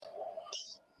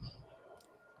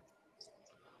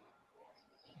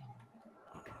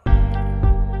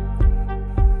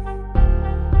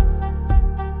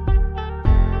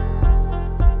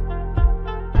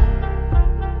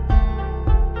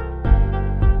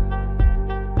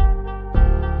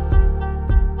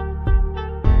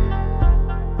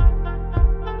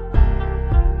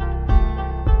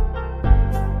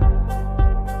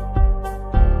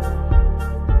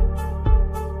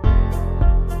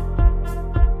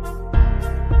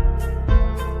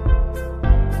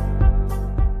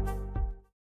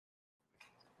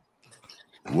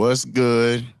What's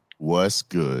good? What's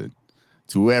good?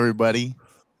 To everybody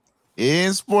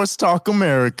in Sports Talk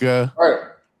America,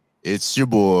 it's your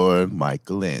boy,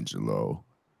 Michelangelo.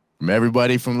 From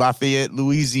everybody from Lafayette,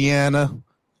 Louisiana,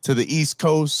 to the East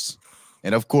Coast,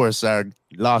 and of course, our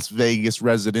Las Vegas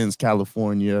residents,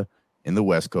 California, and the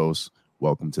West Coast,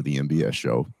 welcome to the MBS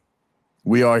show.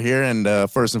 We are here, and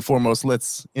first and foremost,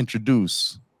 let's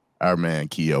introduce our man,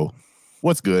 Keo.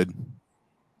 What's good?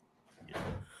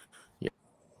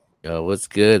 Yo, what's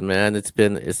good, man? It's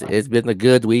been a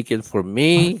good weekend for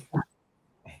me.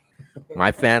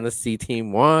 My fantasy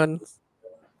team won.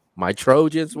 My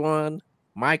Trojans won.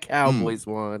 My Cowboys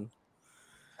won.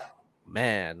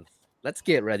 Man, let's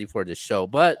get ready for the show.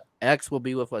 But X will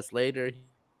be with us later.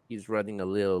 He's running a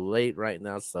little late right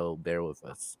now, so bear with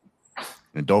us.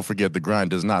 And don't forget, the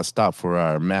grind does not stop for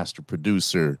our master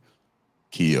producer,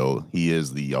 Keo. He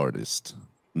is the artist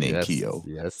named Keo.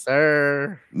 Yes,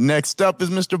 sir. Next up is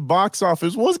Mr. Box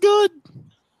Office. What's good?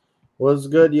 What's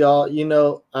good, y'all? You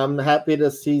know, I'm happy to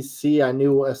see C. I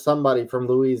knew somebody from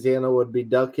Louisiana would be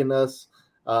ducking us.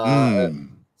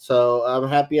 So I'm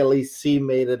happy at least C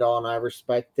made it on. I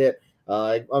respect it.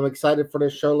 I'm excited for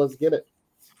this show. Let's get it.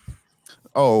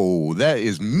 Oh, that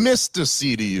is Mr.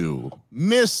 C to you.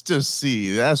 Mr.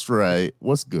 C. That's right.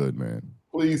 What's good, man?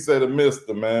 Please say the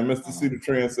Mr. Man. Mr. C the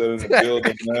trendsetter in the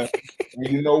building, man.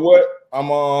 And you know what? I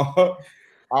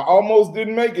almost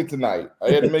didn't make it tonight.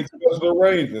 I had to make special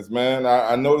arrangements, man.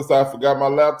 I noticed I forgot my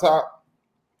laptop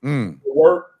at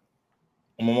work.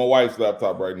 I'm on my wife's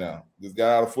laptop right now. Just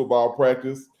got out of football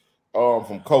practice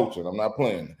from coaching. I'm not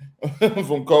playing.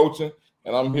 From coaching.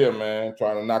 And I'm here, man,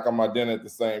 trying to knock out my dinner at the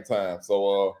same time.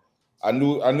 So I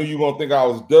knew you were gonna think I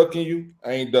was ducking you.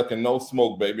 I ain't ducking no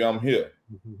smoke, baby. I'm here.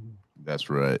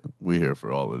 That's right. We're here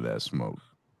for all of that smoke.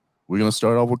 We're gonna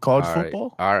start off with college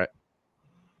football. All right.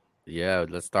 Yeah,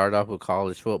 let's start off with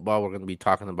college football. We're going to be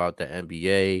talking about the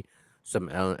NBA, some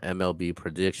MLB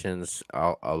predictions,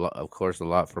 of course, a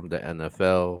lot from the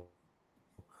NFL.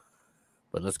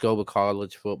 But let's go with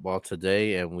college football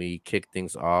today, and we kick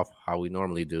things off how we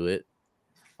normally do it.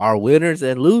 Our winners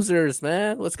and losers,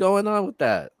 man. What's going on with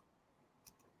that?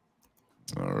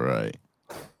 All right.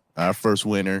 Our first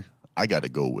winner, I got to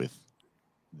go with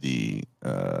the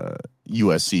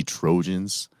USC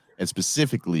Trojans, and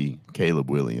specifically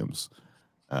Caleb Williams.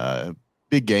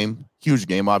 Big game, huge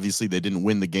game. Obviously, they didn't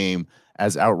win the game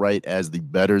as outright as the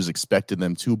bettors expected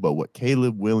them to, but what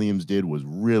Caleb Williams did was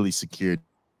really secured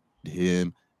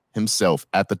himself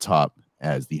at the top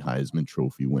as the Heisman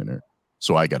Trophy winner.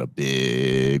 So I got a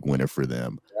big winner for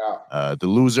them. Yeah. The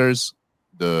losers,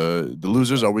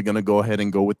 are we going to go ahead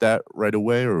and go with that right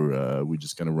away, or are we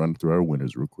just going to run through our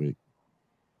winners real quick?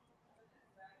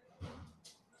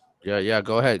 Yeah,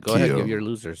 go ahead. Go ahead, give your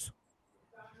losers.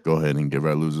 Go ahead and give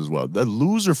our losers. Well, the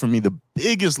loser for me, the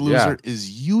biggest loser is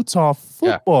Utah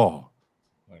football.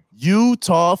 Yeah.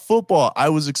 Utah football. I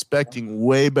was expecting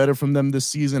way better from them this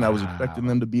season. I was expecting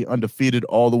them to be undefeated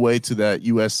all the way to that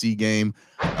USC game.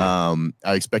 I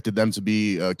expected them to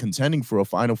be contending for a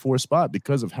Final Four spot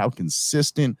because of how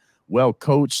consistent,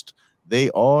 well-coached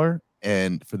they are.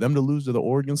 And for them to lose to the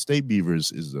Oregon State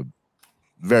Beavers is a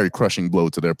very crushing blow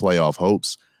to their playoff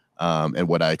hopes. And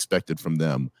what I expected from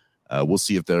them. We'll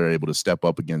see if they're able to step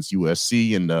up against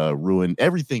USC and ruin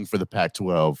everything for the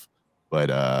Pac-12,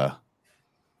 but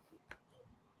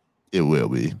it will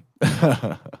be.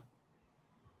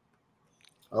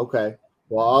 Okay,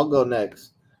 well, I'll go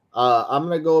next. I'm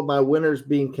going to go with my winners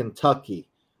being Kentucky.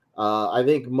 I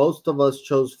think most of us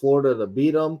chose Florida to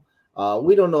beat them.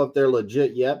 We don't know if they're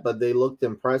legit yet, but they looked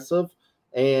impressive.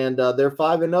 And they're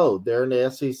 5-0. They're in the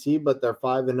SEC, but they're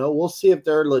 5-0. We'll see if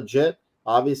they're legit.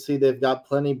 Obviously, they've got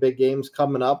plenty big games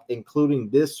coming up, including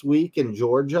this week in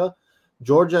Georgia.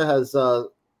 Georgia has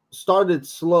started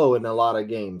slow in a lot of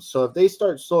games. So if they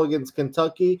start slow against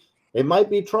Kentucky, it might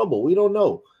be trouble. We don't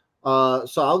know.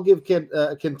 So I'll give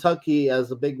Kentucky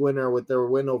as a big winner with their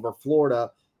win over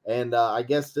Florida. And I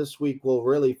guess this week we'll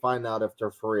really find out if they're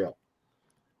for real.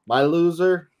 My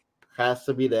loser has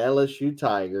to be the LSU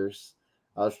Tigers.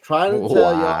 I was trying to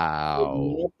tell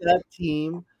y'all that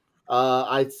team.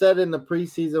 I said in the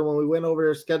preseason when we went over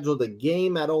their schedule, the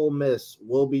game at Ole Miss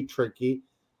will be tricky.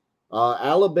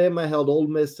 Alabama held Ole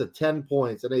Miss to 10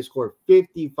 points, and they scored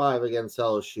 55 against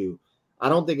LSU. I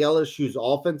don't think LSU's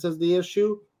offense is the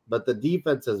issue, but the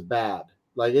defense is bad.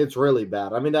 Like, it's really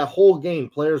bad. I mean, that whole game,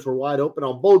 players were wide open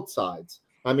on both sides.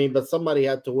 I mean, but somebody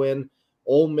had to win.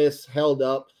 Ole Miss held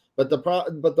up. But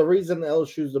the reason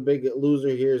LSU's the big loser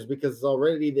here is because it's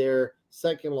already their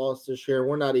second loss this year.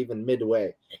 We're not even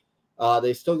midway.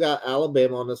 They still got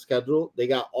Alabama on the schedule. They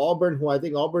got Auburn, who I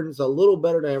think Auburn's a little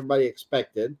better than everybody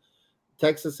expected.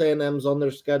 Texas A&M's on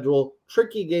their schedule.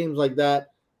 Tricky games like that.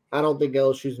 I don't think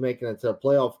LSU's making it to the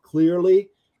playoff clearly.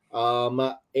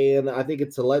 And I think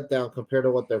it's a letdown compared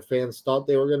to what their fans thought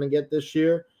they were going to get this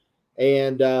year.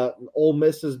 And Ole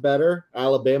Miss is better.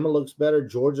 Alabama looks better.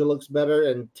 Georgia looks better.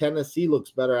 And Tennessee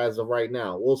looks better as of right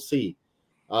now. We'll see.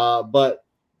 But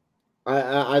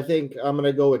I think I'm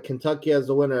going to go with Kentucky as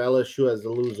the winner, LSU as the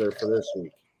loser for this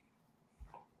week.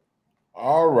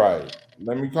 All right.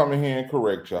 Let me come in here and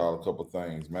correct y'all a couple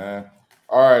things, man.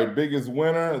 All right. Biggest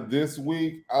winner this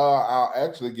week, I'll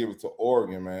actually give it to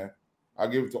Oregon, man. I'll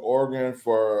give it to Oregon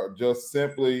for just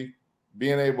simply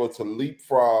being able to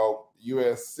leapfrog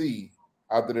USC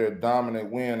after their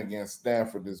dominant win against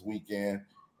Stanford this weekend.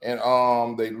 And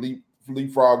they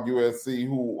leapfrog USC,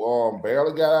 who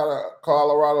barely got out of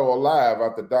Colorado alive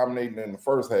after dominating in the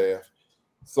first half.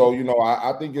 So, you know,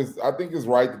 I think it's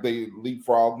right that they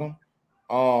leapfrogged them,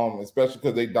 especially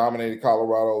because they dominated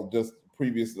Colorado just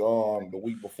previous the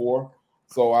week before.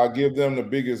 So I give them the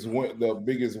biggest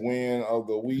win of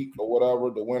the week or whatever,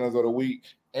 the winners of the week.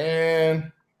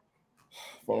 And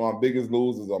for my biggest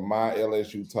losers are my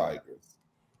LSU Tigers.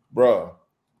 Bruh,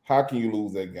 how can you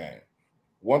lose that game?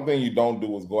 One thing you don't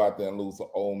do is go out there and lose to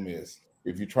Ole Miss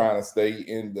if you're trying to stay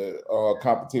in the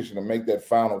competition and make that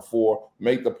Final Four,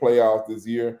 make the playoffs this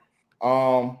year.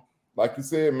 Like you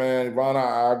said, man, Ivana,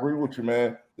 I agree with you,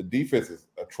 man. The defense is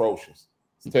atrocious.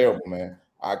 It's terrible, man.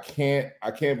 I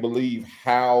can't believe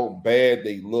how bad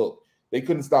they look. They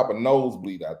couldn't stop a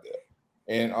nosebleed out there.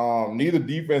 And neither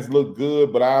defense looked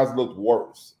good, but ours looked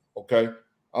worse. Okay.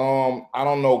 I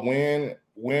don't know when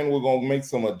we're gonna make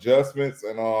some adjustments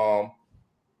and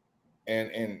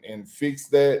fix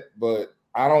that, but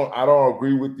I don't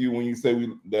agree with you when you say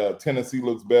the Tennessee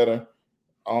looks better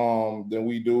than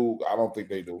we do. I don't think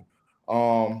they do.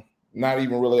 Not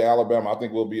even really Alabama. I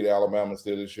think we'll beat Alabama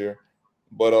still this year.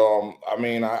 But I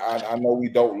mean, I know we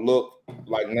don't look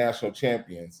like national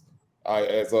champions.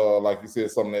 As like you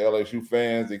said, some of the LSU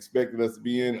fans expected us to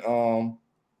be in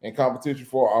competition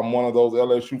for. I'm one of those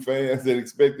LSU fans that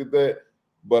expected that.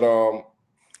 But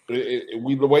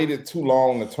we waited too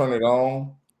long to turn it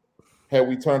on. Had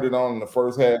we turned it on in the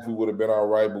first half, we would have been all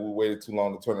right, but we waited too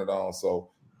long to turn it on. So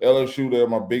LSU, they're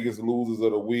my biggest losers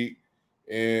of the week,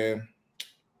 and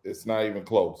it's not even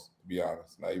close, to be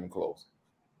honest. Not even close.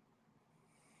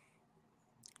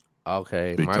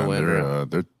 Okay, Big my time. winner.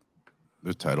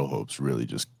 Their title hopes really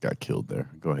just got killed there.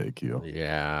 Go ahead, Keo.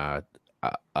 Yeah,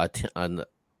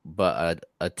 but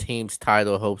a team's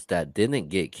title hopes that didn't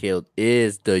get killed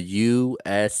is the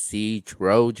USC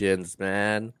Trojans,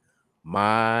 man.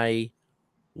 My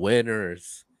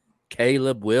winners,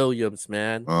 Caleb Williams,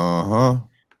 man. I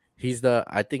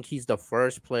think he's the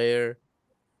first player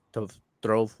to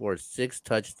throw for 6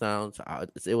 touchdowns.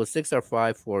 It was 6 or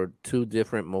 5 for 2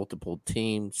 different multiple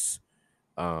teams.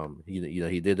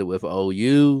 He did it with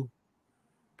OU,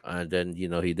 and then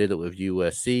he did it with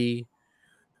USC.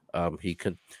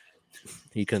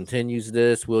 He continues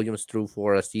this. Williams threw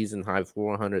for a season high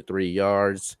 403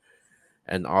 yards,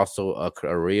 and also a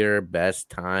career best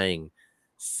tying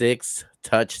 6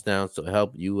 touchdowns to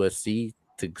help USC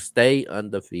to stay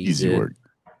undefeated.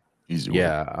 Easy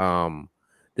work.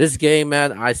 This game,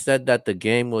 man, I said that the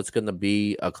game was going to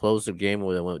be a closer game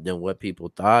than what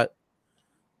people thought.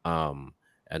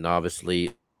 And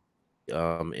obviously,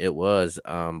 it was.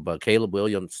 But Caleb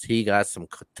Williams, he got some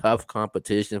tough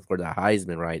competition for the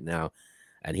Heisman right now,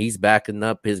 and he's backing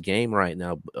up his game right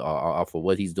now off of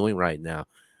what he's doing right now,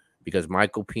 because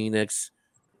Michael Penix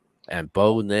and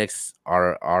Bo Nix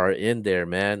are in there,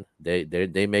 man.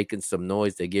 They making some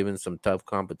noise. They're giving some tough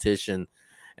competition,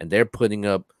 and they're putting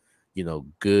up,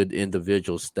 good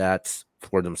individual stats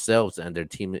for themselves, and their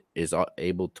team is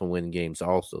able to win games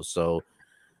also. So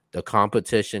the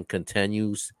competition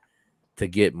continues to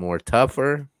get more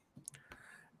tougher,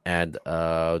 and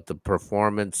the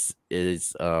performance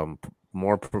is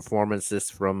more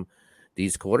performances from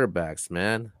these quarterbacks,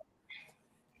 man.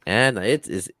 And it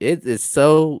is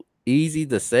so easy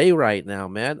to say right now,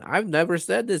 man. I've never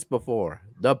said this before.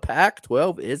 The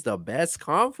Pac-12 is the best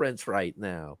conference right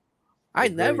now. I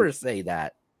never say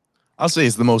that. I'll say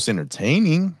it's the most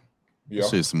entertaining. Yeah. I'll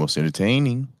say it's the most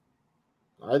entertaining.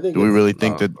 I think. Do we really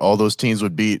think that all those teams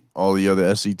would beat all the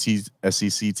other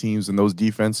SEC teams and those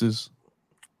defenses?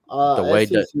 The way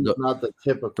SEC is not the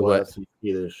typical SEC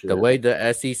this year. The way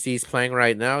the SEC is playing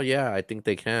right now, yeah, I think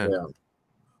they can.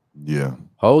 Yeah.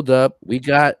 Hold up. Do we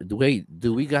got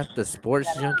the sports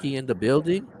junkie in the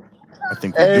building? I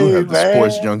think we do have the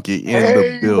sports junkie in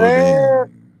the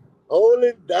building. Hold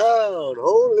it down.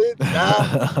 Hold it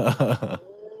down.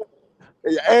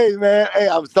 Hey, man. Hey,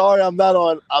 I'm sorry I'm not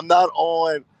on,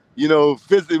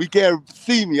 physically. We can't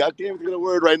see me. I can't even get a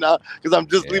word right now because I'm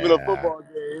just leaving a football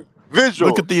game. Visual.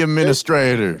 Look at the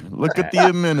administrator. Look at the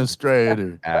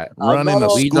administrator. Running a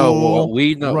school.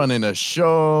 We know. Running a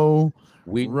show.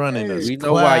 Running a we class.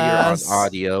 know why you're on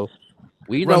audio.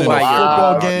 We know Running why a you're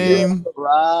football on game.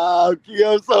 Wow,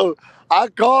 so I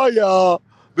call y'all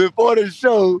before the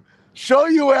show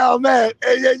you where I'm at,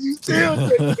 and yet you still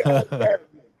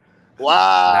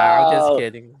wow. Nah, I'm just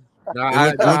kidding. No,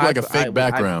 It looked like a fake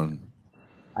background.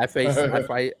 I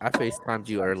FaceTimed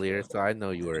you earlier, so I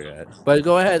know you were at. But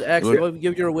go ahead, X. Go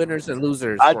give your winners and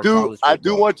losers. I do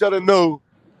want y'all to know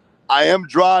I am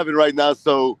driving right now,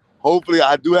 so hopefully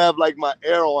I do have like my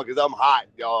air on because I'm hot,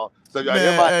 y'all. So y'all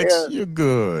hear my X, air. you're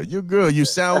good. You're good. You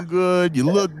sound good. You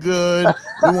look good.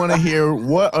 We want to hear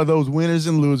what are those winners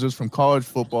and losers from college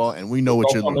football, and we know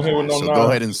what your loser is. So go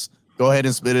ahead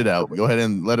and spit it out. Go ahead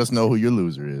and let us know who your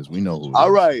loser is. We know who.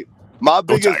 All right. My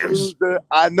biggest loser,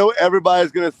 I know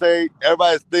everybody's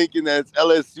thinking that it's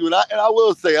LSU, and I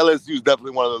will say LSU is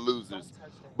definitely one of the losers.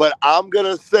 But I'm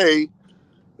gonna say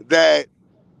that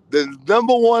the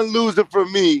number one loser for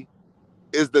me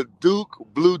is the Duke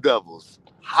Blue Devils.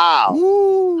 How?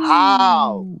 Ooh.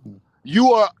 How?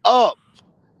 You are up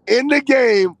in the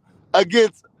game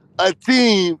against a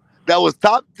team that was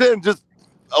top 10 just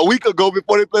a week ago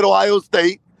before they played Ohio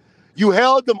State. You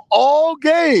held them all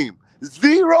game.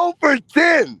 0 for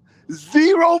 10.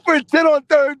 0 for 10 on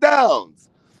third downs.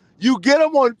 You get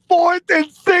them on 4th and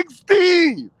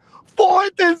 16.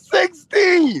 4th and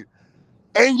 16.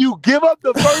 And you give up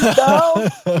the first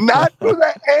down, not through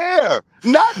the air.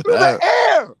 Not through the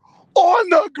air. On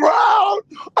the ground.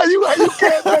 You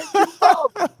can't make this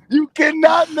up. You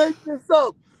cannot make this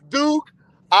up. Duke,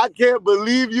 I can't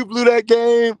believe you blew that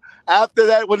game. After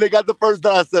that, when they got the first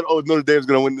down, I said, oh, Notre Dame's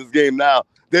going to win this game now.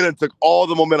 They done took all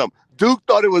the momentum. Duke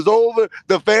thought it was over.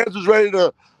 The fans was ready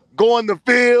to go on the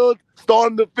field,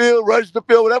 storm the field, rush the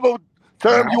field, whatever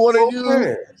term you want to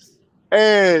use.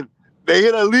 And they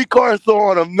hit a Lee Carson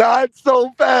on them. Not so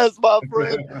fast, my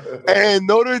friend. And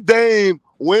Notre Dame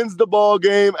wins the ball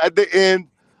game at the end.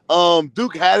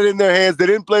 Duke had it in their hands. They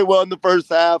didn't play well in the first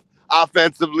half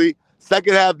offensively.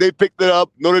 Second half, they picked it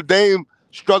up. Notre Dame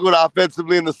struggled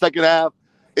offensively in the second half.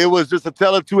 It was just a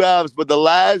tale of two halves. But the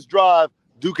last drive,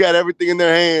 Duke had everything in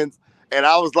their hands. And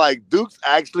I was like, Duke's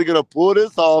actually going to pull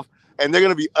this off, and they're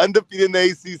going to be undefeated in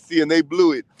the ACC, and they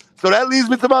blew it. So that leads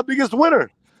me to my biggest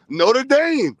winner, Notre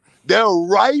Dame. They're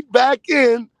right back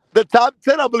in the top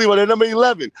 10, I believe, or they're number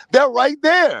 11. They're right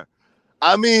there.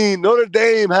 I mean, Notre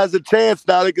Dame has a chance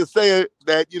now. They can say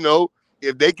that,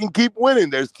 if they can keep winning,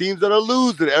 there's teams that are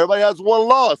losing. Everybody has one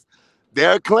loss.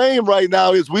 Their claim right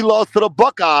now is we lost to the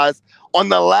Buckeyes on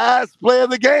the last play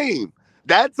of the game.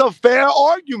 That's a fair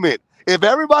argument. If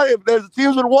there's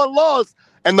teams with one loss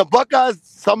and the Buckeyes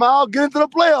somehow get into the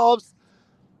playoffs,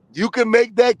 you can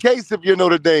make that case if you're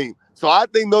Notre Dame. So I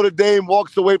think Notre Dame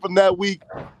walks away from that week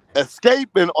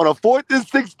escaping on a 4th and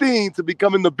 16 to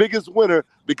becoming the biggest winner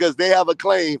because they have a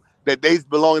claim that they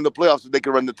belong in the playoffs so they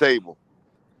can run the table.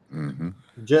 Mm-hmm.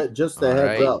 Just a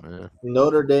heads up, man.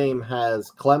 Notre Dame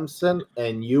has Clemson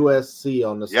and USC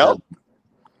on the schedule.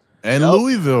 And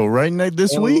Louisville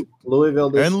this week.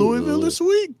 Louisville this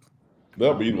week.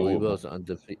 They'll be Louisville's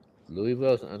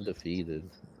undefeated.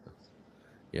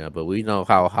 Yeah, but we know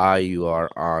how high you are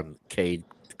on Cade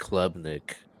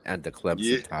Klubnik and the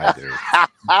Clemson Tigers.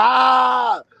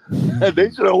 They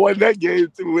should have won that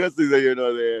game too. That's neither here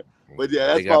nor there. But yeah,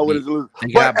 that's my winners and losers.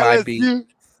 But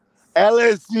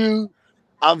LSU,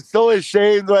 I'm so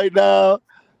ashamed right now.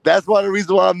 That's the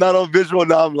reason why I'm not on visual.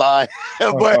 Now I'm lying.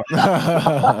 But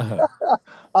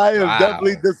I am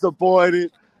definitely disappointed.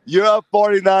 You're up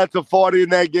 49-40 in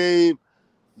that game.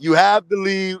 You have the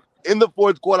lead in the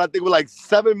fourth quarter. I think with like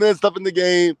 7 minutes left in the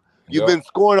game. You've been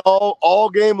scoring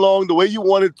all game long the way you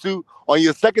wanted to. On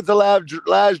your second to last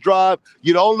drive,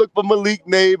 you don't look for Malik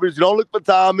Neighbors. You don't look for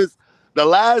Thomas. The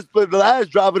last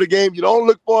drive of the game, you don't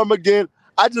look for him again.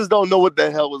 I just don't know what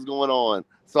the hell was going on.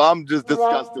 So I'm just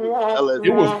disgusted with LSU.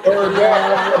 It was third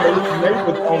down. Malik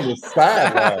Neighbors on the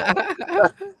sideline.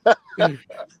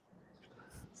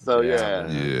 So yeah.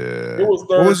 It was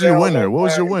what was your winner? What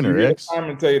was your winner, X?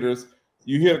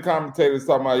 You hear the commentators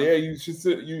talking about, you should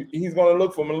sit. He's going to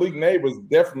look for Malik Neighbors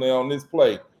definitely on this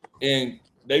play, and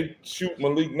they shoot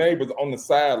Malik Neighbors on the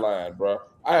sideline, bro.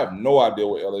 I have no idea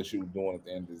what LSU was doing at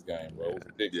the end of this game, bro. It was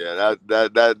ridiculous.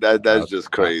 Yeah, that's just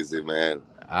crazy, man.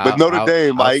 But Notre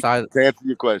Dame, Mike, to answer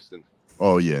your question.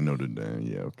 Oh yeah, Notre Dame.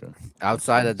 Yeah, okay.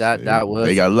 Outside of that, was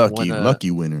they got lucky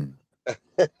winner.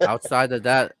 Outside of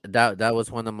that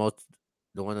was one of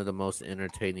the most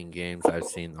entertaining games I've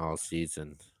seen all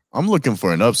season. I'm looking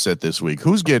for an upset this week.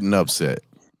 Who's getting upset?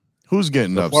 Who's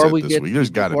getting upset this week? There's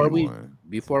got to be one.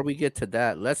 Before we get to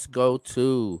that, let's go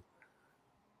to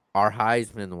our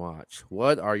Heisman watch.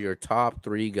 What are your top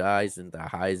 3 guys in the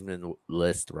Heisman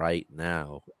list right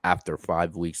now after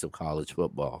 5 weeks of college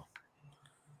football?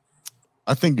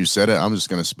 I think you said it. I'm just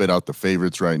going to spit out the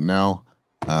favorites right now.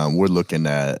 We're looking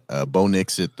at Bo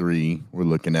Nix at 3. We're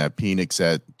looking at Penix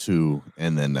at 2,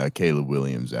 and then Caleb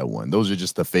Williams at 1. Those are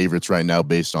just the favorites right now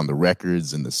based on the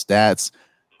records and the stats.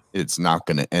 It's not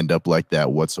going to end up like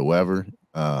that whatsoever.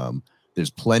 There's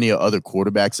plenty of other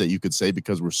quarterbacks that you could say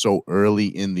because we're so early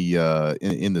in the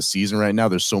in the season right now.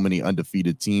 There's so many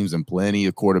undefeated teams and plenty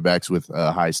of quarterbacks with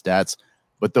high stats.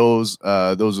 But those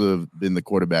have been the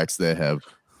quarterbacks that have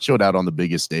showed out on the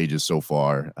biggest stages so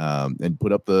far and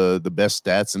put up the best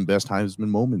stats and best Heisman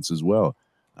moments as well.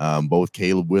 Both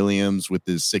Caleb Williams with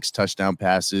his 6 touchdown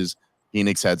passes.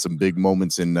 Penix had some big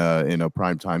moments in a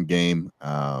primetime game.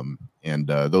 And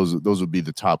those would be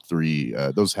the top 3.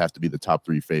 Those have to be the top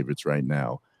 3 favorites right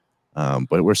now.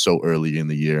 But we're so early in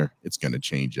the year, it's going to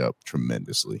change up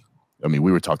tremendously. I mean,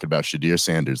 we were talking about Shadir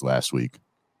Sanders last week.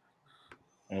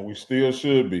 And we still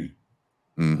should be.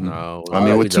 Mm-hmm. No, I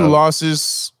mean, with two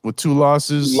losses, no,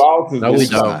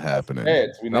 it's not happening.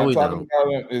 We're not talking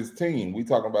about his team. We're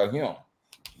talking about him.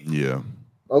 Yeah.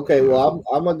 Okay, well,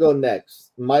 I'm going to go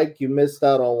next. Mike, you missed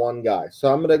out on one guy.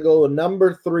 So I'm going to go with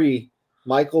number 3,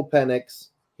 Michael Penix.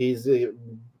 He's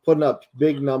putting up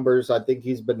big numbers. I think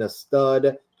he's been a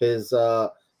stud. His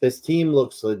team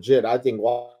looks legit. I think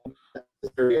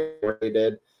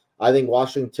I think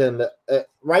Washington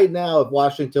right now, if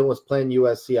Washington was playing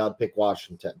USC, I'd pick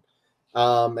Washington.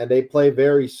 And they play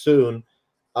very soon.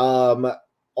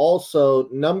 Also,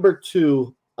 number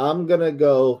 2, I'm going to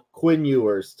go Quinn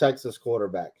Ewers, Texas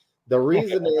quarterback. The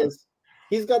reason is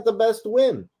he's got the best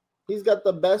win. He's got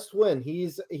the best win.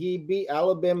 He beat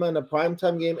Alabama in a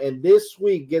primetime game, and this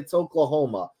week gets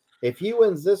Oklahoma. If he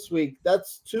wins this week,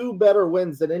 that's 2 better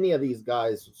wins than any of these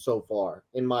guys so far,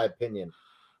 in my opinion.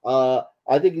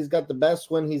 I think he's got the best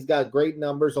win. He's got great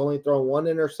numbers, only thrown 1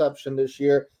 interception this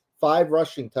year, 5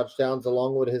 rushing touchdowns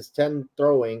along with his 10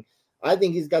 throwing. I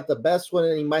think he's got the best win,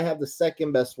 and he might have the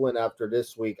second best win after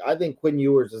this week. I think Quinn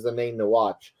Ewers is a name to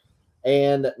watch.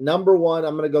 And number 1,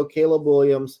 I'm going to go Caleb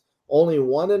Williams. Only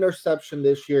 1 interception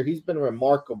this year. He's been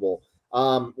remarkable.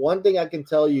 One thing I can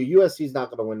tell you, USC is not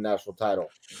going to win national title.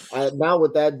 Not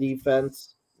with that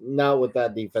defense.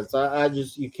 I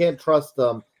just, you can't trust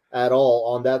them at all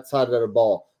on that side of the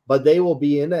ball. But they will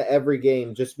be in every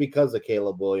game just because of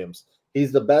Caleb Williams.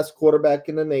 He's the best quarterback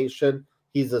in the nation.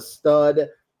 He's a stud.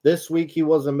 This week he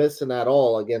wasn't missing at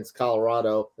all against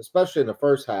Colorado, especially in the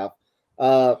first half.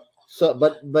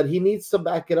 But he needs to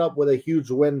back it up with a huge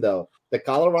win, though. The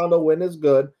Colorado win is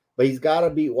good, but he's got to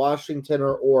beat Washington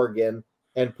or Oregon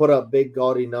and put up big,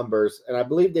 gaudy numbers. And I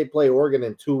believe they play Oregon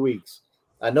in 2 weeks.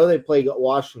 I know they play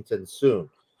Washington soon.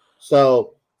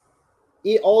 So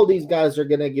all these guys are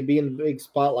going to be in the big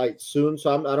spotlight soon.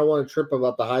 So I don't want to trip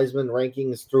about the Heisman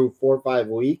rankings through 4 or 5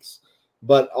 weeks.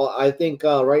 But I think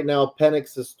right now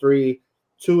Penix is 3,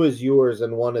 2 is Ewers,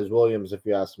 and 1 is Williams, if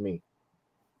you ask me.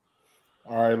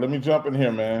 All right, let me jump in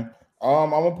here, man.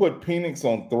 I'm going to put Penix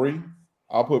on 3.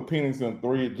 I'll put Penix on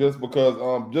 3 just because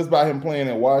just by him playing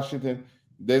in Washington,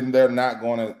 then they're not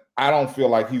going to – I don't feel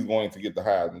like he's going to get the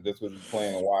Heisman just because he's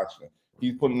playing in Washington.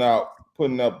 He's putting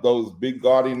up those big,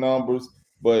 gaudy numbers,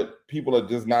 but people are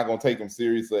just not going to take him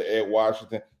seriously at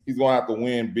Washington. He's going to have to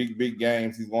win big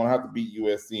games. He's going to have to beat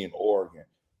USC and Oregon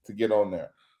to get on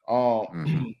there.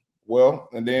 Well,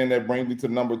 and then that brings me to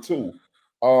number 2.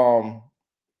 Bo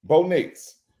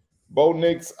Nix. Bo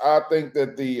Nix, I think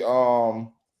that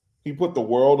he put the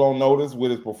world on notice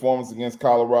with his performance against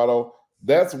Colorado.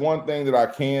 That's one thing that I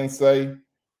can say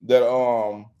that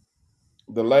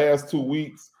the last 2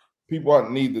 weeks, people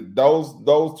need to those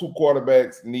 2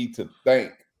 quarterbacks need to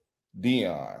thank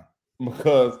Deion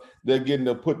because they're getting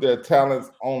to put their talents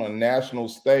on a national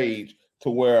stage to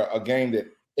where a game that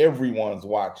everyone's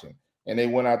watching. And they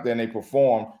went out there and they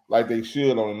performed like they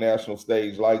should on a national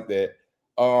stage like that.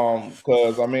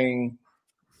 Because I mean,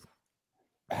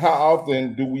 how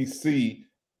often do we see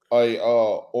a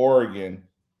Oregon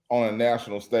on a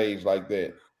national stage like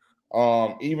that?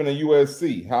 Even a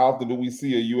USC. How often do we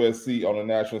see a USC on a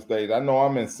national stage? I know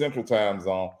I'm in Central Time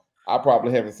Zone. I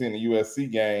probably haven't seen a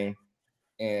USC game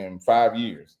in 5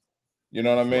 years. You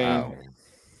know what I mean? Wow.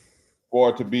 For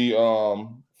it to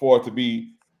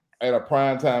be at a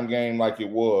primetime game like it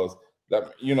was.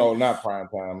 that not prime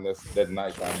time, that's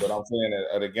nighttime, but I'm saying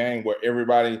at a game where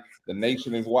everybody, the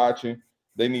nation is watching,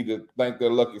 they need to thank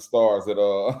their lucky stars that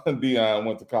Deion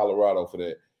went to Colorado for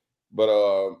that. But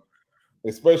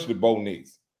especially Bo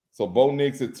Nix. So Bo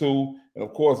Nix at 2, and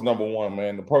of course number 1,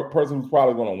 man, the person who's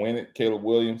probably going to win it, Caleb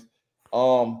Williams.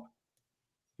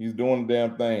 He's doing the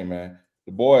damn thing, man.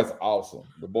 The boy is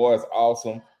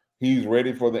awesome. He's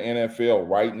ready for the NFL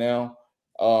right now.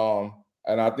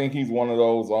 And I think he's one of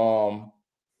those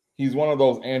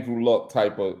Andrew Luck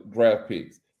type of draft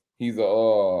picks. He's an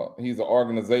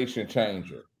organization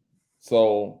changer.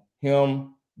 So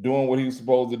him doing what he's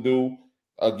supposed to do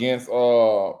against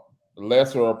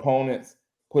lesser opponents,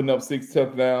 putting up 6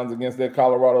 touchdowns against that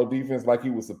Colorado defense like he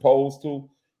was supposed to,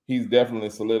 he's definitely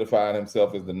solidified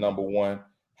himself as the number 1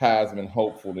 Heisman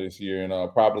hopeful this year,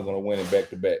 and probably going to win it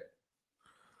back to back.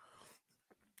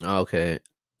 Okay,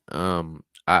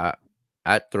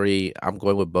 at 3, I'm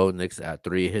going with Bo Nix at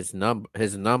 3. His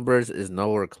numbers is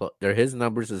nowhere close. His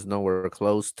numbers is nowhere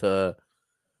close to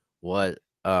what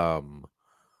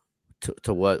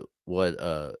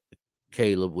what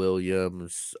Caleb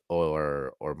Williams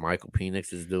or Michael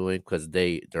Penix is doing, because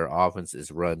their offense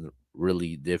is run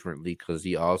really differently, because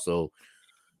he also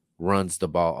runs the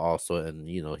ball also, and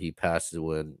he passes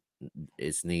when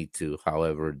it's need to.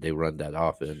 However, they run that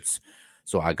offense.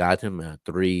 So I got him at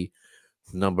 3.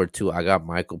 Number 2, I got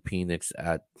Michael Penix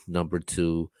at number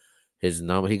 2. His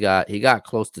number, he got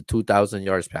close to 2,000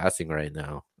 yards passing right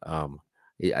now. I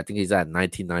think he's at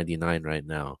 1999 right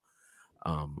now.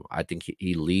 I think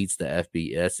he leads the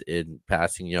FBS in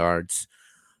passing yards.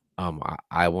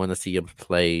 I want to see him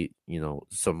play,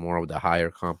 some more of the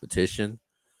higher competition.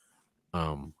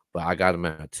 But I got him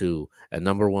at 2. And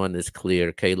number 1 is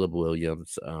clear, Caleb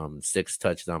Williams, 6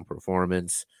 touchdown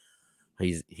performance.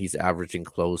 He's averaging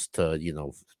close to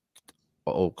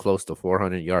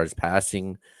 400 yards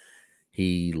passing.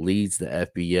 He leads the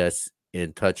FBS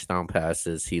in touchdown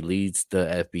passes. He leads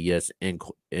the FBS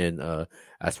in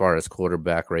as far as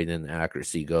quarterback rating and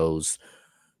accuracy goes.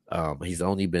 He's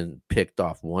only been picked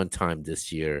off 1 time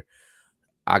this year.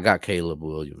 I got Caleb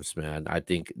Williams, man. I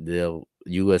think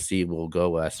USC will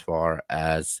go as far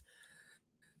as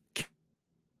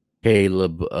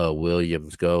Caleb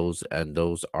Williams goes, and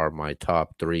those are my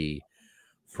top 3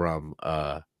 from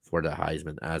for the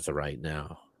Heisman as of right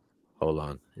now. Hold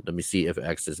on, let me see if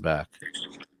X is back.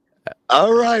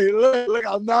 All right, look,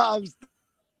 I'm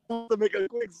to make a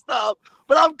quick stop,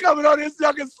 but I'm coming on this so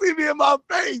y'all can see me in my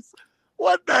face.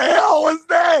 What the hell was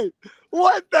that?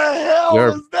 What the hell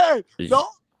was that? No,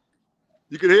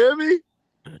 you can hear me?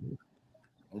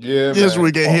 Yeah, yes, man.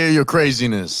 We can hear your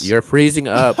craziness. You're freezing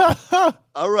up.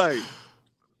 All right.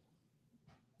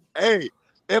 Hey,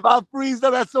 if I freeze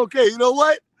up, that's okay. You know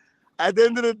what? At the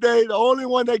end of the day, the only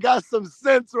one that got some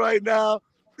sense right now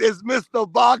is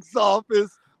Mr. Box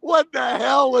Office. What the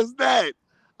hell was that?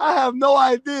 I have no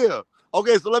idea.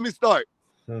 Okay, so let me start.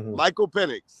 Michael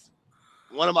Penix,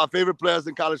 one of my favorite players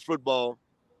in college football,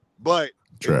 but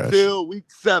until week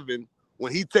 7,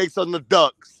 when he takes on the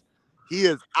Ducks, he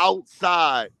is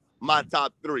outside my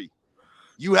top 3.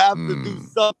 You have to do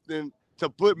something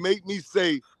to make me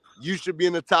say you should be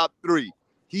in the top 3.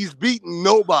 He's beaten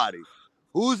nobody.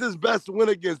 Who's his best win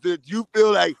against? Did you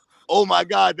feel like, oh my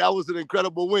God, that was an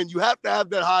incredible win? You have to have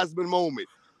that Heisman moment.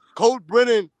 Colt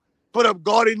Brennan put up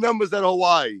gaudy numbers at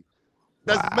Hawaii.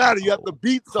 Doesn't matter. You have to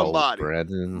beat somebody. Colt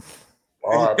Brennan.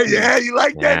 Yeah, you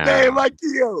like that name,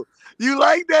 Akio. You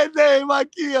like that name,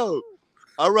 Akio.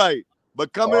 All right.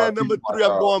 But coming in at number 3,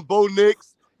 I'm going Bo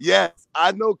Nix. Yes,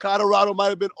 I know Colorado might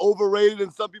have been overrated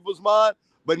in some people's mind,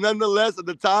 but nonetheless, at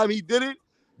the time he did it,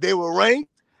 they were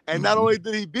ranked. And not only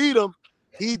did he beat them,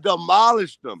 he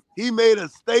demolished them. He made a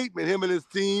statement, him and his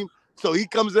team. So he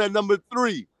comes in at number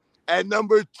 3. At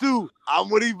number 2, I'm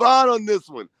with Yvonne on this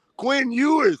one. Quinn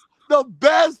Ewers, the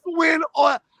best win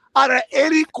out of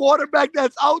any quarterback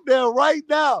that's out there right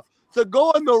now. To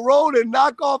go on the road and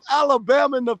knock off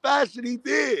Alabama in the fashion he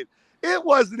did. It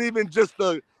wasn't even just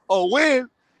a win.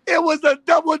 It was a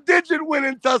double-digit win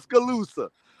in Tuscaloosa.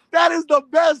 That is the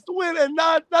best win, and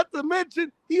not to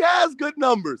mention, he has good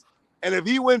numbers. And if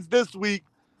he wins this week,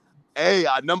 hey,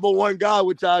 our number 1 guy,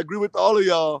 which I agree with all of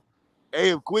y'all,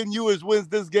 hey, if Quinn Ewers wins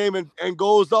this game and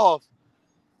goes off,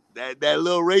 that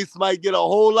little race might get a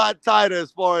whole lot tighter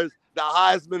as far as the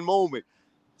Heisman moment.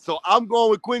 So I'm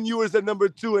going with Quinn Ewers at number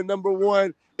 2, and number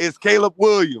 1 is Caleb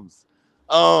Williams.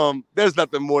 There's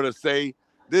nothing more to say.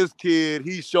 This kid,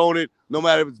 he's shown it, no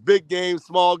matter if it's big games,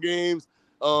 small games,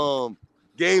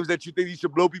 games that you think he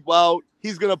should blow people out,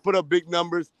 he's going to put up big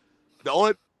numbers. The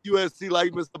only USC,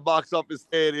 like Mr. Box Office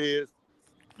said, is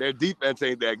their defense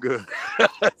ain't that good.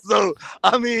 So,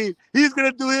 I mean, he's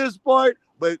going to do his part,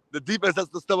 but the defense has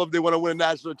to step up if they want to win a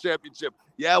national championship.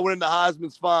 Yeah, winning the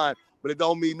Heisman's fine, but it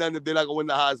don't mean nothing if they're not going to win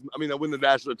the Heisman. I mean, win the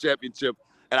national championship.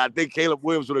 And I think Caleb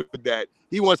Williams would have did that.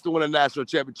 He wants to win a national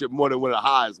championship more than win a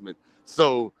Heisman.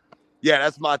 So, yeah,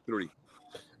 that's my 3.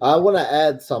 I want to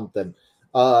add something.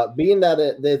 Being that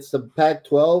it's the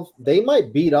Pac-12, they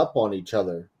might beat up on each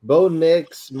other. Bo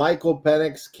Nix, Michael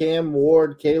Penix, Cam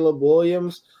Ward, Caleb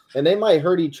Williams, and they might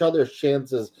hurt each other's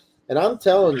chances. And I'm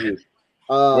telling you,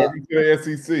 welcome to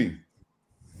the SEC.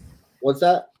 What's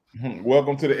that?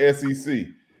 Welcome to the SEC.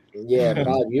 Yeah, 5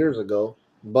 years ago.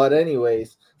 But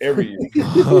anyways, every year.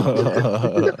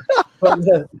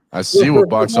 I see what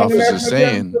box office is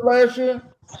saying. Last year?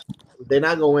 They're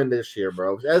not going to win this year,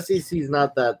 bro. SEC's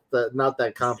not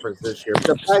that conference this year.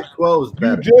 The Pac-12 is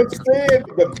better. You just said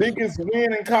the biggest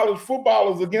win in college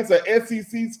football is against an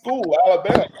SEC school,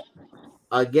 Alabama.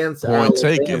 Against Point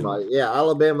Alabama. taken. Yeah,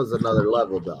 Alabama's another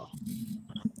level, though.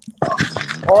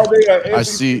 Are they an I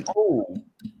SEC see.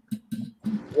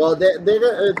 Well,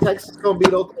 school? Texas gonna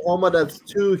beat Oklahoma. That's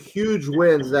 2 huge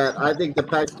wins that I think the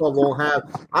Pac-12 won't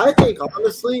have. I think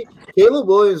honestly, Caleb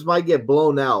Williams might get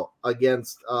blown out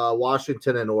against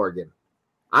Washington and Oregon.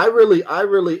 I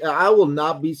will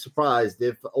not be surprised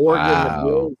if Oregon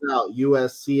blows out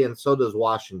USC and so does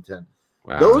Washington.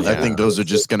 Wow. I think those are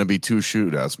just going to be 2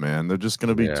 shootouts, man. They're just going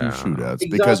to be 2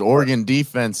 shootouts because Oregon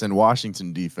defense and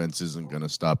Washington defense isn't going to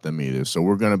stop them either. So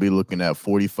we're going to be looking at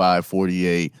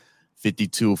 45-48.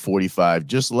 52-45,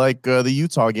 just like the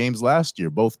Utah games last year.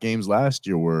 Both games last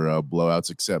year were blowouts,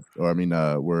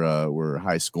 were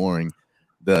high scoring.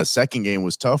 The second game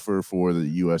was tougher for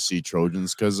the USC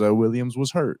Trojans because Williams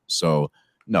was hurt. So,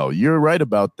 no, you're right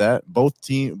about that.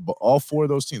 All 4 of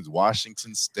those teams,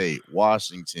 Washington State,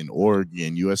 Washington,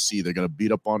 Oregon, USC, they're going to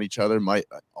beat up on each other.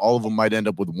 All of them might end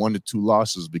up with 1 to 2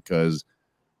 losses because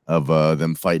of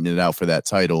them fighting it out for that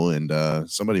title, and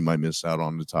somebody might miss out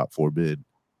on the top 4 bid.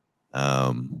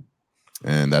 And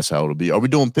that's how it'll be. Are we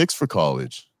doing picks for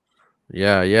college?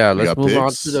 Yeah. Let's move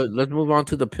on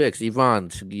to the picks. Yvonne,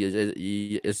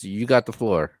 you got the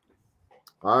floor.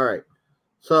 All right.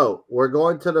 So we're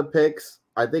going to the picks.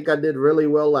 I think I did really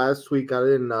well last week. I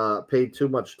didn't pay too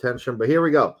much attention, but here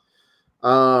we go.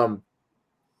 Oh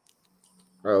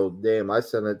damn! I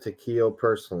sent it to Keo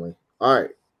personally. All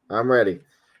right, I'm ready.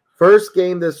 First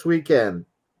game this weekend.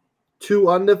 2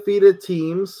 undefeated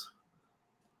teams.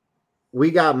 We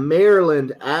got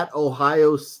Maryland at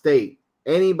Ohio State.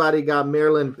 Anybody got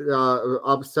Maryland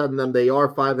upsetting them? They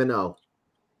are 5-0.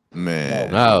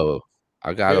 Man. No.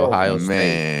 I got Ohio State.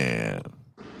 Man.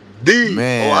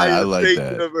 Ohio I like State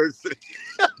that. University.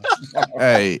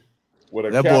 Hey,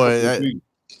 that boy,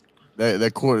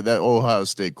 that Ohio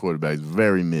State quarterback is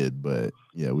very mid, but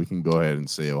yeah, we can go ahead and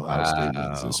say Ohio State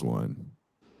wins this one.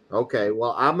 Okay,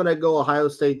 well, I'm going to go Ohio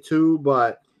State too,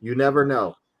 but you never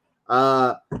know.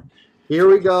 Here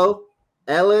we go.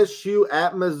 LSU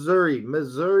at Missouri.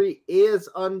 Missouri is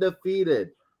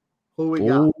undefeated. Who we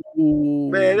got?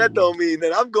 Man, that don't mean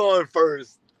that. I'm going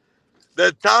first.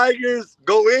 The Tigers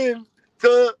go in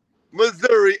to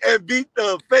Missouri and beat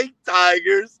the fake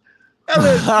Tigers.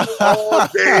 LSU all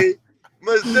day.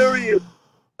 Missouri is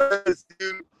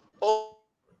LSU.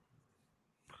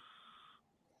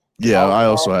 Yeah, I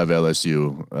also have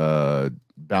LSU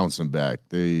bouncing back.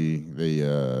 They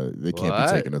can't be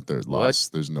taking a third loss.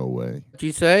 There's no way. What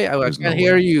you say? I can't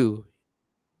hear you.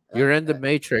 You're in the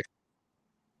Matrix.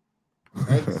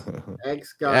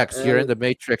 X, you're in the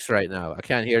Matrix right now. I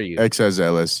can't hear you. X has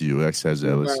LSU.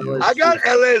 I got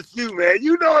LSU, man.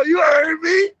 You know, you heard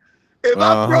me. If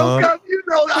I broke up, you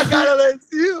know I got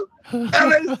LSU.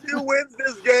 LSU wins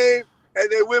this game, and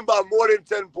they win by more than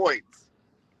 10 points.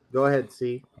 Go ahead,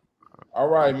 C. All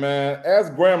right, man.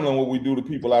 Ask Gremlin what we do to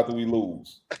people after we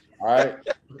lose. All right.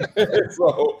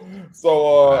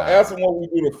 so ask him what we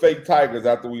do to fake Tigers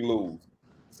after we lose.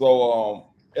 So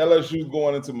LSU's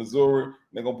going into Missouri.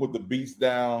 They're gonna put the beats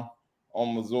down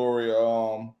on Missouri.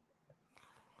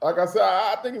 Like I said,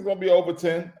 I think it's gonna be over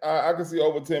 10. I can see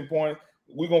over 10 points.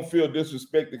 We're gonna feel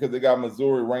disrespected because they got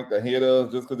Missouri ranked ahead of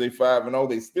us just because they 5-0.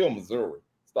 They still Missouri.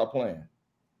 Stop playing.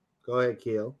 Go ahead,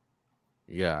 Keel.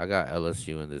 Yeah, I got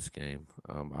LSU in this game.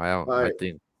 I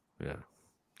think, yeah.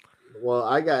 Well,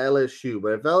 I got LSU,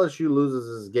 but if LSU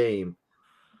loses this game,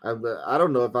 I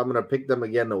don't know if I'm going to pick them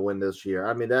again to win this year.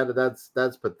 I mean,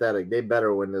 that's pathetic. They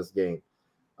better win this game.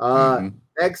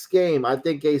 Next game, I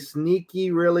think a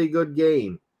sneaky, really good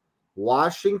game.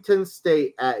 Washington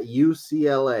State at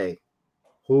UCLA.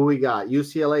 Who we got?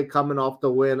 UCLA coming off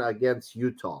the win against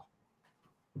Utah.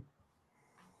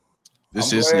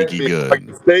 This I'm is glad- sneaky good.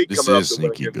 Oregon State This coming up is to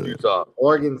win sneaky against good. Utah.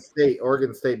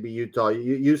 Oregon State beat Utah.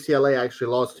 UCLA actually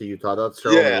lost to Utah. That's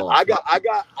their only Yeah, loss.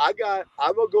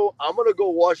 I'm gonna go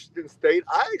Washington State.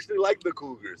 I actually like the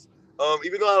Cougars.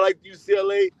 Even though I like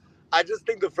UCLA, I just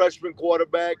think the freshman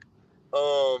quarterback,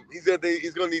 he's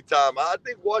gonna need time. I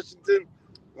think Washington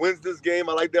wins this game.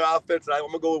 I like their offense. I'm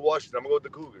gonna go with Washington. I'm gonna go with the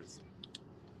Cougars.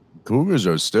 Cougars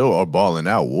are balling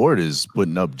out. Ward is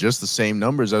putting up just the same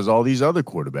numbers as all these other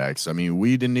quarterbacks. I mean,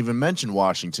 we didn't even mention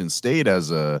Washington State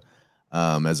as a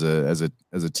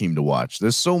team to watch.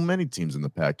 There's so many teams in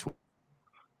the Pac-12.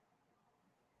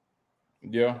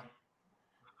 Yeah.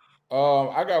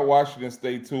 I got Washington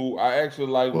State too. I actually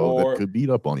like Ward. That could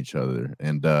beat up on each other,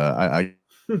 and I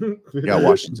got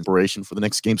Washington inspiration for the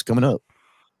next games coming up.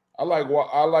 I like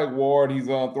Ward. He's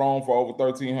thrown for over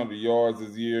 1,300 yards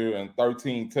this year and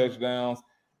 13 touchdowns.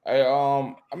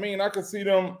 I mean, I could see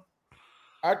them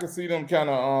kind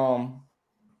of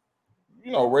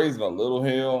raising a little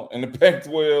hell in the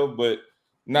Pac-12, but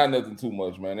not nothing too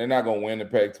much, man. They're not gonna win the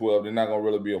Pac-12. They're not gonna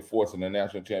really be a force in the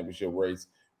national championship race,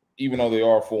 even though they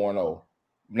are 4-0.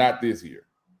 Not this year.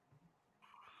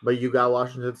 But you got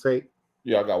Washington State?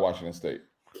 Yeah, I got Washington State.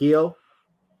 Keo?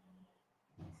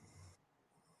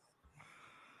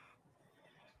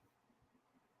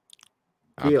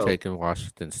 I'm taking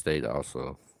Washington State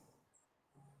also.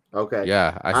 Okay.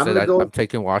 Yeah, I'm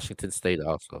taking Washington State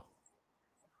also.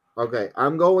 Okay,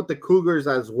 I'm going with the Cougars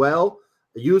as well.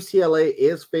 UCLA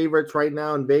is favorites right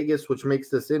now in Vegas, which makes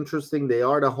this interesting. They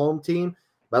are the home team,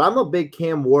 but I'm a big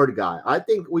Cam Ward guy. I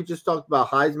think we just talked about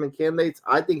Heisman candidates.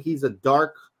 I think he's a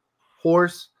dark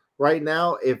horse right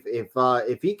now. If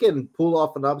he can pull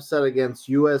off an upset against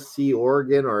USC,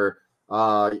 Oregon, or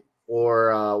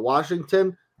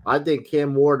Washington, I think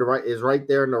Cam Ward is right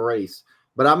there in the race.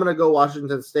 But I'm going to go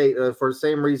Washington State for the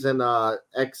same reason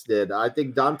X did. I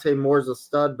think Dante Moore's a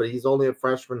stud, but he's only a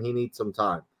freshman. He needs some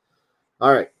time.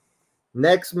 All right.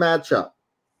 Next matchup.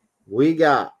 We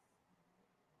got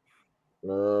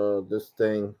this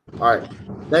thing. All right.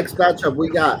 Next matchup, we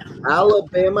got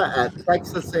Alabama at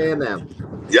Texas A&M.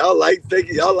 I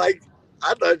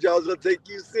thought y'all was going to take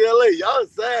UCLA. Y'all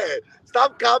sad.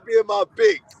 Stop copying my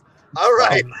picks. All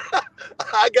right.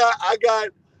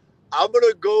 I'm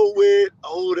gonna go with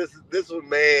this one,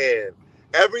 man.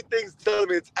 Everything's telling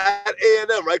me it's at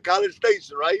A&M, right? College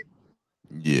Station, right?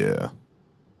 Yeah.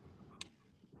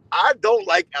 I don't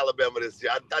like Alabama this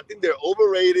year. I think they're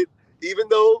overrated, even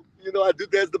though I do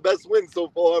think that's the best win so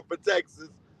far for Texas.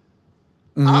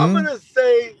 Mm-hmm. I'm gonna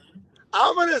say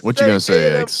what you gonna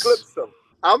say, A&M X? clips them.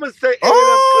 I'm gonna say A&M clips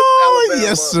Alabama.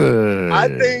 Yes, sir.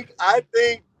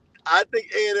 I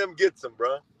think A&M gets them,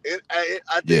 bro. I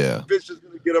think Fisher's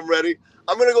going to get them ready.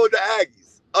 I'm going to go with the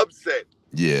Aggies. Upset.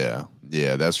 Yeah,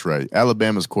 that's right.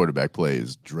 Alabama's quarterback play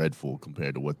is dreadful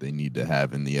compared to what they need to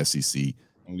have in the SEC.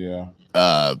 Yeah.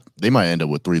 They might end up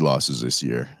with 3 losses this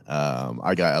year.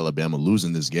 I got Alabama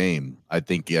losing this game. I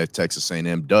think Texas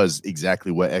A&M does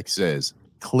exactly what X says.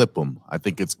 Clip them. I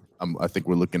think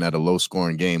we're looking at a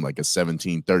low-scoring game, like a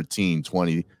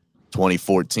 17-13,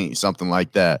 20-14, something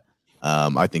like that.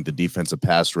 I think the defensive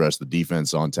pass rush, the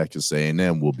defense on Texas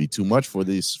A&M will be too much for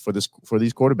these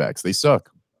quarterbacks. They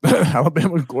suck.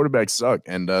 Alabama quarterbacks suck,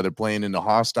 and they're playing in a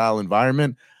hostile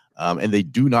environment, and they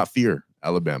do not fear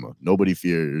Alabama. Nobody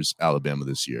fears Alabama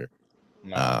this year.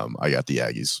 No. I got the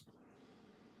Aggies.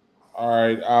 All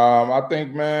right. I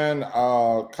think, man,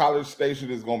 College Station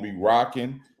is going to be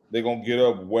rocking. They're going to get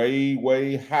up way,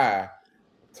 way high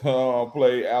to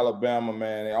play Alabama,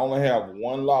 man. They only have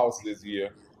 1 loss this year.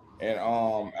 And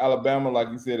Alabama, like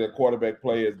you said, their quarterback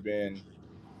play has been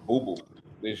boo-boo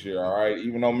this year, all right?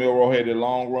 Even though Milroe had a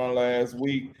long run last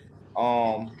week,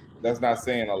 that's not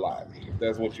saying a lot. If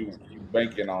that's what you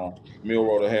banking on,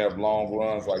 Milroe to have long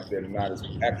runs like that and not his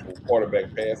actual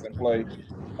quarterback passing play.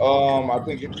 I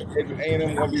think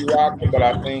A&M going to be rocking, but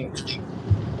I think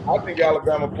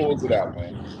Alabama pulls it out,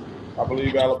 man. I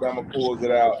believe Alabama pulls it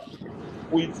out.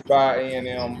 Squeaks by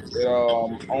A&M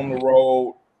on the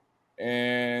road.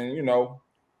 And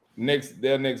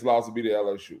their next loss will be the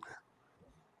LSU.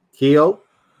 Keo?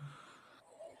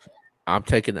 I'm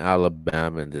taking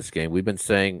Alabama in this game. We've been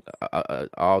saying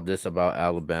all this about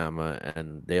Alabama,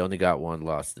 and they only got 1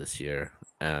 loss this year,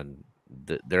 and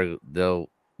they'll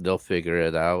figure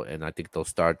it out, and I think they'll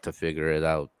start to figure it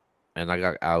out. And I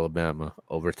got Alabama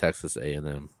over Texas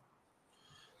A&M.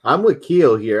 I'm with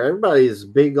Keo here. Everybody's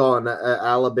big on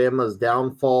Alabama's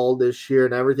downfall this year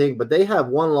and everything, but they have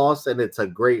 1 loss, and it's a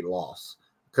great loss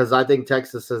because I think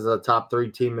Texas is a top 3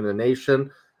 team in the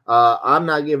nation. I'm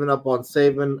not giving up on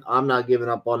Saban. I'm not giving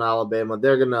up on Alabama.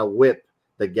 They're going to whip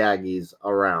the Gaggies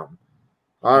around.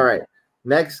 All right.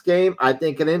 Next game, I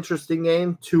think an interesting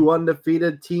game. 2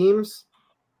 undefeated teams.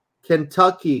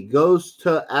 Kentucky goes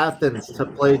to Athens to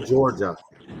play Georgia.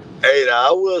 Hey, now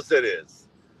I will say this.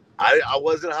 I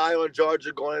wasn't high on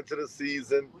Georgia going into the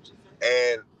season.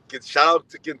 And shout out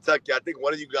to Kentucky. I think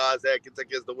one of you guys had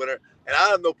Kentucky as the winner. And I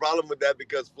have no problem with that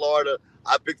because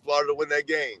I picked Florida to win that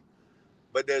game.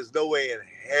 But there's no way in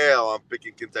hell I'm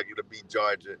picking Kentucky to beat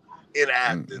Georgia in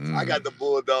Athens. I got the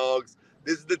Bulldogs.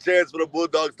 This is the chance for the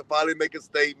Bulldogs to finally make a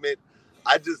statement.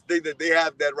 I just think that they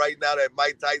have that right now, that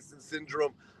Mike Tyson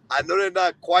syndrome. I know they're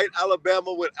not quite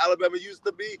Alabama, what Alabama used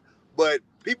to be, but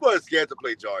people are scared to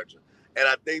play Georgia. And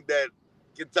I think that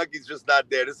Kentucky's just not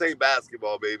there. This ain't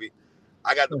basketball, baby.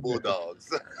 I got the Bulldogs.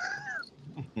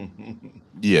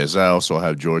 Yes, I also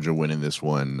have Georgia winning this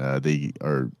one. They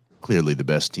are clearly the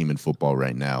best team in football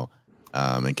right now.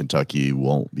 And Kentucky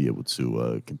won't be able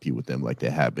to compete with them like they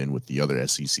have been with the other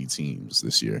SEC teams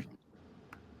this year.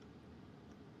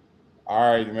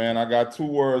 All right, man. I got 2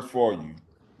 words for you.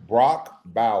 Brock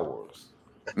Bowers.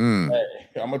 Hey,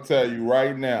 I'm going to tell you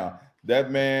right now, that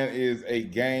man is a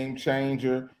game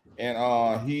changer. And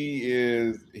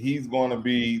he's going to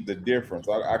be the difference.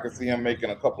 I can see him making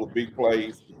a couple of big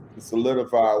plays to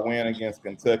solidify a win against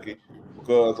Kentucky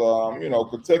because,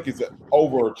 Kentucky's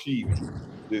overachieving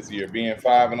this year, being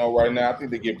 5-0 right now. I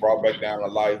think they get brought back down to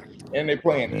life. And they're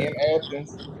playing in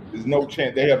Athens. There's no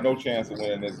chance. They have no chance of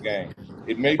winning this game.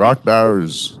 It may Brock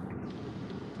Bowers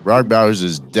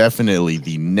is definitely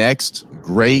the next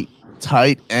great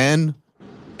tight end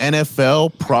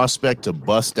NFL prospect to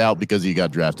bust out because he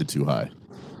got drafted too high.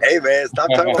 Hey man, stop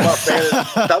talking about fantasy.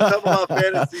 Stop talking about my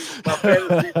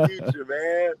fantasy future,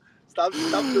 man. Stop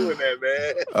doing that,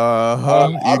 man.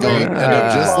 You're going to end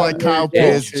up just like Kyle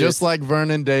Pitts, just like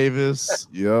Vernon Davis.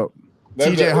 Yep.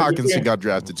 TJ Hawkinson got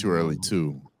drafted too early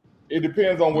too. It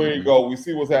depends on where you go. We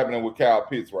see what's happening with Kyle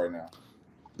Pitts right now.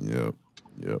 Yep.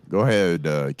 Go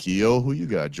ahead, Keo. Who you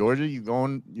got? Georgia? You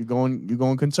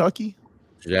going Kentucky?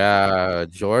 Yeah,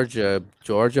 Georgia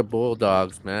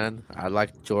Bulldogs, man. I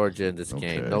like Georgia in this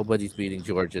game. Nobody's beating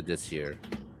Georgia this year.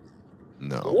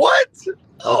 No. What?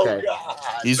 Oh Okay. God.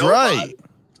 He's right.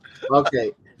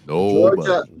 Okay.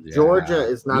 Nobody. Georgia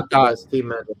is not the best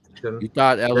team in the nation. You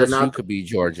thought LSU could beat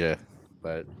Georgia,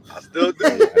 but I still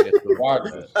do.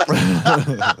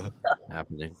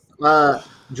 Happening.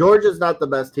 Georgia's not the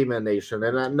best team in the nation,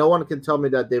 and no one can tell me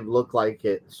that they've looked like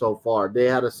it so far. They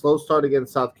had a slow start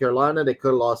against South Carolina. They could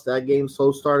have lost that game.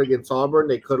 Slow start against Auburn.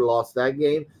 They could have lost that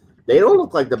game. They don't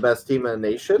look like the best team in the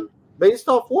nation. Based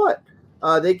off what?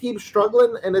 They keep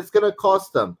struggling, and it's going to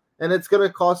cost them. And it's going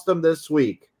to cost them this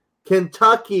week.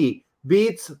 Kentucky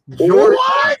beats Georgia.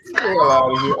 What?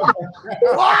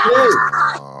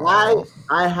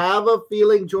 I have a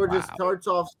feeling Georgia starts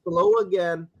off slow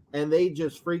again, and they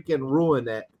just freaking ruin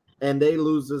it, and they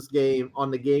lose this game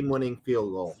on the game-winning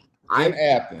field goal. In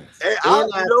Athens. Hey, you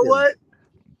know what?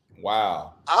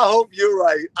 Wow. I hope you're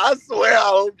right. I swear I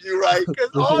hope you're right.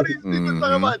 Because all these people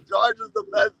talking about Georgia's the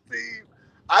best team.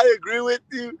 I agree with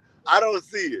you. I don't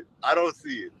see it.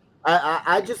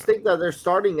 I just think that they're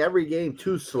starting every game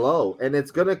too slow, and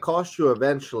it's going to cost you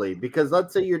eventually. Because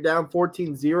let's say you're down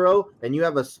 14-0, and you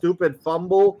have a stupid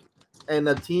fumble, and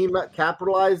the team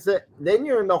capitalizes it, then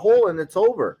you're in the hole, and it's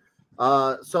over.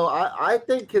 So I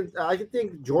think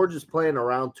Georgia's playing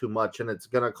around too much, and it's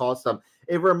going to cost them.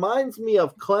 It reminds me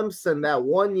of Clemson that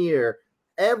one year.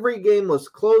 Every game was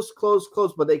close,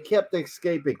 but they kept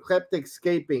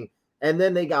escaping, and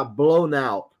then they got blown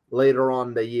out later on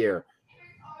in the year.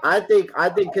 I think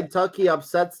Kentucky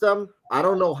upsets them. I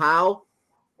don't know how,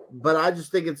 but I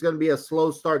just think it's going to be a slow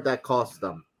start that costs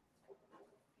them.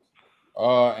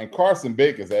 And Carson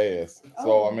Beck is ass.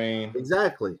 So I mean,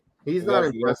 exactly. He's not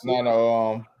impressive. That's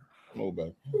not move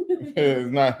back.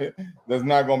 It's not. That's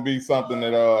not going to be something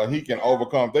that he can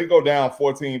overcome. If they go down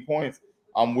 14 points,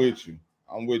 I'm with you.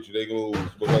 They lose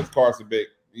because Carson Beck,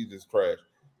 he's just trash.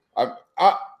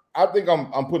 I think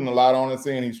I'm putting a lot on it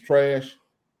saying he's trash,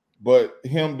 but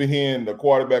him being the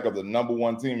quarterback of the number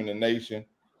one team in the nation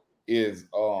is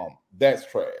that's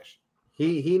trash.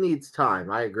 He needs time.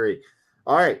 I agree.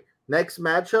 All right. Next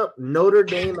matchup, Notre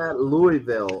Dame at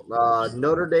Louisville.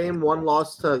 Notre Dame one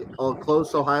loss to a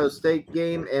close Ohio State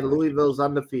game, and Louisville's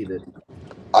undefeated.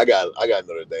 I got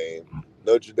Notre Dame.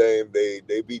 Notre Dame,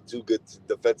 they beat two good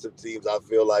defensive teams, I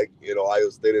feel like, Ohio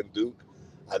State and Duke.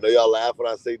 I know y'all laugh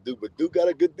when I say Duke, but Duke got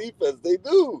a good defense. They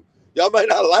do. Y'all might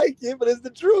not like it, but it's the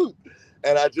truth.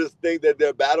 And I just think that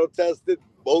they're battle-tested.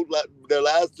 Both their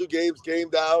last two games came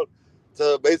down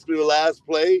to basically the last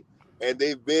play, and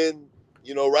they've been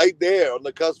right there on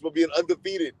the cusp of being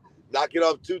undefeated, knocking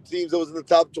off two teams that was in the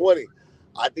top 20.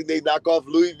 I think they knock off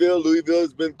Louisville. Louisville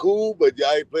has been cool, but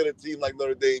y'all ain't played a team like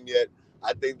Notre Dame yet.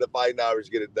 I think the Fighting Irish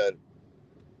get it done.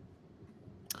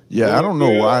 Yeah, I don't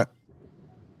know why.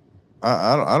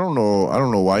 I don't know. I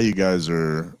don't know why you guys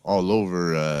are all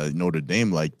over Notre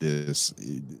Dame like this.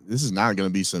 This is not going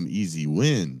to be some easy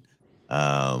win.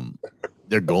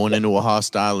 They're going into a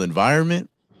hostile environment,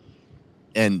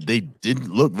 and they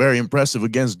didn't look very impressive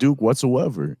against Duke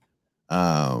whatsoever.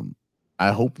 I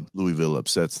hope Louisville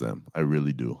upsets them. I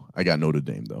really do. I got Notre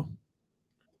Dame, though.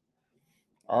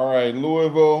 All right,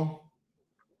 Louisville.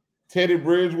 Teddy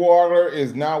Bridgewater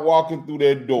is not walking through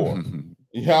that door.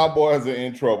 Y'all boys are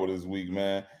in trouble this week,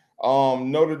 man.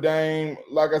 Notre Dame,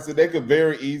 like I said, they could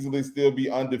very easily still be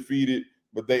undefeated,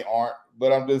 but they aren't.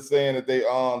 But I'm just saying that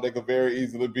they could very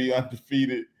easily be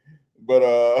undefeated. But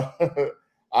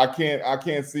I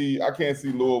can't see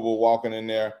Louisville walking in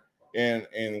there and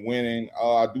winning.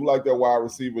 I do like their wide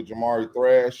receiver, Jamari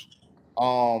Thrash.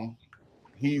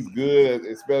 He's good,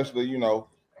 especially,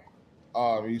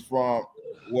 he's from,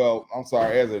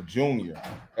 as a junior.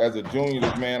 As a junior,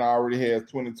 this man already has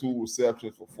 22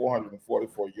 receptions for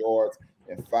 444 yards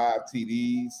and 5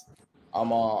 TDs.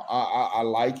 I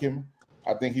like him.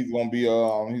 I think he's gonna be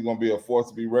a force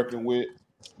to be reckoned with.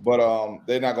 But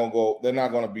they're not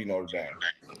gonna beat Notre Dame.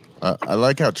 I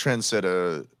like how Trent said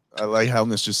I like how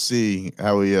Mr. C,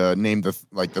 how he named the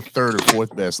third or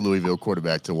fourth best Louisville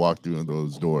quarterback to walk through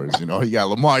those doors. You got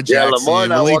Lamar Jackson,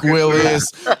 Malik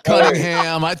Willis,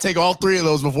 Cunningham. I'd take all three of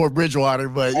those before Bridgewater,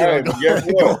 but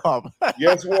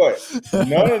guess what?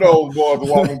 None of those boys are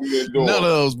walking through that door. None of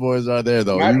those boys are there,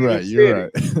 though. You're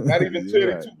right. Not even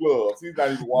Teddy Two Gloves. He's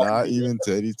not even walking. Not even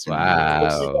Teddy Two.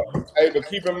 Wow. Hey, but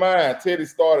keep in mind, Teddy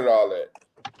started all that.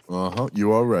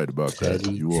 You are right about that.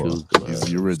 You are. He's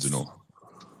the original.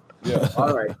 Yeah.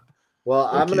 All right. Well,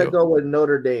 I'm going to go with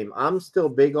Notre Dame. I'm still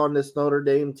big on this Notre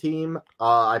Dame team.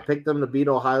 I picked them to beat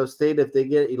Ohio State. If they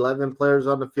get 11 players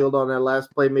on the field on that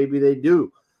last play, maybe they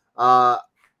do. I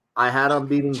had them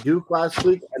beating Duke last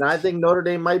week, and I think Notre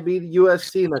Dame might beat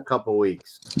USC in a couple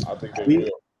weeks. I think they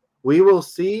will. We will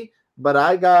see, but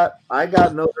I got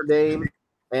Notre Dame,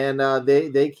 and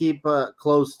they keep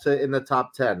close to in the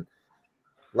top 10.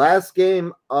 Last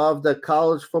game of the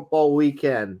college football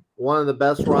weekend. One of the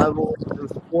best rivalries in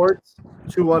sports.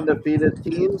 2 undefeated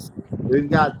teams. We've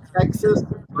got Texas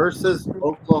versus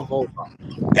Oklahoma.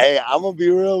 Hey, I'm going to be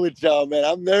real with y'all, man.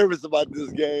 I'm nervous about this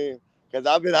game because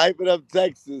I've been hyping up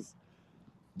Texas.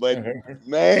 But,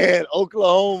 man,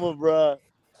 Oklahoma, bro.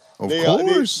 Of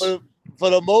course. For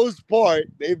the most part,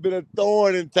 they've been a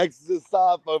thorn in Texas'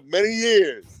 side for many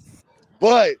years.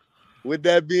 But with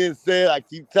that being said, I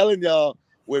keep telling y'all,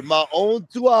 with my own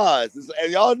 2 eyes,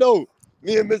 and y'all know,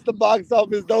 me and Mr. Box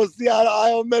Office don't see eye to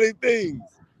eye on many things.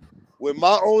 With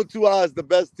my own 2 eyes, the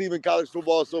best team in college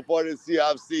football so far this year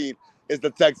I've seen is the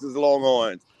Texas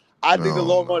Longhorns. I think the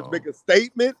Longhorns make a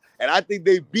statement, and I think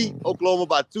they beat Oklahoma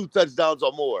by 2 touchdowns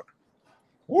or more.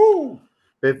 Woo!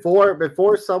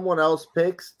 Before someone else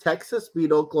picks, Texas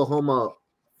beat Oklahoma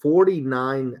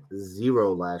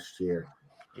 49-0 last year.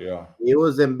 Yeah. It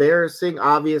was embarrassing.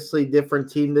 Obviously,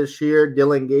 different team this year.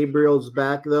 Dylan Gabriel's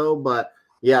back, though, but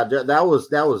yeah, that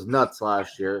was nuts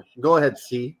last year. Go ahead,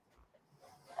 C.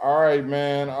 All right,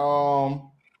 man.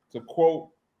 To quote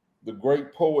the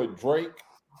great poet Drake,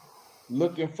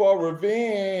 looking for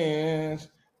revenge.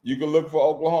 You can look for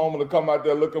Oklahoma to come out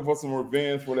there looking for some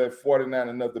revenge for that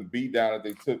 49-0 beatdown that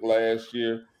they took last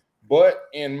year. But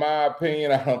in my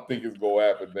opinion, I don't think it's gonna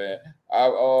happen, man. I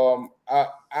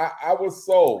was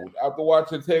sold after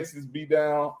watching Texas beat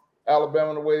down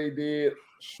Alabama the way they did.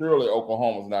 Surely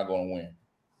Oklahoma's not gonna win.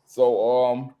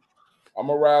 So I'm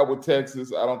gonna ride with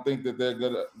Texas. I don't think that they're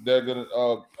gonna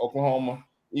Oklahoma,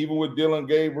 even with Dylan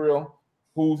Gabriel,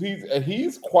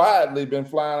 he's quietly been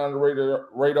flying under the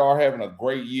radar, having a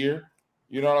great year.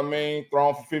 You know what I mean?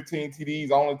 Thrown for 15 TDs,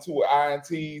 only 2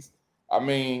 INTs. I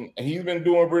mean, he's been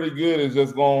doing pretty good. It's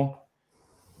just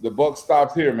the buck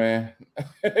stops here, man.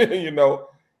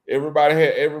 Everybody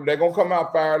they're gonna come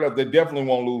out fired up. They definitely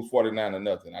won't lose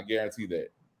 49-0. I guarantee that.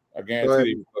 I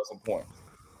guarantee they put some points.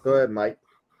 Go ahead, Mike.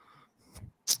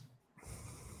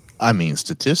 I mean,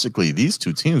 statistically, these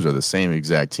 2 teams are the same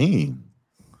exact team.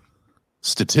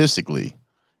 Statistically,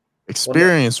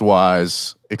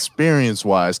 experience-wise,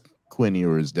 Quinn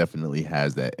Ewers definitely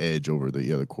has that edge over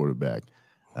the other quarterback,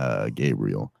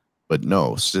 Gabriel. But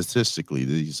no, statistically,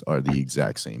 these are the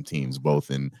exact same teams,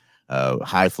 both in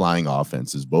high-flying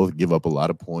offenses. Both give up a lot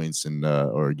of points and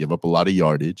or give up a lot of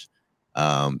yardage.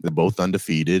 They're both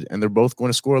undefeated, and they're both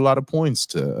going to score a lot of points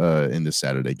in this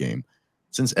Saturday game.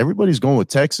 Since everybody's going with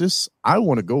Texas, I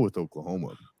want to go with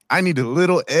Oklahoma. I need a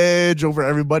little edge over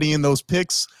everybody in those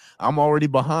picks. I'm already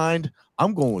behind.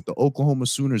 I'm going with the Oklahoma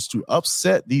Sooners to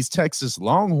upset these Texas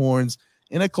Longhorns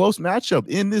in a close matchup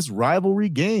in this rivalry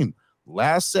game.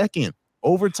 Last second,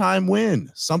 overtime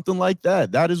win, something like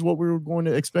that. That is what we were going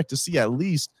to expect to see at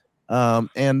least.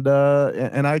 And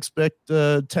I expect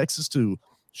Texas to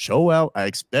show out. I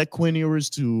expect Quinn Ewers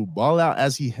to ball out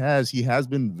as he has. He has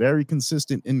been very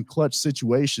consistent in clutch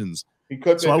situations.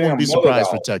 So I wouldn't be surprised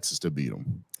for Texas to beat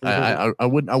him. I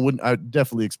wouldn't. I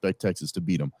definitely expect Texas to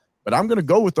beat him. But I'm going to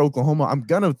go with Oklahoma. I'm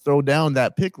going to throw down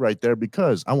that pick right there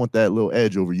because I want that little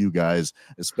edge over you guys,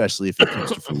 especially if it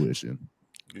comes to fruition.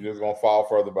 You're just going to fall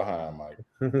further behind, Mike.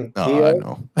 Oh, I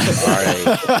know.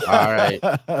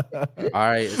 All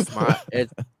right.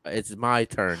 It's my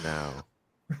turn now.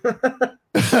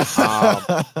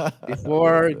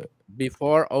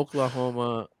 Before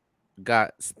Oklahoma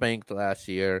got spanked last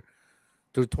year,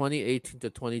 through 2018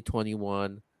 to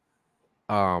 2021,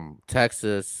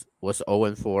 Texas was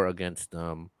 0-4 against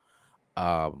them.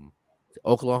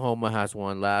 Oklahoma has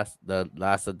won the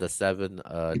last of the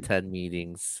 7-10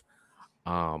 meetings.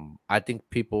 I think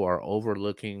people are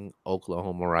overlooking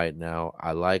Oklahoma right now.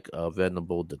 I like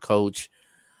Venable, the coach.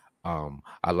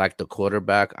 I like the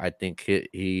quarterback. I think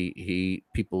he's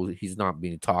not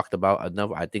being talked about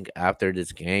enough. I think after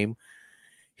this game,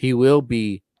 he will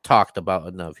be talked about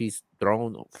enough. He's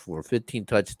thrown for 15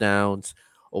 touchdowns,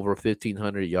 over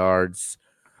 1,500 yards,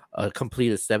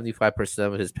 completed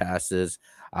 75% of his passes.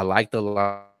 I like the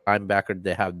linebacker.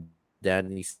 They have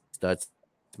Danny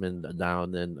Stutzman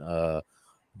down in the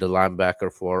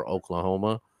linebacker for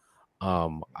Oklahoma.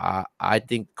 I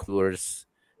think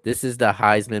this is the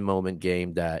Heisman moment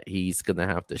game that he's going to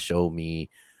have to show me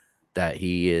that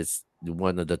he is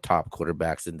one of the top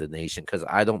quarterbacks in the nation, because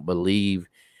I don't believe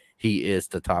he is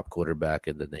the top quarterback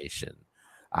in the nation.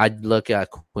 I'd look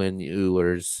at Quinn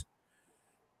Ewers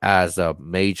as a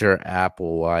Major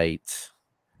Applewhite,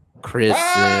 Chris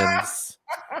Sims,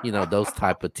 those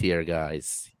type of tier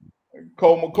guys.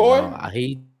 Cole McCoy?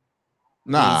 He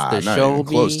not even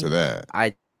close to that.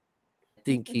 I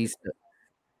think he's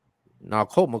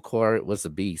Colt McCoy was a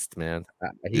beast, man.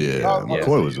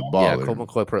 McCoy was a baller. Yeah, Colt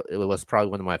McCoy was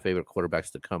probably one of my favorite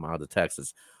quarterbacks to come out of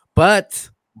Texas. But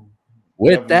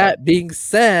with that being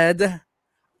said,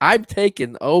 I'm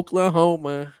taking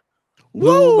Oklahoma.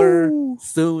 Boomer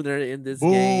Sooner in this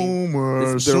game.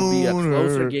 This will be a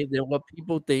closer game than what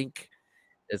people think.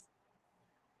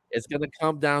 It's going to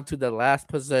come down to the last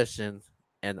possession,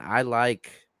 and I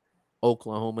like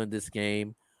Oklahoma in this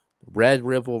game. Red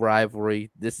River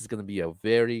rivalry. This is going to be a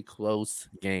very close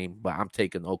game, but I'm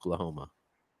taking Oklahoma.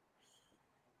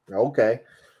 Okay.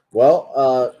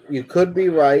 Well, you could be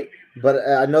right, but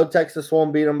I know Texas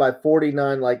won't beat them by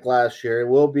 49 like last year. It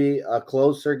will be a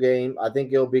closer game. I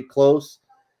think it'll be close,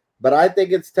 but I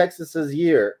think it's Texas's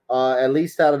year, at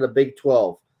least out of the Big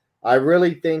 12. I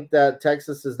really think that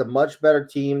Texas is the much better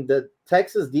team. The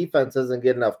Texas defense doesn't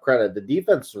get enough credit. The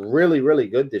defense is really, really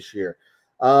good this year.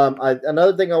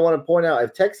 Another thing I want to point out,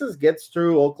 if Texas gets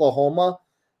through Oklahoma,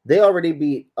 they already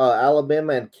beat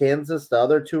Alabama and Kansas, the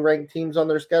other two ranked teams on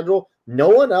their schedule. No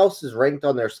one else is ranked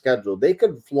on their schedule. They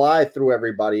could fly through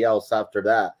everybody else after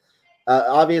that.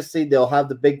 Obviously, they'll have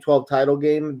the Big 12 title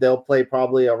game. They'll play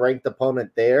probably a ranked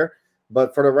opponent there.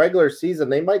 But for the regular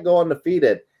season, they might go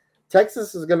undefeated.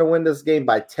 Texas is going to win this game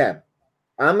by 10.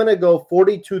 I'm going to go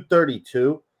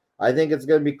 42-32. I think it's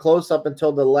going to be close up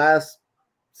until the last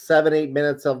 7-8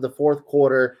 minutes of the fourth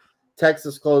quarter.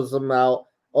 Texas closes them out.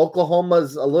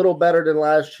 Oklahoma's a little better than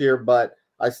last year, but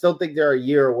I still think they're a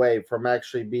year away from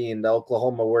actually being the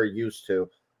Oklahoma we're used to.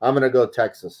 I'm going to go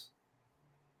Texas.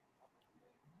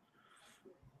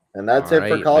 And that's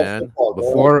for college football.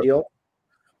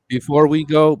 Before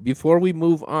we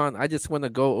move on, I just want to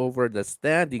go over the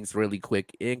standings really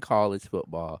quick in college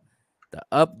football. The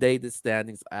updated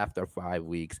standings after 5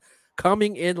 weeks.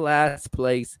 Coming in last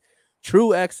place,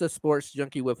 True X, a sports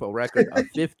junkie with a record of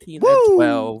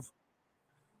 15-12.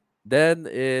 Then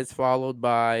is followed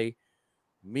by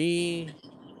me,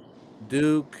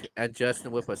 Duke, and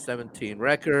Justin with a 17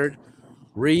 record.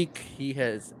 Reek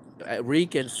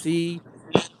and C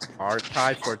are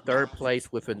tied for third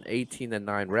place with an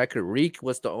 18-9 record. Reek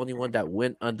was the only one that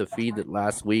went undefeated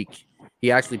last week.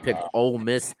 He actually picked Ole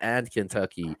Miss and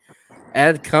Kentucky.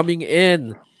 And coming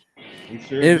in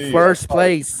first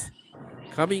place,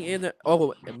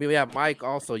 Mike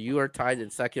also, you are tied in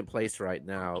second place right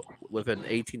now with an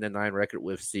 18-9 record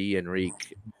with C and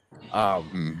Reek.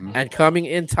 And coming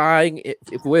in tying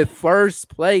with first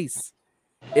place,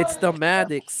 it's the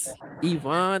Maddox,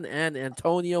 Yvonne and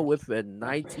Antonio with a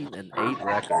 19-8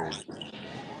 record.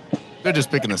 They're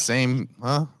just picking the same,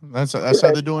 huh? That's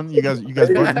how they're doing. You guys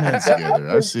butting heads together.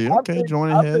 I see. Okay,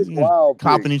 joining heads,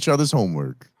 copping each other's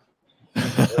homework.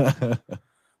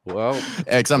 Well,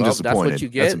 X, I'm disappointed. That's what you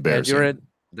get. That's embarrassing.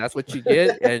 That's what you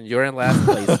get, and you're in last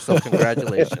place. So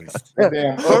congratulations.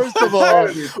 First of all,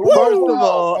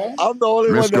 I'm the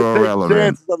only one that takes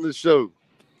chances on the show.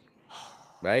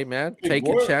 Right, man.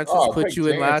 Taking chances put you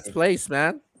in last place,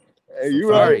 man. Hey,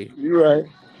 you're right. You're right.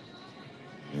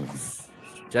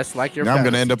 Just like your. Now I'm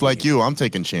gonna end up like you. I'm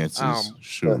taking chances.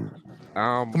 Shoot.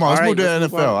 Come on, let's move to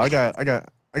NFL.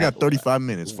 I got 35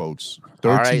 minutes, folks.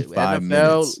 35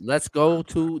 minutes. Let's go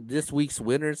to this week's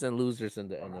winners and losers in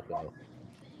the NFL.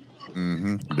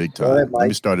 Big time. Right, Let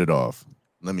me start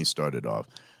it off.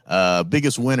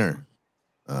 Biggest winner.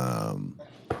 You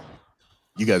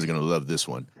guys are gonna love this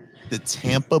one. The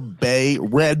Tampa Bay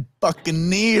Red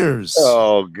Buccaneers.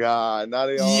 Oh God! Not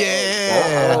they all.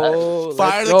 Yeah.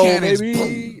 Fire the cannons.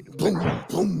 Boom,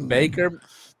 boom,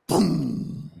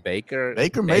 boom. Baker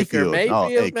Mayfield. Oh,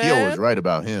 hey, Keo was right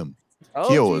about him.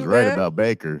 Keo was right about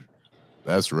Baker.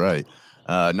 That's right.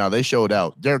 No, they showed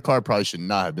out. Derek Carr probably should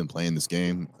not have been playing this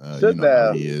game. You know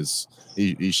how he is.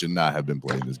 He should not have been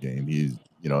playing this game. He's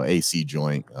AC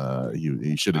joint.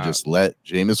 He should have just let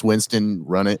Jameis Winston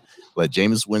run it. Let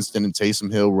Jameis Winston and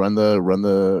Taysom Hill run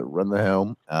the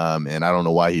helm. And I don't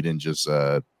know why he didn't just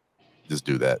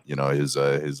do that.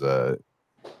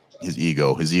 His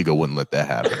ego wouldn't let that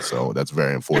happen. So that's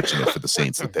very unfortunate for the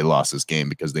Saints that they lost this game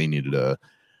because they needed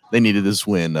this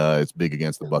win. It's big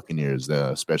against the Buccaneers,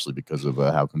 especially because of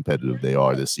how competitive they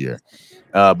are this year.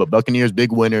 But Buccaneers,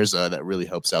 big winners. That really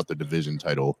helps out their division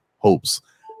title hopes.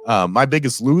 My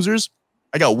biggest losers,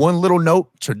 I got one little note.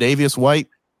 Tre'Davious White,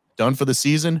 done for the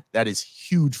season. That is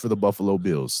huge for the Buffalo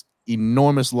Bills.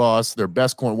 Enormous loss. Their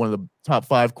best corner, one of the top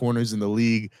 5 corners in the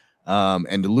league.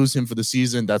 And to lose him for the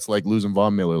season, that's like losing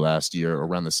Von Miller last year,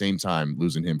 around the same time,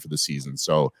 losing him for the season.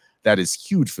 So that is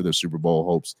huge for their Super Bowl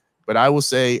hopes. But I will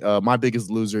say my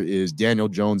biggest loser is Daniel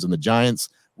Jones and the Giants.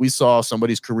 We saw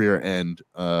somebody's career end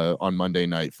on Monday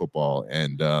Night Football,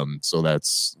 and so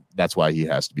that's why he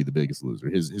has to be the biggest loser.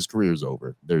 His career's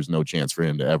over. There's no chance for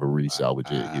him to ever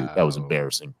re-salvage it. That was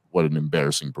embarrassing. What an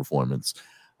embarrassing performance.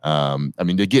 I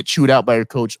mean, to get chewed out by your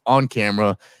coach on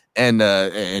camera, and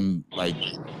like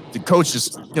the coach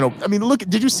just, I mean, look,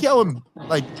 did you see how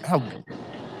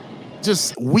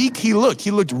just weak he looked? He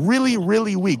looked really,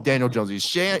 really weak, Daniel Jones.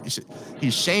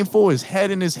 He's shameful, his head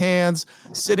in his hands,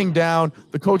 sitting down.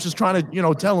 The coach is trying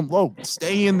to, tell him, "Oh,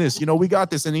 stay in this. We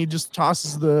got this." And he just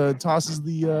tosses the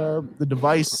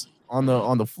device on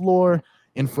the floor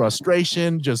in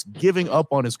frustration, just giving up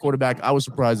on his quarterback. I was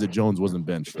surprised that Jones wasn't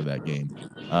benched for that game.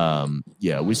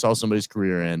 We saw somebody's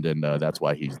career end, and that's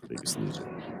why he's the biggest loser.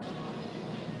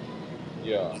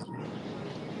 Yeah.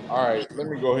 All right, let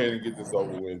me go ahead and get this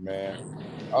over with, man.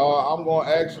 I'm going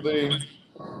to actually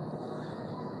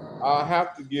 – I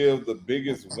have to give the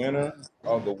biggest winner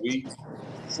of the week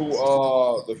to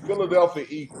the Philadelphia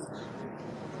Eagles.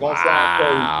 It's going to sound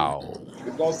crazy.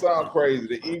 It's going to sound crazy.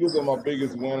 The Eagles are my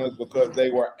biggest winners because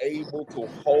they were able to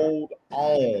hold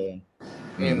on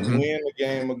and win the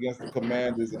game against the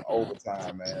Commanders in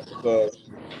overtime, man. Because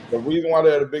the reason why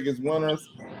they're the biggest winners,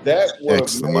 that would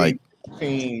have made the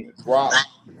team drop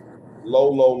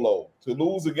low. To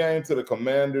lose a game to the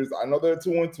Commanders, I know they're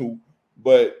 2-2,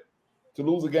 but to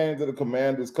lose a game to the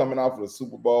Commanders coming off of the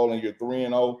Super Bowl and you're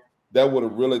 3-0, that would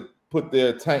have really put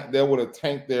that would have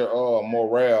tanked their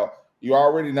morale. You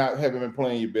already haven't been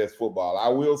playing your best football. I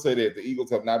will say that the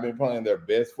Eagles have not been playing their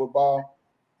best football.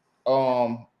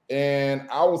 And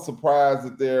I was surprised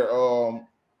that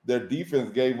their defense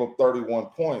gave up 31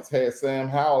 points. Had Sam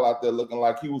Howell out there looking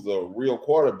like he was a real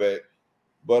quarterback,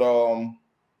 but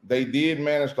they did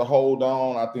manage to hold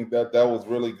on. I think that was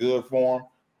really good for them.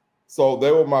 So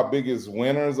they were my biggest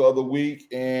winners of the week,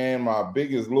 and my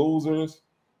biggest losers.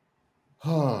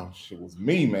 It was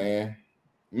me, man.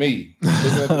 Me.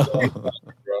 I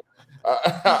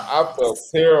felt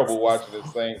terrible watching the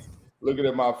Saints. Looking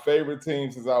at my favorite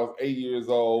team since I was 8 years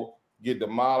old get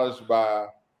demolished by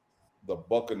the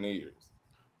Buccaneers.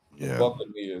 The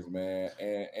Buccaneers, man,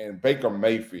 and Baker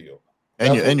Mayfield.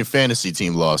 And your fantasy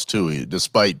team lost too,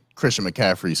 despite Christian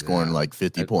McCaffrey scoring like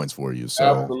 50 points for you. So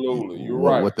absolutely, you're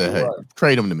right. What the heck? Right.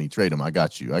 Trade him to me. Trade him. I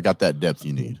got you. I got that depth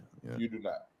you need. Yeah. You do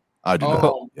not. I do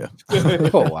not. Yeah.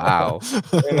 Oh wow.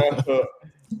 And,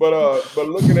 but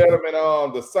looking at them,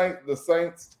 and the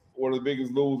Saints were the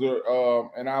biggest loser.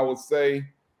 And I would say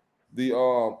the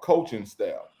coaching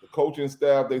staff. The coaching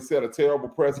staff, they set a terrible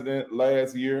precedent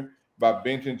last year by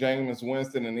benching Jameis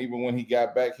Winston, and even when he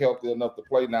got back healthy enough to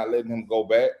play, not letting him go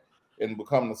back. and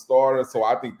become the starter. So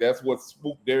I think that's what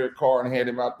spooked Derek Carr and had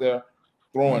him out there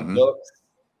throwing ducks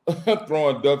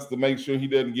to make sure he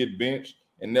doesn't get benched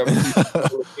and never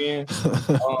see him again.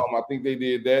 I think they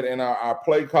did that, and our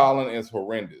play calling is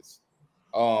horrendous.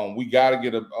 We got to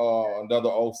get another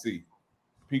OC.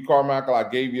 Pete Carmichael, I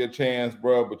gave you a chance,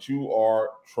 bro, but you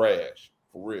are trash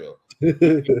for real.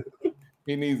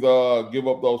 He needs to give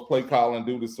up those play calling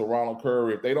duties to Ronald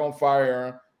Curry. If they don't fire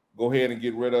him, go ahead and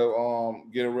get rid of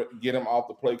get him off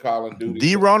the play calling duties.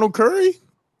 The Ronald Curry?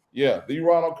 Yeah, the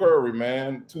Ronald Curry,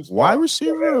 man. Wide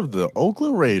receiver of the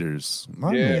Oakland Raiders.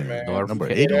 My man. Number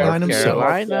 89 himself.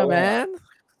 Carolina, man.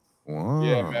 Wow.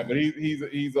 Yeah, man. But he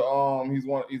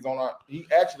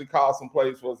actually called some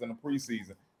plays for us in the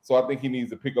preseason. So I think he needs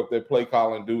to pick up that play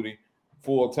calling duty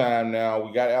full time now.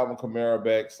 We got Alvin Kamara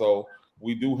back, so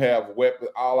we do have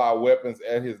all our weapons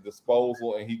at his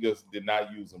disposal, and he just did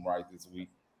not use them right this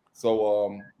week.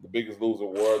 So the biggest loser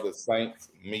were the Saints,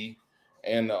 me,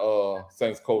 and the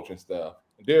Saints coaching staff.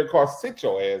 Derek Carr, sit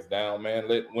your ass down, man.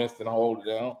 Let Winston hold it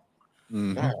down.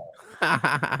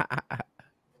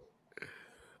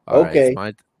 Okay.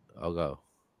 I'll go.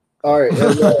 All right.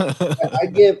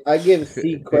 I give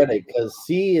C credit because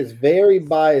C is very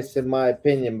biased in my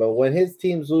opinion, but when his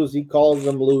teams lose, he calls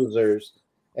them losers.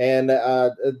 And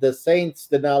the Saints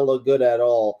did not look good at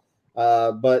all.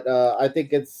 But I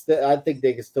think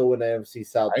they can still win the NFC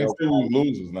South. I ain't still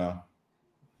losers now.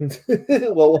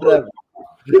 Well, whatever.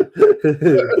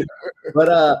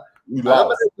 But I'm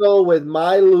gonna go with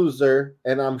my loser,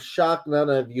 and I'm shocked none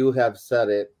of you have said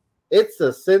it. It's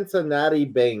the Cincinnati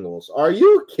Bengals. Are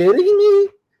you kidding me?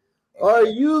 Are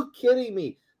you kidding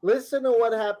me? Listen to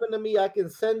what happened to me. I can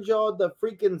send y'all the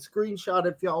freaking screenshot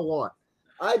if y'all want.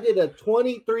 I did a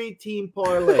 23-team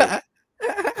parlay,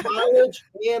 college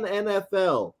and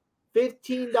NFL.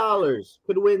 $15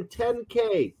 could win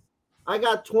 $10K. I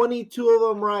got 22 of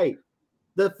them right.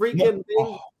 The freaking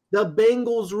the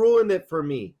Bengals ruined it for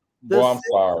me. I'm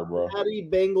sorry, bro. The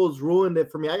Bengals ruined it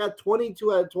for me. I got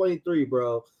 22 out of 23,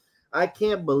 bro. I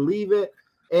can't believe it.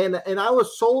 And I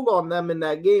was sold on them in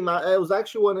that game. It was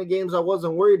actually one of the games I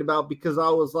wasn't worried about because I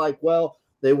was like, well,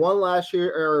 they won last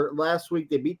week.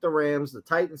 They beat the Rams. The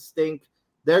Titans stink.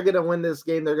 They're going to win this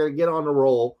game. They're going to get on the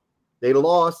roll. They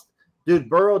lost. Dude,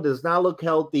 Burrow does not look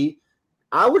healthy.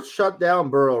 I would shut down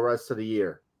Burrow the rest of the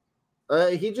year.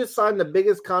 He just signed the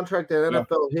biggest contract in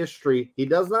NFL history. He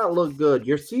does not look good.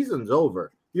 Your season's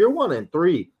over. You're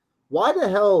 1-3. Why the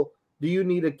hell do you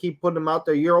need to keep putting him out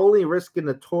there? You're only risking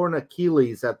a torn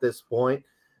Achilles at this point.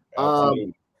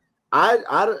 Higgins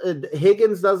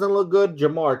doesn't look good.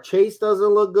 Jamar Chase doesn't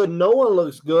look good. No one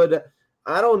looks good.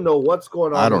 I don't know what's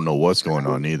going on. I don't know what's going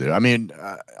on either. I mean,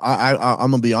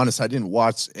 I'm gonna be honest. I haven't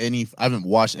watched any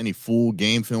full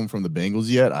game film from the Bengals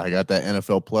yet. I got that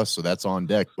NFL Plus, so that's on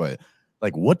deck. But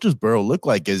like, what does Burrow look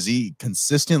like? Is he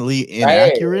consistently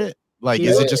inaccurate? Like,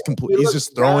 is it just complete? He's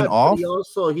just throwing off.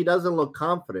 He doesn't look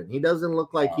confident. He doesn't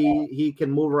look like he can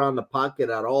move around the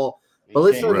pocket at all. But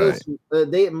listen to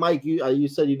this. Mike, you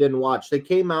said you didn't watch. They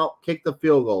came out, kicked the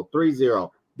field goal,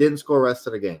 3-0. Didn't score the rest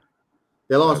of the game.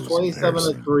 They lost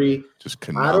 27-3.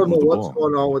 I don't know what's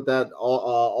going on with that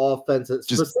offense,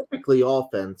 specifically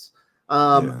offense.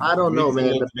 I don't know,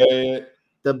 man.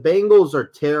 The Bengals are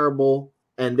terrible,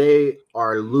 and they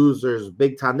are losers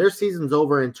big time. Their season's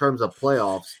over in terms of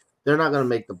playoffs. They're not going to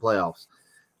make the playoffs.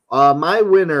 My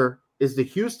winner is the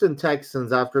Houston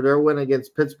Texans after their win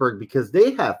against Pittsburgh because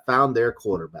they have found their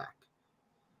quarterback.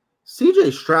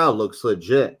 CJ Stroud looks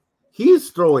legit.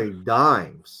 He's throwing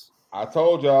dimes. I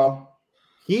told y'all.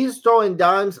 He's throwing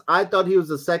dimes. I thought he was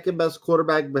the second best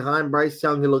quarterback behind Bryce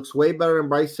Young. He looks way better than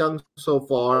Bryce Young so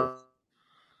far.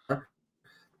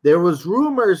 There was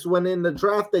rumors when in the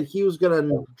draft that he was going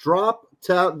to drop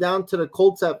down to the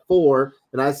Colts at 4,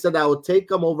 and I said I would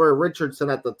take him over Richardson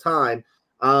at the time.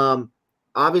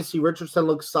 Obviously, Richardson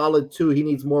looks solid too. He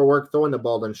needs more work throwing the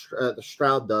ball than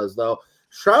Stroud does, though.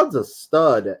 Stroud's a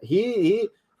stud. He's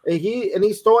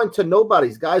throwing to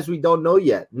nobody's guys we don't know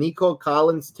yet. Nico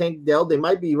Collins, Tank Dell, they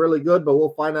might be really good, but we'll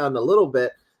find out in a little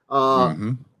bit.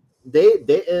 CJ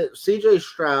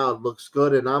Stroud looks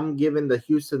good, and I'm giving the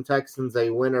Houston Texans a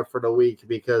winner for the week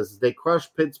because they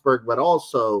crushed Pittsburgh, but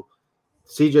also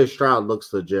CJ Stroud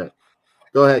looks legit.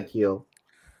 Go ahead, Keel.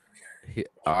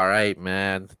 All right,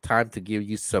 man. Time to give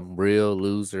you some real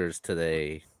losers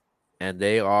today. And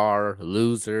they are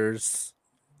losers,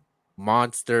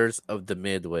 monsters of the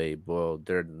Midway. Well,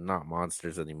 they're not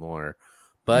monsters anymore.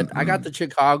 But I got the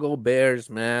Chicago Bears,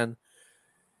 man.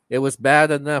 It was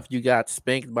bad enough you got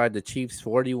spanked by the Chiefs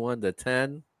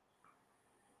 41-10.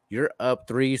 You're up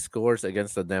 3 scores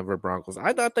against the Denver Broncos.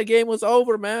 I thought the game was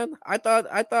over, man. I thought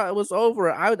it was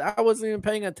over. I wasn't even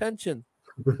paying attention.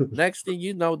 Next thing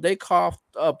you know, they coughed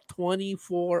up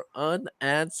 24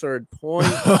 unanswered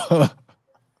points.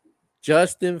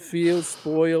 Justin Fields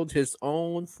spoiled his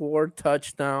own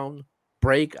 4-touchdown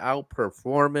breakout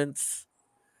performance,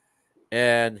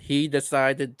 and he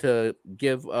decided to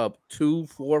give up 2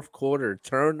 fourth-quarter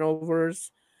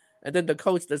turnovers. And then the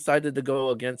coach decided to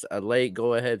go against a late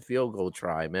go-ahead field goal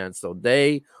try, man. So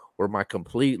they were my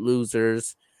complete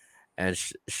losers. And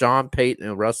Sean Payton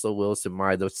and Russell Wilson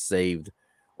might have saved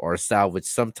or salvaged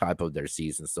some type of their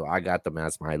season. So I got them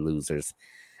as my losers.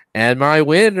 And my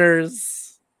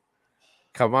winners.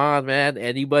 Come on, man.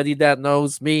 Anybody that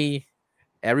knows me,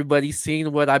 everybody's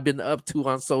seen what I've been up to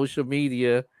on social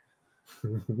media.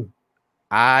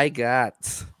 I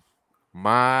got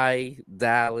my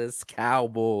Dallas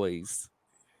Cowboys.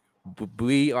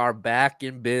 We are back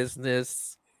in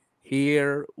business.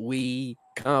 Here we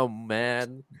come,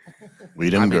 man. We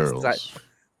them girls.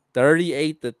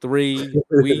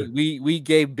 38-3. We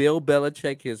gave Bill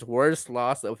Belichick his worst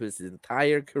loss of his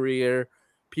entire career.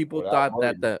 People thought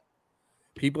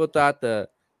the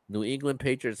New England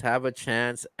Patriots have a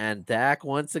chance, and Dak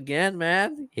once again,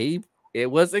 man, it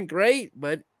wasn't great,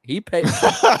 but he paid.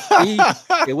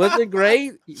 It wasn't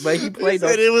great, but he played.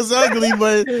 It was ugly,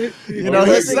 but he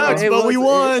sucks. But we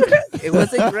won. It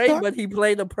wasn't great, but he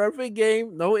played a perfect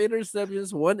game. No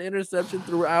interceptions. 1 interception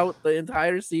throughout the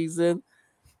entire season.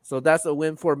 So that's a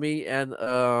win for me. And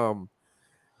the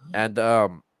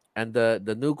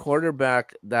new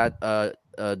quarterback that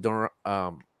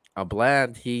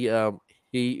Bland,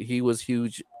 he was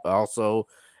huge also,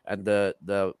 and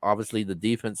the obviously the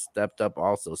defense stepped up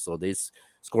also. So they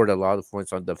scored a lot of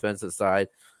points on the defensive side.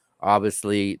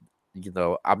 Obviously,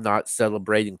 I'm not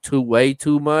celebrating way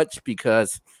too much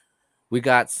because we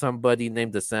got somebody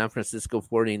named the San Francisco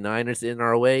 49ers in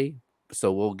our way.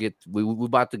 So we're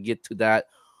about to get to that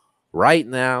right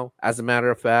now. As a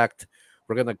matter of fact,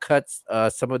 we're going to cut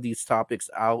some of these topics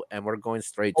out, and we're going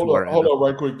straight to our... Hold on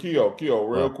right quick. Keo,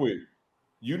 real quick.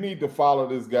 You need to follow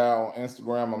this guy on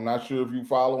Instagram. I'm not sure if you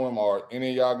follow him or any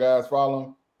of y'all guys follow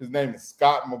him. His name is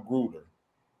Scott Magruder.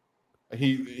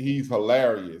 He's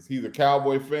hilarious. He's a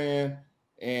Cowboy fan,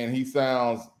 and he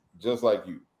sounds just like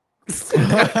you.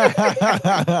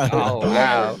 Oh,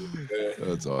 wow.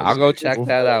 That's awesome. I'll go check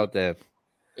that out then.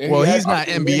 Well, he's not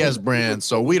MBS brand,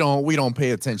 so we don't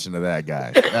pay attention to that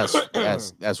guy.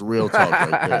 That's real talk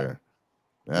right there.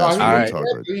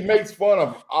 He makes fun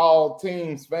of all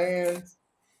teams' fans,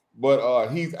 but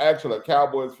he's actually a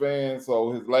Cowboys fan.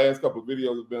 So his last couple of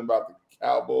videos have been about the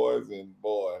Cowboys, and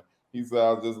boy, he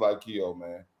sounds just like Keo,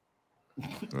 man.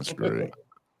 That's great.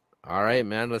 All right,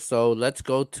 man. So let's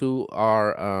go to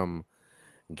our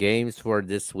games for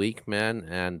this week, man,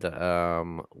 and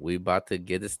we about to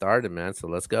get it started, man. So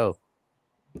let's go.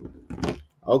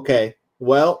 Okay.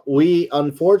 Well, we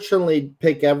unfortunately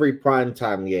pick every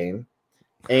primetime game,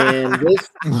 and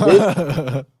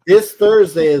this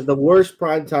Thursday is the worst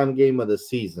primetime game of the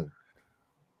season.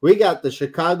 We got the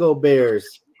Chicago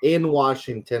Bears in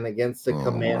Washington against the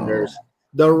Commanders.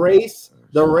 The race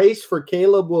for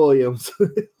Caleb Williams.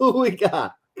 Who we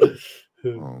got?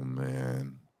 Oh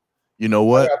man. You know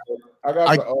what?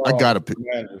 I gotta pick.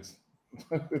 Commanders.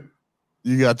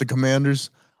 You got the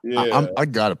Commanders? Yeah. I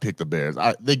gotta pick the Bears.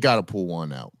 They gotta pull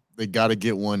one out. They gotta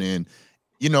get one in.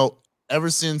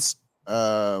 Ever since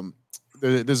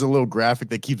there's a little graphic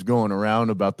that keeps going around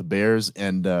about the Bears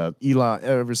and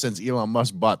ever since Elon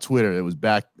Musk bought Twitter, it was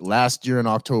back last year in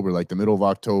October, like the middle of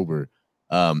October.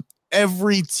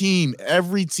 Every team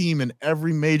in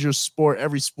every major sport,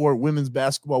 women's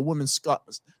basketball, women's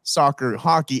soccer,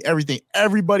 hockey, everything,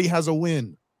 everybody has a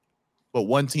win, but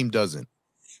one team doesn't.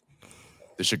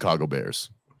 The Chicago Bears.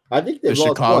 I think they've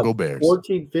lost Bears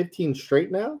 14, 15 straight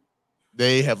now.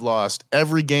 They have lost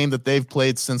every game that they've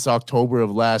played since October of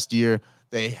last year.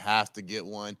 They have to get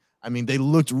one. I mean, they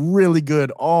looked really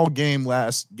good all game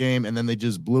last game, and then they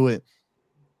just blew it.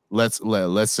 Let's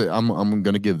say I'm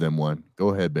gonna give them one.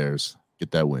 Go ahead, Bears.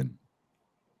 Get that win.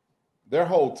 Their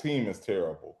whole team is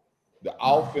terrible. The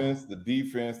offense, the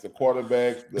defense, the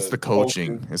quarterback. It's the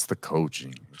coaching. It's the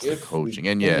coaching.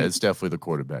 And it's definitely the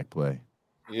quarterback play.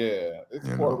 Yeah, it's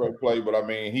a quarterback play, but I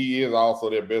mean, he is also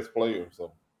their best player,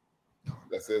 so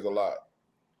that says a lot.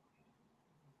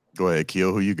 Go ahead,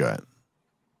 Keo. Who you got?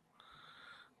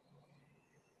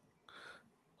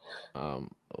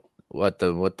 What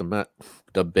the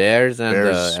Bears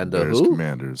and the who?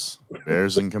 Commanders.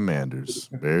 Bears and Commanders.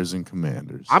 Bears and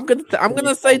Commanders. I'm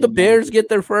gonna say the Bears get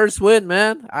their first win,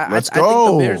 man. Let's go. I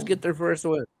think the Bears get their first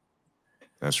win.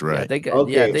 That's right. They got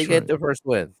Okay, they get the first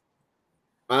win.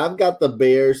 I've got the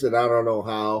Bears, and I don't know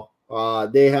how.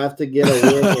 They have to get a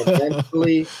win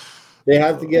eventually. They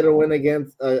have to get a win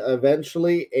against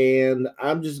eventually, and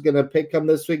I'm just gonna pick them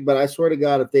this week. But I swear to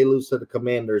God, if they lose to the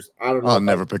Commanders, I don't know. I'll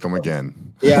never pick them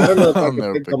again. Yeah, I don't know if I I'll can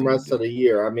never pick them rest again. of the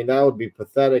year. I mean, that would be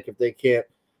pathetic if they can't.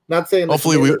 Not saying the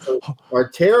Hopefully we Commanders are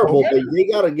terrible, but they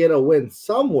got to get a win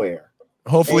somewhere.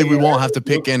 Hopefully we And won't have to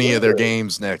pick any of their good.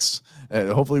 games next.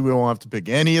 Hopefully we won't have to pick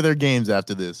any of their games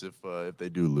after this if they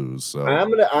do lose. So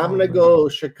I'm gonna go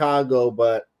Chicago,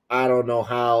 but I don't know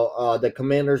how. The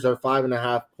Commanders are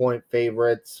 5.5-point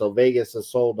favorites, so Vegas is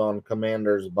sold on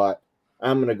Commanders, but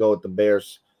I'm gonna go with the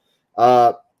Bears.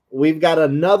 We've got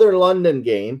another London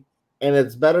game, and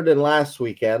it's better than last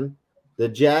weekend. The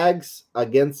Jags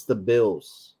against the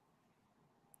Bills.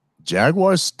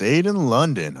 Jaguars stayed in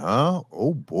London, huh?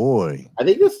 Oh boy. I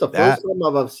think it's the first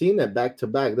time I've seen it back to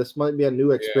back. This might be a new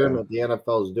experiment the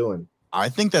NFL is doing. I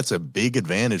think that's a big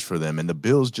advantage for them. And the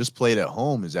Bills just played at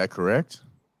home. Is that correct?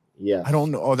 Yeah. I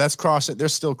don't know. Oh, that's crossing. They're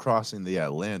still crossing the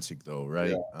Atlantic, though,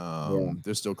 right? Yeah.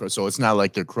 They're still so it's not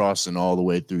like they're crossing all the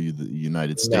way through the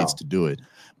United States to do it.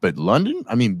 But London,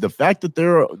 I mean, the fact that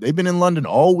they've been in London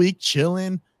all week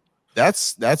chilling.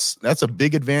 That's a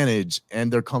big advantage,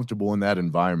 and they're comfortable in that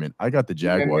environment. I got the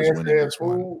Jaguars winning this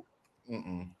one.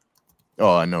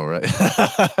 Oh, I know, right?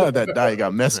 That guy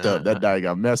got messed up. That guy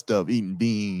got messed up eating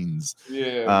beans.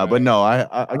 Yeah, but no, I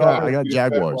got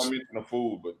Jaguars. I mentioned the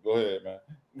food, but go ahead,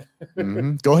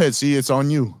 man. Go ahead. See, it's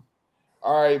on you.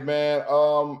 All right, man.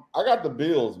 I got the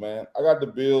Bills, man. I got the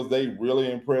Bills. They really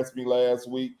impressed me last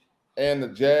week, and the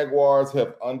Jaguars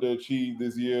have underachieved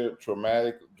this year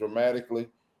dramatically.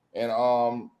 And I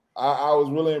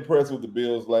was really impressed with the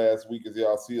Bills last week, as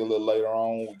y'all see a little later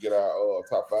on. We get our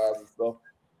top fives and stuff.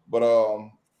 But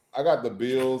I got the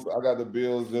Bills.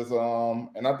 Just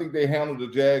and I think they handled the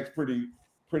Jags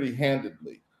pretty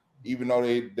handedly, even though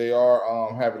they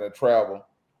are having to travel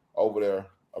over there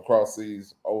across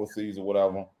seas, overseas or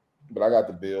whatever. But I got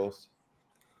the Bills.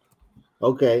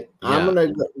 Okay, yeah. I'm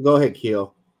gonna go ahead,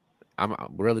 Keel. I'm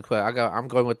really quick. I'm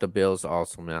going with the Bills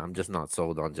also, man. I'm just not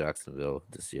sold on Jacksonville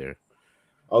this year.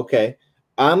 Okay,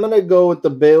 I'm gonna go with the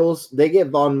Bills. They get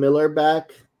Von Miller back.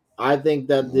 I think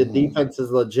that the defense is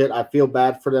legit. I feel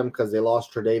bad for them because they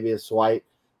lost Tre'Davious White.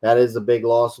 That is a big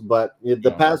loss, but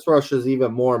the pass rush is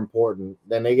even more important.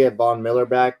 Then they get Von Miller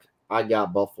back. I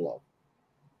got Buffalo.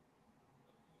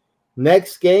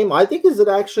 Next game, I think is an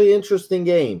actually interesting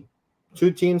game.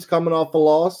 Two teams coming off a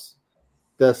loss.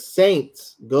 The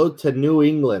Saints go to New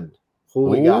England. Who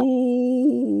we got?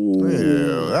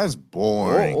 Yeah, that's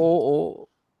boring.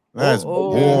 That's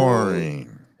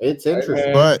boring. It's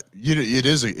interesting, but it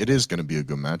is going to be a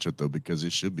good matchup though because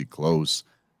it should be close.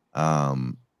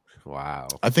 Wow.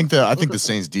 I think the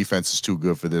Saints defense is too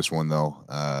good for this one though.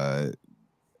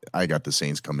 I got the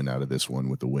Saints coming out of this one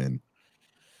with the win.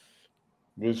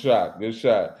 Good shot.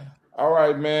 All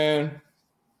right, man.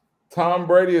 Tom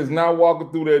Brady is not walking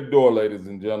through that door, ladies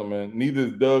and gentlemen. Neither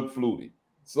is Doug Flutie.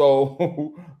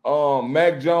 So,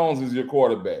 Mac Jones is your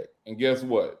quarterback. And guess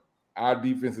what? Our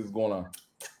defense is going to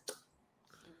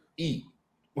eat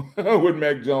with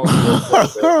Mac Jones.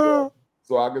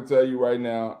 So I can tell you right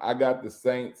now, I got the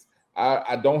Saints.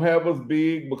 I don't have us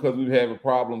big because we have a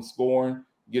problem scoring,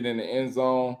 getting in the end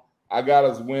zone. I got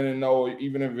us winning, though,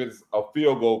 even if it's a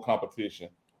field goal competition.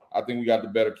 I think we got the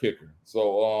better kicker.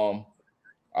 So,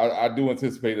 I do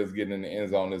anticipate us getting in the end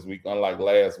zone this week, unlike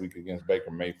last week against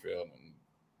Baker Mayfield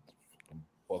and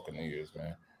Buccaneers,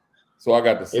 man. So I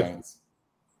got the Saints.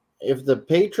 If the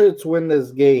Patriots win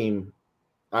this game,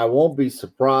 I won't be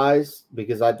surprised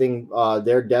because I think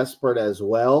they're desperate as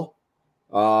well.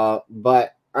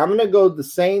 But I'm going to go with the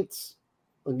Saints,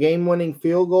 a game-winning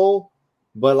field goal.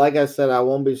 But like I said, I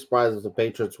won't be surprised if the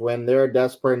Patriots win. They're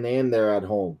desperate and they're at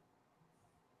home.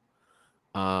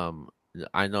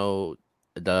 I know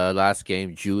the last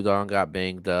game, Judon got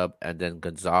banged up, and then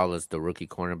Gonzalez, the rookie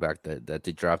cornerback that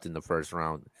they drafted in the first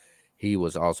round, he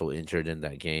was also injured in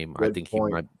that game. Good I think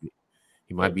point.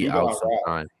 he might be out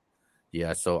sometime.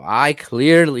 Yeah, so I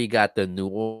clearly got the New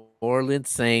Orleans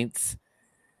Saints.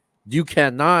 You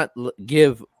cannot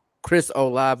give Chris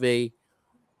Olave.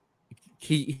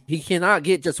 He cannot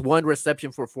get just one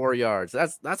reception for 4 yards.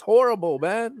 That's horrible,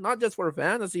 man. Not just for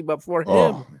fantasy, but for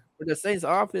him. For the Saints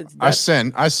offense. I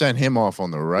sent him off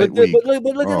on the right week. But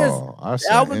look at this.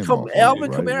 Alvin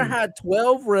Kamara had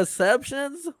 12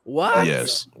 receptions. What?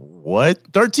 Yes. What?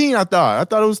 13, I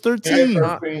thought it was 13.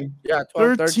 Yeah,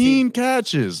 12, 13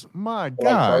 catches. My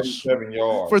gosh. 37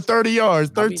 yards. For 30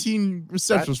 yards. 13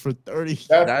 receptions for 30.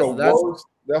 That's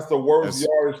That's the worst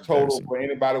yardage total for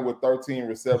anybody with 13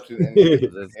 receptions in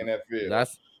the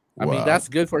NFL. I mean, that's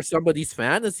good for somebody's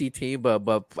fantasy team,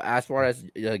 but as far as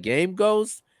the game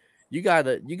goes, you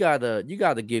gotta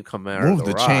give Kamara move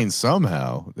the chain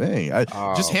somehow. Dang,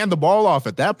 just hand the ball off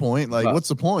at that point. Like, what's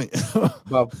the point?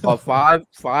 but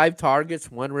five targets,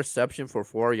 1 reception for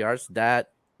 4 yards.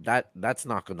 That's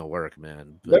not gonna work,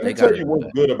 man. Let me tell you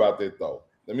what's good about that, though.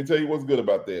 Let me tell you what's good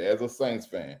about that. As a Saints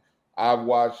fan, I've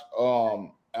watched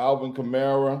Alvin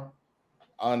Kamara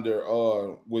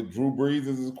under with Drew Brees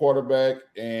as his quarterback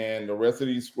and the rest of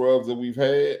these scrubs that we've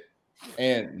had,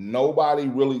 and nobody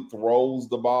really throws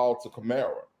the ball to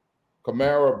Kamara.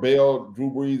 Kamara bailed Drew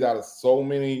Brees out of so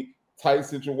many tight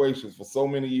situations for so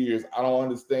many years. I don't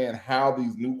understand how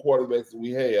these new quarterbacks that we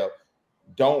have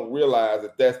don't realize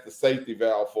that that's the safety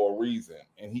valve for a reason,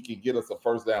 and he can get us a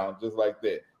first down just like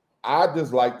that. I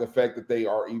just like the fact that they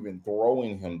are even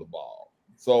throwing him the ball.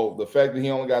 So the fact that he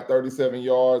only got 37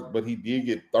 yards, but he did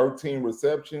get 13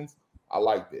 receptions, I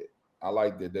like that. I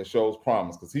like that. That shows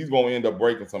promise because he's going to end up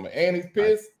breaking something. And he's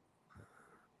pissed.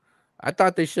 I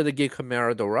thought they should have given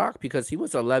Kamara the rock because he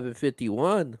was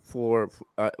 1151 for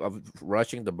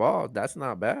rushing the ball. That's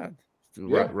not bad.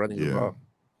 Running the ball.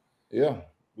 Yeah.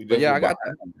 I got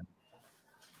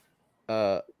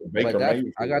that.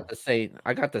 I got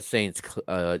the Saints.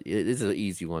 It is an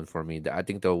easy one for me. I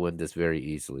think they'll win this very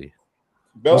easily.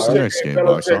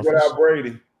 Belichick without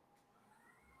Brady.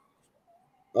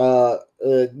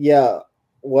 Yeah.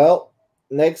 Well,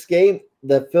 next game,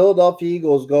 the Philadelphia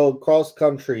Eagles go cross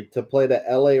country to play the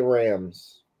LA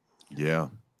Rams. Yeah,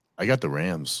 I got the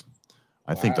Rams.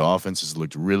 I think the offense has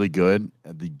looked really good.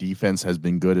 The defense has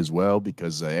been good as well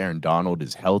because Aaron Donald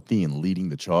is healthy and leading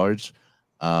the charge.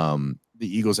 The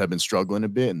Eagles have been struggling a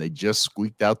bit, and they just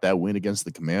squeaked out that win against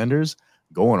the Commanders,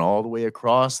 going all the way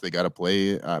across. They got to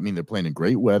play. They're playing in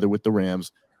great weather with the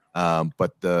Rams,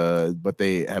 but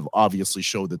they have obviously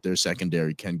showed that their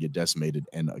secondary can get decimated.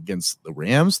 And against the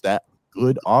Rams, that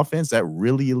good offense, that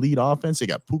really elite offense, they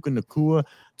got Puka Nacua,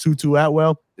 Tutu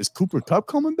Atwell. Is Cooper Kupp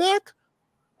coming back?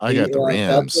 I got the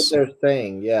Rams. That's what they're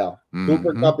saying. Yeah,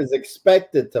 Cooper Kupp is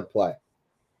expected to play.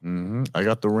 I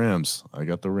got the Rams. I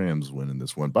got the Rams winning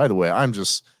this one. By the way, I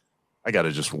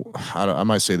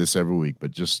might say this every week,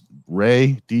 but just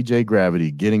Ray, DJ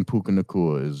Gravity getting Puka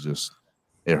Nacua is just,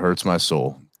 it hurts my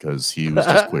soul because he was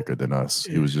just quicker than us.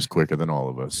 He was just quicker than all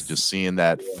of us. Just seeing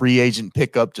that free agent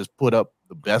pickup just put up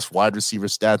the best wide receiver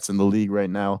stats in the league right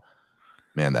now,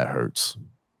 man, that hurts.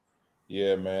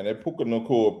 Yeah, man, that Puka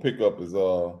Nacua pickup is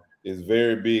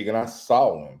very big, and I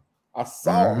saw him.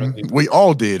 We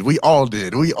all did. We all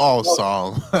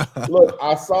saw him. Look,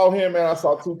 I saw him, and I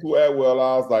saw Tutu Atwell.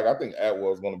 I was like, I think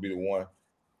Atwell is going to be the one,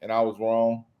 and I was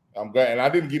wrong. I'm glad, and I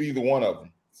didn't get either one of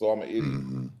them, so I'm an idiot.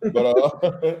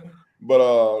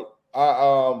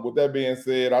 But with that being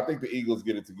said, I think the Eagles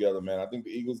get it together, man. I think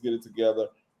the Eagles get it together,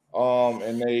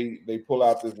 and they pull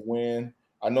out this win.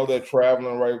 I know they're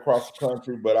traveling right across the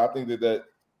country, but I think that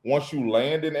once you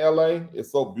land in LA,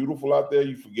 it's so beautiful out there,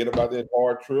 you forget about that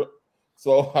hard trip.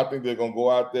 So I think they're going to go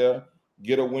out there,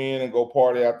 get a win, and go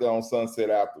party out there on Sunset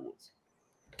afterwards.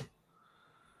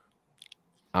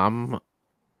 Avon,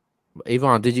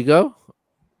 did you go?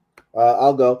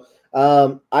 I'll go.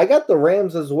 I got the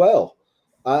Rams as well.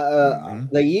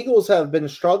 The Eagles have been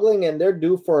struggling, and they're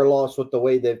due for a loss with the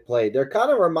way they've played. They're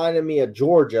kind of reminding me of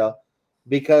Georgia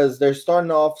because they're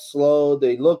starting off slow.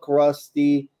 They look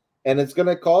rusty, and it's going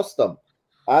to cost them.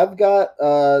 I've got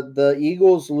the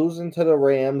Eagles losing to the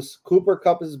Rams. Cooper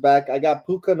Kupp is back. I got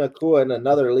Puka Nacua in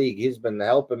another league. He's been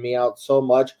helping me out so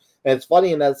much. And it's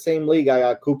funny, in that same league, I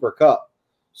got Cooper Kupp.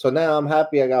 So now I'm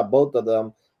happy I got both of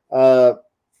them. I'm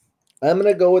going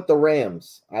to go with the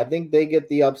Rams. I think they get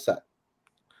the upset.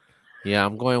 Yeah,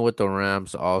 I'm going with the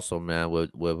Rams also, man, with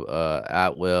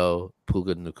Atwell,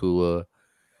 Puka Nacua.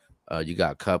 You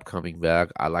got Kupp coming back.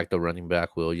 I like the running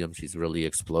back, Williams. He's really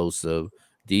explosive.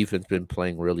 Defense been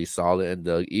playing really solid. And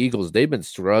the Eagles, they've been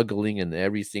struggling in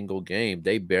every single game.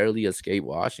 They barely escaped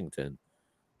Washington.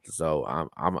 So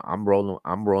I'm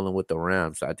rolling with the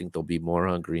Rams. I think they'll be more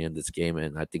hungry in this game,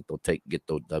 and I think they'll get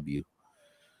the W.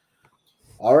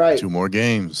 All right. 2 more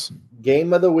games.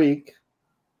 Game of the week.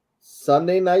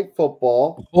 Sunday Night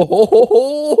Football.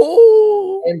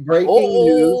 And breaking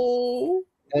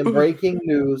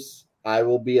news, I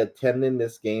will be attending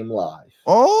this game live.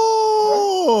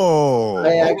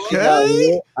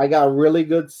 I got really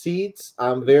good seats.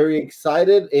 I'm very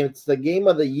excited. It's the game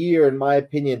of the year, in my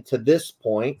opinion, to this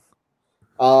point.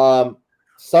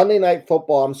 Sunday Night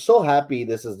Football. I'm so happy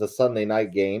this is the Sunday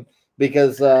night game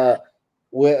because to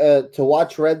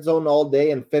watch Red Zone all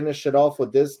day and finish it off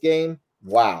with this game,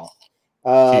 wow.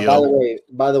 By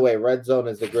the way, Red Zone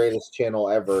is the greatest channel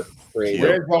ever created.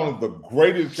 Red Zone is the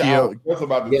greatest channel. What's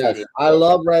about to say this? I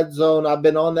love Red Zone. I've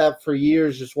been on that for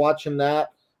years, just watching that.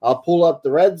 I'll pull up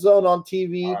the Red Zone on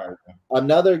TV,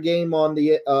 another game on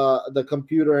the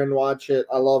computer, and watch it.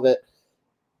 I love it.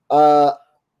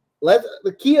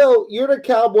 Keo, you're the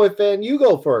Cowboy fan. You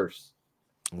go first.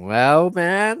 Well,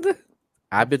 man,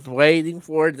 I've been waiting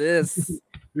for this.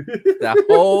 The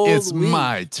whole It's week.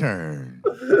 my turn.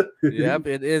 Yep,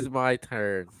 it is my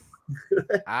turn.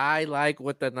 I like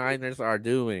what the Niners are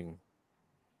doing.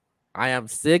 I am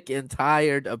sick and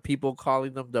tired of people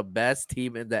calling them the best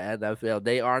team in the NFL.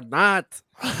 They are not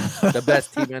the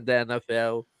best team in the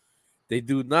NFL. They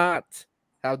do not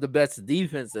have the best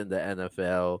defense in the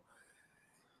NFL.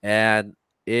 And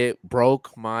it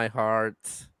broke my heart.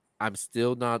 I'm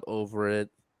still not over it.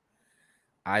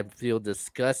 I feel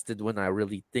disgusted when I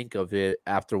really think of it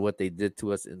after what they did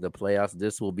to us in the playoffs.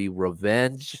 This will be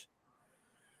revenge.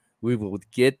 We will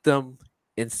get them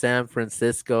in San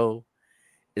Francisco.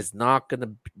 It's not going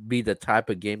to be the type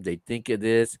of game they think it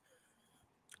is.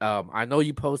 I know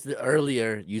you posted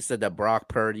earlier. You said that Brock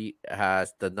Purdy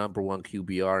has the number 1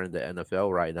 QBR in the NFL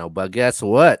right now. But guess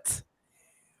what?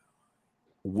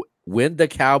 When the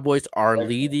Cowboys are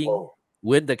leading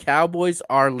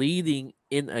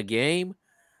in a game,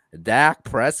 Dak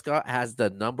Prescott has the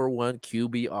number 1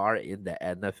 QBR in the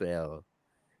NFL.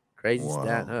 Crazy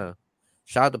stat, huh?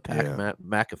 Shout out to Pat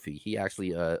McAfee. He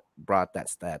actually brought that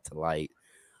stat to light.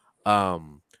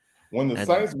 When the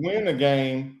Saints win a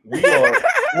game, we are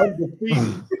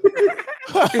undefeated.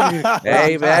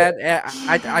 Hey man,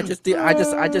 I just think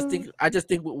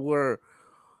we're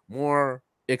more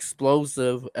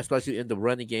explosive, especially in the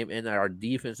running game, and our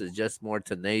defense is just more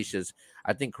tenacious.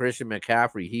 I think Christian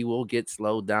McCaffrey, he will get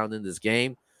slowed down in this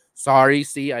game. Sorry,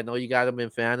 see, I know you got him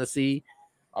in fantasy.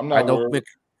 I'm not worried.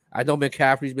 I know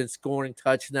McCaffrey's been scoring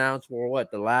touchdowns for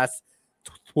the last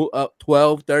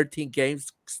 12, 13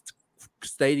 games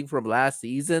stating from last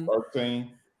season.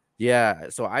 13. Yeah,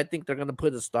 so I think they're going to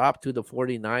put a stop to the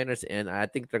 49ers, and I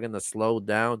think they're going to slow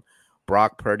down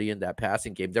Brock Purdy in that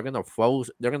passing game. They're going to force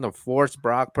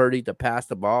Brock Purdy to pass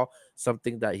the ball,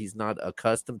 something that he's not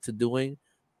accustomed to doing.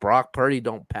 Brock Purdy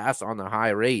don't pass on a high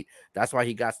rate. That's why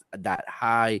he got that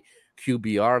high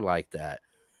QBR like that.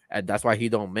 And that's why he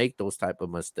don't make those type of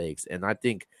mistakes. And I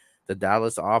think the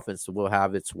Dallas offense will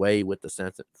have its way with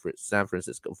the San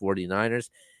Francisco 49ers.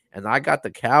 And I got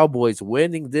the Cowboys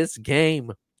winning this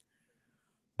game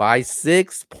by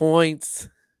 6 points,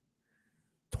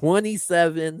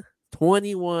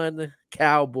 27-21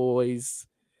 Cowboys.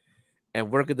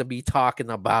 And we're going to be talking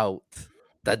about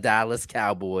the Dallas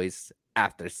Cowboys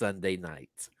after Sunday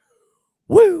night.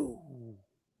 Woo!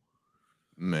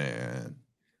 Man.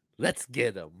 Let's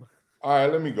get them. All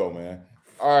right, let me go, man.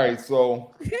 All right,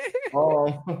 so let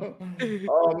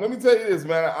me tell you this,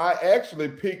 man. I actually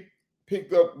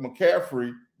picked up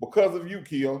McCaffrey because of you,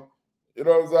 Keo. You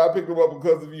know what I'm saying? I picked him up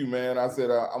because of you, man. I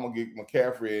said I'm gonna get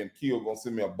McCaffrey, and Keo gonna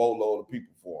send me a boatload of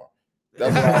people for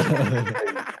him.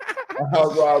 That's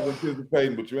what I was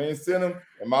anticipating. But you ain't sent him,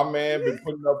 and my man been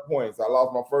putting up points. I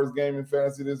lost my first game in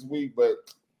fantasy this week, but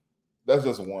that's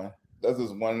just one. That's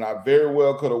just one. And I very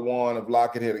well could have won if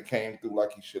Lockett had came through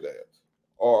like he should have.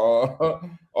 Or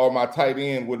my tight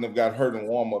end wouldn't have got hurt in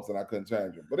warm-ups and I couldn't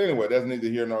change him. But anyway, that's neither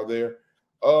here nor there.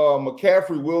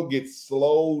 McCaffrey will get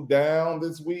slowed down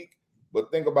this week,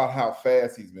 but think about how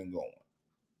fast he's been going.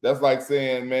 That's like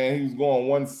saying, man, he was going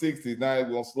 160. Now he's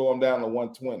going to slow him down to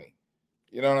 120.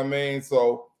 You know what I mean?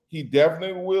 So he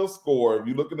definitely will score. If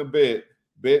you're looking to bet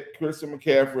Christian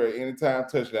McCaffrey at any time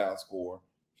touchdown score.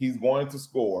 He's going to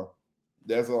score.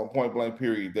 That's on point blank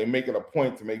period. They make it a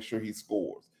point to make sure he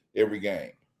scores every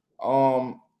game.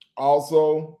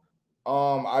 Also,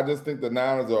 I just think the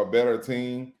Niners are a better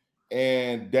team,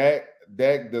 and Dak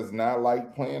does not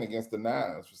like playing against the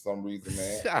Niners for some reason,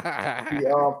 man.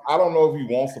 I don't know if he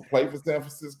wants to play for San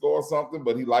Francisco or something,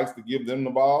 but he likes to give them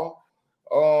the ball.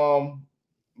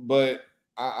 But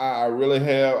I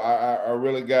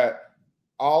really got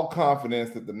all confidence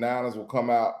that the Niners will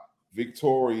come out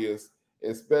victorious.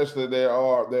 Especially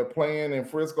they're playing in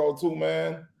Frisco too,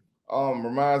 man.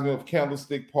 Reminds me of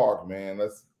Candlestick Park, man.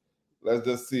 Let's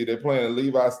just see. They're playing at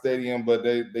Levi Stadium, but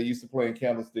they used to play in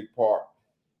Candlestick Park.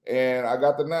 And I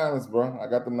got the Niners, bro. I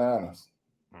got the Niners.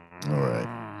 All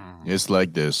right. It's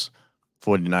like this.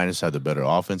 49ers have the better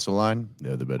offensive line.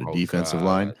 They have the better defensive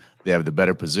line. They have the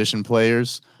better position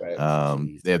players. They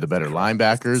have the better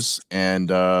linebackers.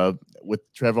 And with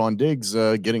Trevon Diggs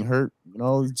getting hurt,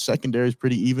 secondary is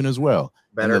pretty even as well.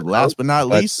 Last but not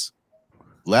least,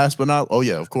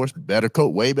 of course,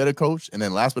 way better coach. And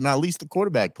then last but not least, the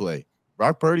quarterback play.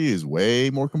 Brock Purdy is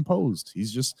way more composed.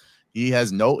 He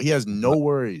has no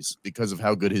worries because of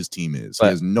how good his team is. He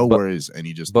has no worries, and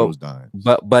he just throws dimes.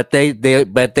 But they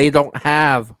don't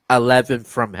have 11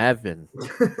 from heaven.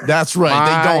 That's right.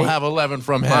 They don't have 11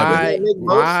 from heaven.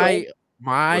 Micah.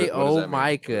 What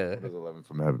is 11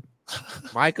 from heaven?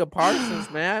 Micah Parsons,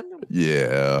 man.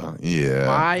 Yeah.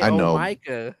 I know.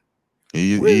 Micah.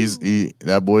 He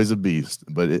that boy's a beast,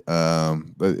 but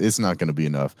it's not going to be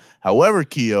enough. However,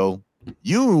 Keo,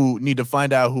 you need to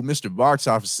find out who Mr. Box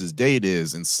Office's date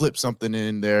is and slip something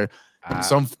in there,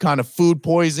 some kind of food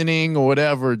poisoning or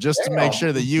whatever, just to make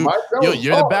sure that you're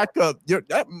the backup.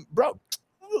 Bro.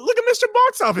 Look at Mr.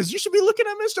 Box Office. You should be looking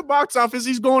at Mr. Box Office.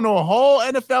 He's going to a whole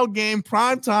NFL game,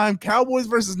 prime time, Cowboys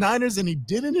versus Niners, and he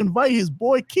didn't invite his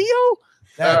boy Keo.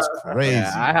 That's crazy.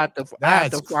 Yeah, I had to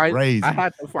find.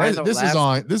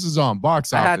 This is on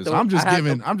Box Office. I'm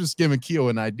just giving Keo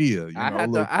an idea. I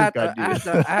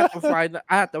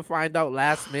had to find out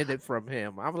last minute from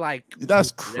him. I'm like,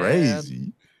 that's crazy.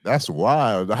 Man. That's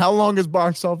wild. How long has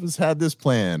Box Office had this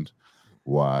planned?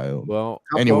 Wild. Well,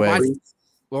 anyway.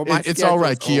 It's all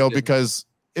right, Keo, because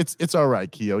it's all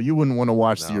right, Keo. You wouldn't want to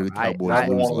watch the Cowboys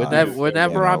lose live.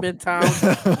 Whenever I'm in town,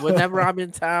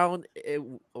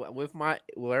 with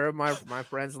wherever my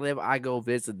friends live, I go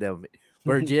visit them.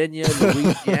 Virginia,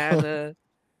 Louisiana,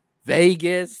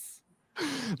 Vegas.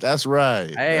 That's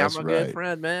right. Hey, I'm a good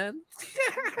friend, man.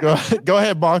 Go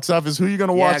ahead, Box Office. Who are you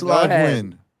gonna watch live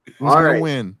win? Who's gonna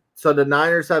win? So the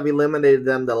Niners have eliminated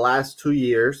them the last 2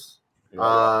 years.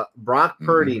 Brock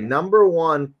Purdy, number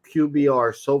 1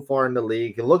 QBR so far in the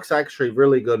league. It looks actually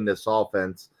really good in this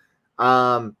offense.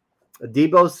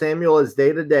 Deebo Samuel is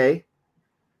day-to-day.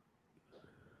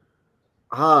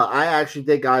 I actually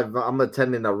think I'm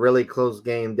attending a really close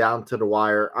game down to the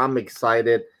wire. I'm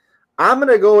excited. I'm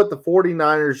going to go with the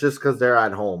 49ers just because they're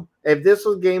at home. If this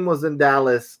game was in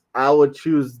Dallas, I would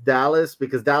choose Dallas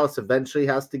because Dallas eventually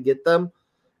has to get them.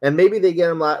 And maybe they get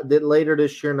them later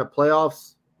this year in the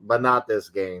playoffs, but not this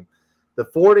game. The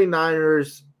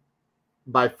 49ers,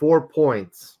 by 4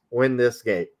 points, win this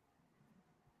game.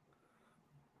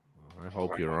 I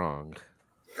hope you're wrong.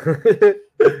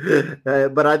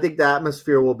 But I think the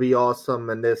atmosphere will be awesome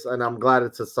in this, and I'm glad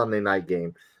it's a Sunday night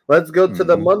game. Let's go to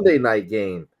the Monday night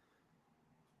game.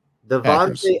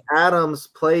 Devontae Adams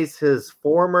plays his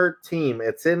former team.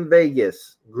 It's in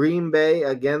Vegas. Green Bay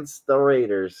against the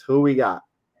Raiders. Who we got?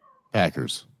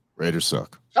 Packers. Raiders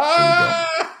suck. Let's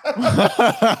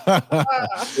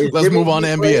move on to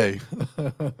NBA.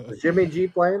 Is Jimmy G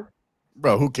playing?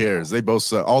 Bro, who cares? They both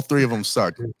suck. All three of them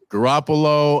suck.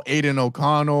 Garoppolo, Aiden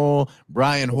O'Connell,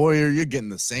 Brian Hoyer. You're getting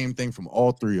the same thing from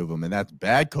all three of them, and that's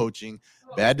bad coaching,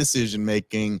 bad decision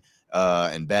making,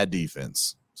 and bad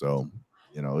defense. So,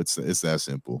 it's that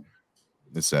simple.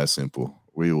 It's that simple.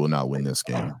 We will not win this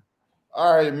game.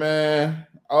 All right, man.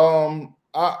 I'm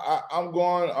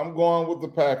going with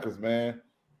the Packers, man.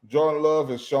 Jordan Love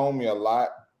has shown me a lot.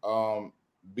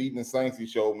 Beating the Saints, he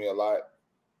showed me a lot.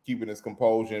 Keeping his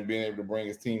composure and being able to bring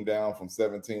his team down from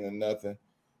 17-0.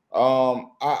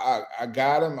 I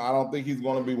got him. I don't think he's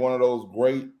going to be one of those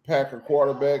great Packer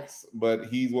quarterbacks, but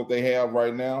he's what they have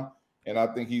right now. And I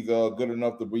think he's good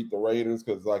enough to beat the Raiders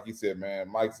because, like you said, man,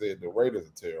 Mike said the Raiders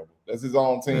are terrible. That's his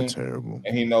own team. They're terrible.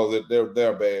 And he knows that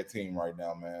they're a bad team right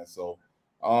now, man. So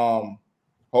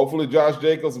hopefully Josh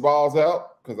Jacobs balls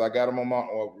out because I got him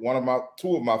on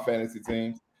two of my fantasy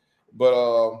teams.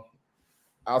 But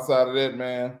outside of that,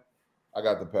 man, I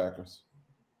got the Packers.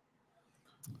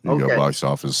 You go Box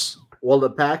Office. Well, the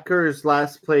Packers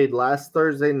played last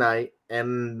Thursday night,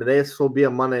 and this will be a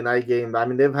Monday night game. I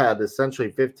mean, they've had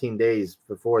essentially 15 days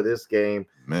before this game.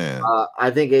 Man,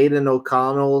 I think Aiden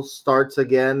O'Connell starts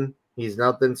again. He's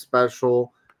nothing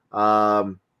special.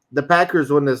 The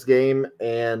Packers win this game,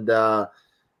 and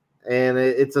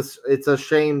it's a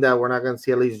shame that we're not going to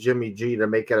see at least Jimmy G to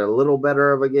make it a little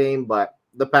better of a game, but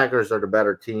the Packers are the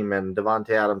better team, and Devontae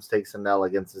Adams takes an L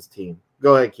against his team.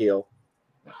 Go ahead, Keel.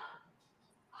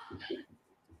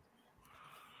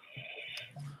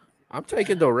 I'm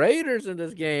taking the Raiders in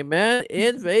this game, man.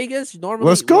 In Vegas, normally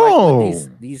let's go.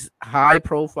 These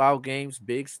high-profile games,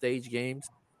 big stage games.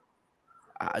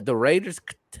 The Raiders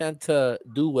tend to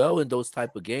do well in those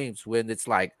type of games when it's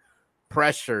like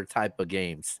pressure type of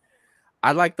games.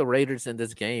 I like the Raiders in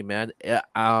this game, man.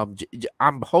 I'm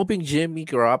hoping Jimmy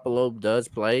Garoppolo does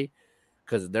play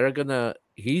because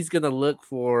he's gonna look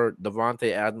for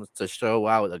Devontae Adams to show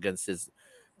out against his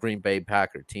Green Bay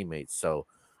Packer teammates. So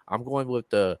I'm going with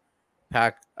the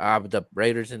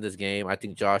Raiders in this game. I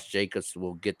think Josh Jacobs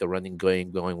will get the running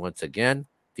game going once again.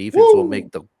 Defense will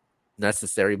make the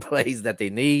necessary plays that they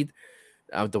need.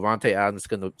 Devontae Adams is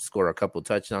going to score a couple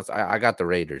touchdowns. I got the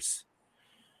Raiders.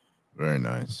 Very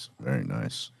nice. Very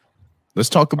nice. Let's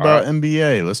talk about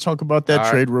NBA. Let's talk about that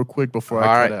trade real quick before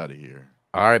I cut out of here.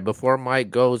 All right, before Mike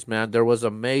goes, man, there was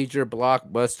a major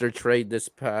blockbuster trade this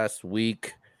past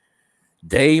week.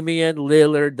 Damian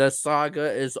Lillard, the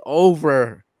saga is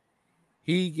over.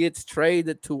 He gets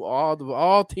traded to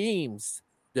all teams.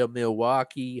 The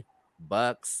Milwaukee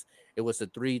Bucks. It was a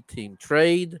 3-team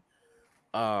trade.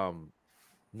 Nurkic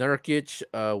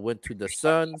went to the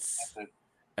Suns,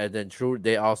 and then Drew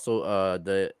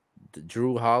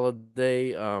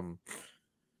Holiday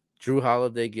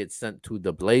gets sent to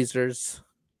the Blazers.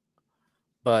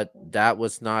 But that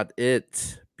was not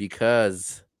it,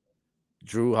 because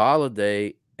Drew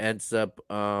Holiday ends up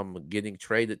getting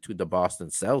traded to the Boston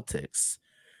Celtics.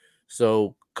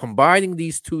 So combining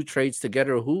these two trades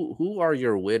together, who are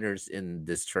your winners in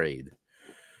this trade?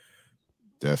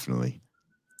 Definitely.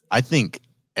 I think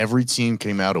every team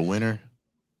came out a winner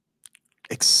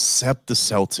except the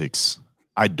Celtics.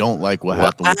 I don't like what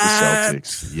happened with the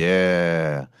Celtics.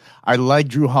 Yeah. I like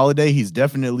Drew Holiday. He's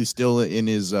definitely still in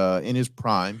his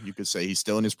prime. You could say he's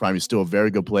still in his prime. He's still a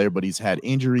very good player, but he's had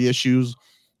injury issues,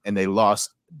 and they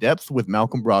lost depth with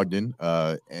Malcolm Brogdon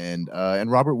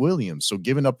and Robert Williams. So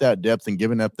giving up that depth and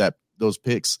giving up those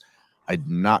picks, I'm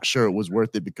not sure it was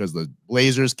worth it, because the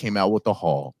Blazers came out with the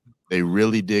haul. They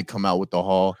really did come out with the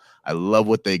haul. I love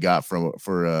what they got for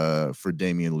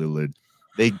Damian Lillard.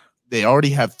 They already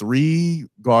have 3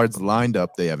 guards lined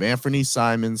up. They have Anthony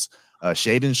Simons,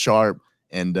 Shaedon Sharpe,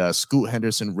 and Scoot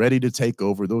Henderson ready to take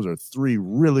over. Those are 3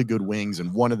 really good wings,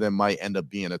 and one of them might end up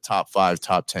being a top 5,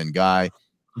 top 10 guy.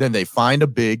 Then they find a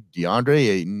big, DeAndre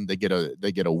Ayton. They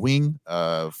get a wing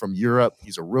from Europe.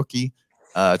 He's a rookie.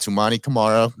 Toumani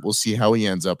Camara. We'll see how he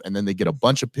ends up. And then they get a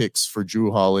bunch of picks for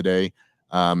Drew Holiday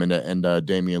and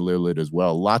Damian Lillard as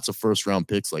well. Lots of first-round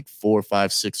picks, like 4,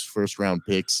 5, 6 first-round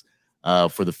picks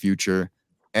for the future.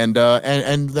 And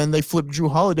then they flipped Drew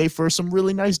Holiday for some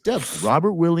really nice depth,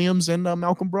 Robert Williams and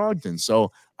Malcolm Brogdon.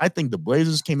 So I think the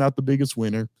Blazers came out the biggest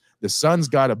winner. The Suns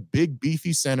got a big,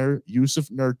 beefy center, Yusuf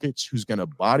Nurkic, who's going to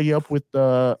body up with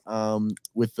what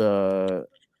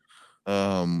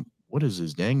is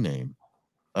his dang name?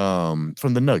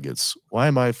 From the Nuggets. Why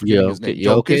am I forgetting his name?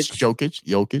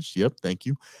 Jokic. Yep, thank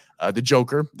you. The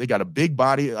Joker. They got a big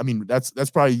body. I mean, that's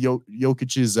probably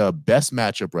Jokic's best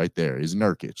matchup right there. Is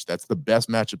Nurkic. That's the best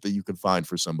matchup that you could find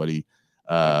for somebody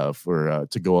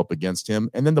to go up against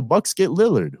him. And then the Bucks get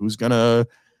Lillard, he's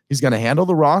gonna handle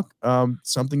the rock.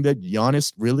 Something that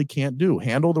Giannis really can't do.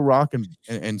 Handle the rock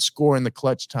and score in the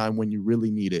clutch time when you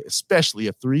really need it, especially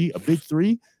a big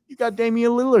three. You got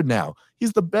Damian Lillard now.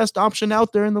 He's the best option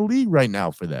out there in the league right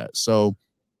now for that. So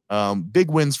big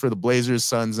wins for the Blazers,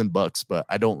 Suns, and Bucks, but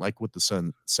I don't like what the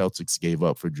Celtics gave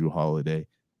up for Drew Holiday.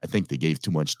 I think they gave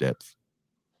too much depth.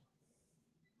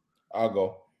 I'll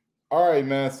go. All right,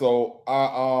 man. So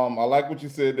I like what you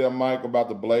said there, Mike, about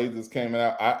the Blazers came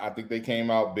out. I think they came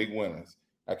out big winners.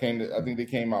 I think they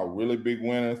came out really big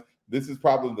winners. This is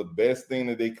probably the best thing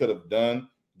that they could have done.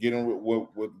 Getting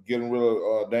rid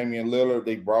of Damian Lillard,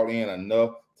 they brought in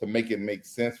enough to make it make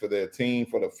sense for their team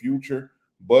for the future.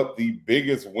 But the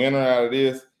biggest winner out of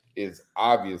this is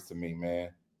obvious to me,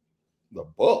 man. The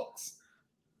Bucks.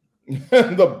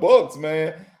 The Bucks,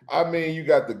 man. I mean, you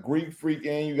got the Greek Freak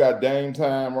and you got Dame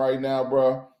Time right now,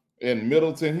 bro. And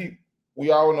Middleton,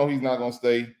 we all know he's not going to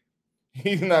stay.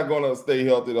 He's not going to stay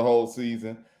healthy the whole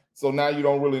season. So now you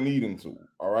don't really need him to,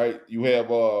 all right? You have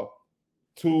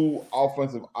 2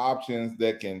 offensive options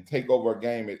that can take over a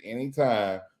game at any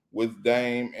time with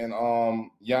Dame and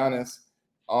Giannis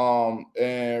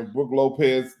and Brook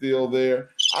Lopez still there.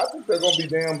 I think they're going to be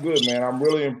damn good, man. I'm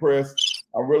really impressed.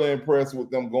 I'm really impressed with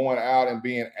them going out and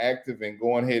being active and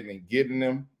going ahead and getting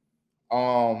them.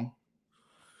 I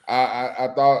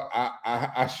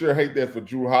sure hate that for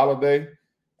Drew Holiday.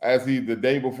 The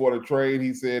day before the trade,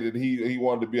 he said that he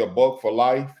wanted to be a Buck for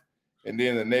life, and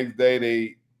then the next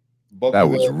day that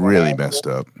was really messed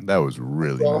up. That was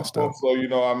really messed up. So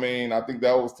I think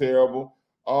that was terrible.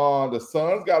 The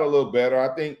Suns got a little better.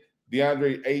 I think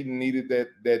DeAndre Ayton needed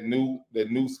that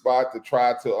new spot to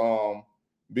try to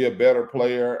be a better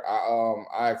player.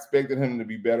 I expected him to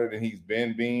be better than he's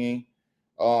been being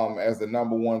as the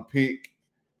number 1 pick.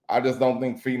 I just don't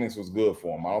think Phoenix was good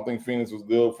for him. I don't think Phoenix was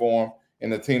good for him.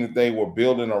 And the team that they were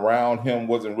building around him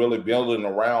wasn't really building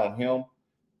around him.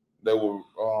 They were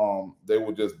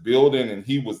just building, and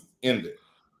he was in there.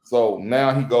 So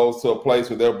now he goes to a place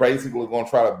where they're basically going to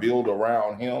try to build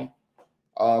around him.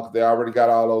 They already got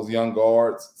all those young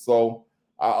guards. So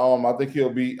I think he'll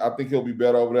be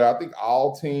better over there. I think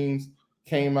all teams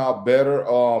came out better.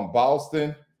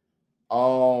 Boston.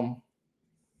 I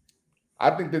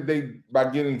think that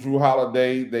by getting Drew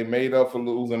Holiday, they made up for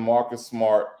losing Marcus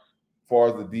Smart as far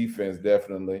as the defense,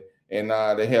 definitely. And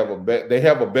they have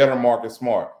a better Marcus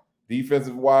Smart.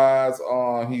 Defensive wise,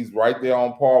 he's right there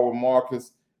on par with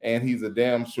Marcus, and he's a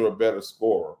damn sure better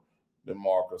scorer than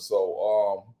Marcus.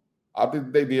 So I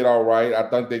think they did all right. I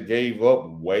think they gave up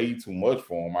way too much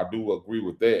for him. I do agree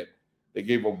with that. They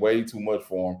gave up way too much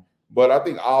for him. But I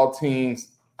think all teams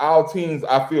I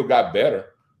feel got better.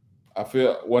 I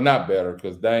feel not better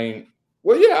because Dame.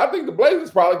 Well, yeah, I think the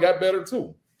Blazers probably got better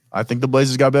too. I think the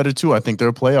Blazers got better too. I think they're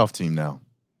a playoff team now.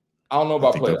 I don't know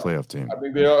about playoffs. They're a playoff team. I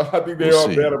think they are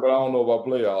better, but I don't know about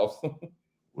playoffs.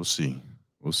 We'll see.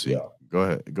 Yeah. Go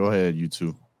ahead, you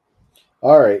two.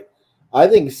 All right. I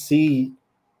think C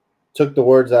took the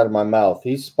words out of my mouth.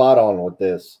 He's spot on with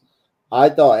this. I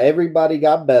thought everybody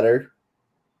got better.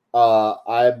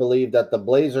 I believe that the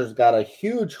Blazers got a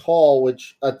huge haul,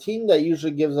 which a team that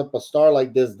usually gives up a star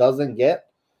like this doesn't get.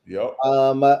 Yep.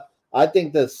 I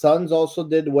think the Suns also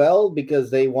did well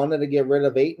because they wanted to get rid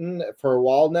of Ayton for a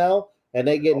while now, and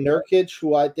they get Nurkic,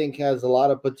 who I think has a lot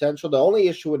of potential. The only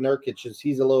issue with Nurkic is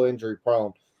he's a little injury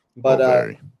prone, but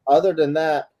other than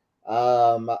that,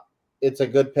 it's a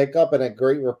good pickup and a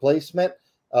great replacement.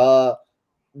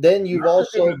 Then you've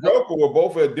also and Joker were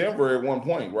both at Denver at one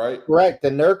point, right? Correct.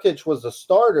 And Nurkic was a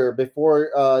starter before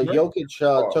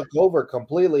Jokic took over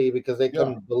completely because they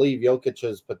couldn't believe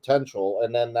Jokic's potential.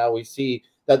 And then now we see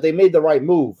that they made the right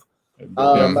move. And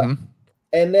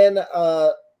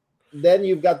then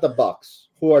you've got the Bucks,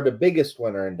 who are the biggest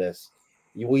winner in this.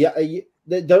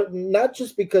 Not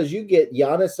just because you get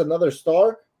Giannis another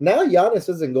star. Now Giannis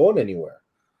isn't going anywhere.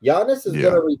 Giannis is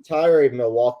going to retire a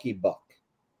Milwaukee Buck.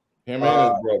 Him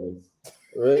and his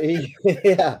brothers.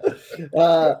 Yeah.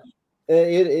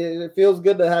 It feels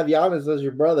good to have Giannis as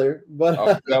your brother, but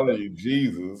I'm telling you,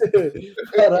 Jesus.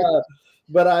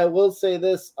 but I will say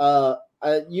this: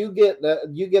 you get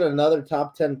another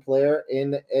top 10 player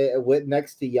with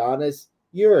next to Giannis.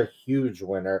 You're a huge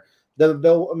winner. The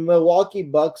Milwaukee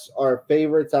Bucks are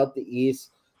favorites out the East.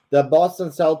 The Boston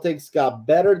Celtics got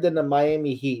better than the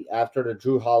Miami Heat after the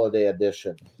Drew Holiday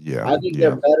addition. Yeah, I think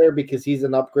they're better because he's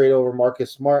an upgrade over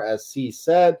Marcus Smart, as C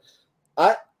said.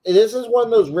 This is one of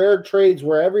those rare trades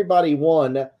where everybody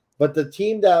won, but the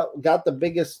team that got the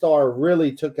biggest star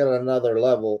really took it another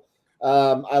level.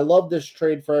 I love this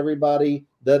trade for everybody.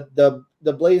 The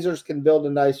Blazers can build a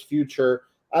nice future.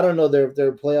 I don't know if they're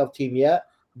a playoff team yet,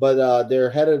 but they're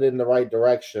headed in the right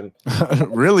direction.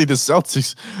 Really, the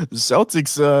Celtics,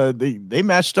 they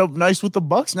matched up nice with the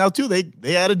Bucks now too.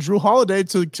 They added Drew Holiday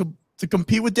to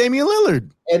compete with Damian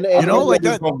Lillard. And you know, like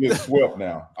that, gonna get swept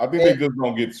now. I think they're just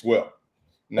gonna get swept.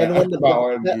 Now,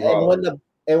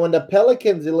 and when the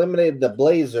Pelicans eliminated the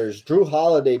Blazers, Drew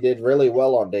Holiday did really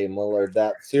well on Dame Lillard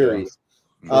that series.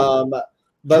 But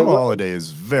Drew Holiday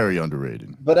is very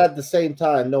underrated. But at the same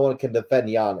time, no one can defend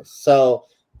Giannis. So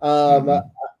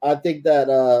I think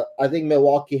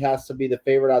Milwaukee has to be the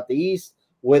favorite out the East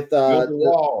with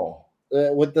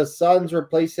the Suns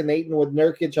replacing Ayton with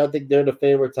Nurkic. I think they're the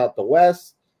favorites out the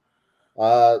West.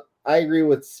 I agree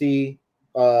with C.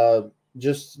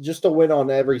 Just a win on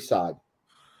every side.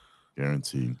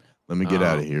 Guaranteed. Let me get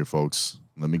out of here, folks.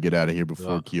 Let me get out of here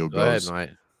before Keo goes.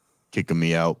 Kicking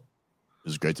me out. It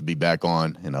was great to be back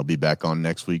on, and I'll be back on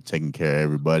next week, taking care of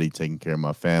everybody, taking care of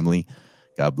my family.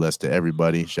 God bless to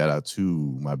everybody. Shout out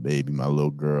to my baby, my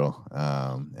little girl,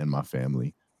 and my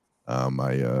family,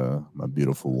 my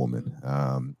beautiful woman.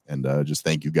 And just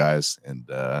thank you guys, and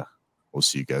we'll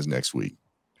see you guys next week.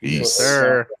 Peace. Yes,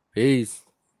 sir. Peace.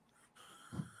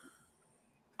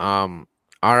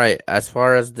 All right. As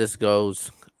far as this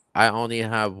goes, I only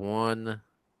have one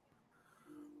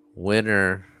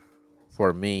winner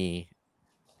for me.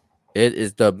 It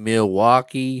is the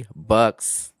Milwaukee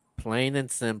Bucks. Plain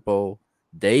and simple.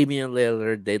 Damian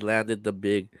Lillard. They landed the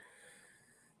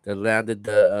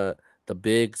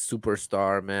big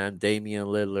superstar, man. Damian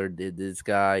Lillard. This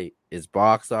guy is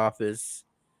box office.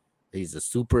 He's a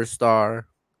superstar.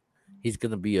 He's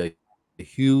gonna be a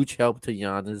huge help to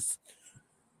Giannis.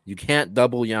 You can't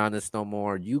double Giannis no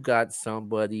more. You got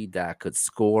somebody that could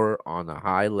score on a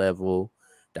high level,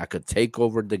 that could take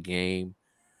over the game,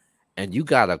 and you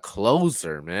got a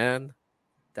closer, man.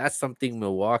 That's something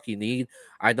Milwaukee need.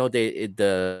 I know they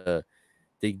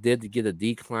did get a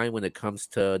decline when it comes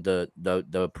to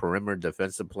the perimeter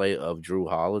defensive play of Drew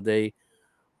Holiday,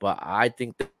 but I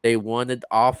think that they wanted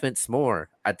offense more.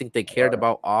 I think they cared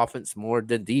about offense more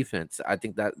than defense. I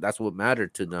think that's what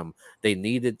mattered to them. They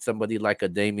needed somebody like a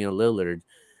Damian Lillard,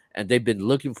 and they've been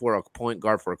looking for a point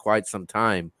guard for quite some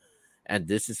time. and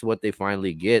this is what they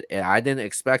finally get. And I didn't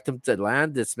expect them to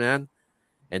land this, man.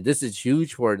 And this is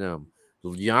huge for them.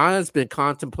 Giannis been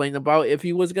contemplating about if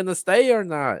he was gonna stay or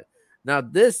not. Now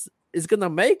this is gonna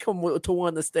make him to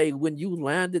want to stay when you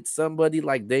landed somebody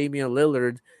like Damian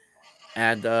Lillard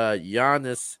and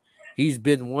Giannis. He's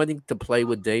been wanting to play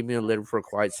with Damian Lillard for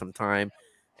quite some time,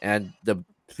 and the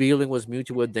feeling was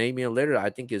mutual with Damian Lillard. I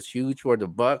think is huge for the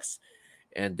Bucks,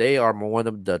 and they are one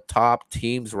of the top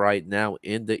teams right now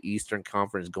in the Eastern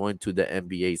Conference going to the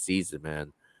NBA season,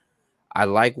 man. I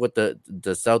like what the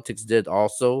Celtics did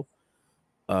also.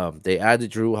 They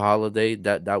added Drew Holiday.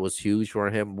 That was huge for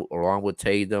him, along with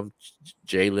Tatum,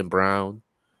 Jalen Brown.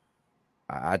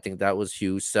 I think that was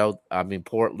huge.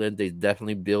 Portland, they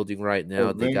definitely building right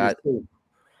now. They got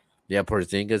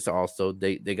Porzingis also.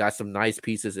 They got some nice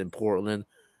pieces in Portland.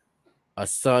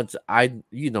 Suns,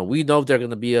 we know they're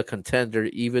gonna be a contender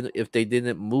even if they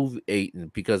didn't move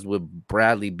Ayton, because with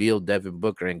Bradley Beal, Devin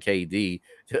Booker, and KD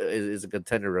is a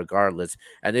contender regardless.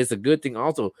 And it's a good thing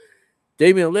also.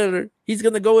 Damian Lillard, he's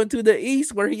gonna go into the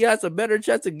East where he has a better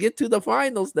chance to get to the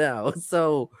finals now.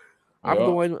 So I'm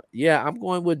going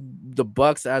with the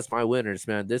Bucks as my winners,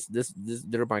 man.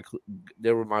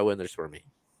 They were my winners for me.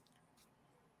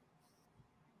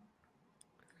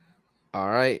 All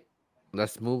right,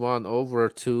 let's move on over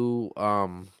to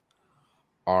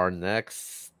our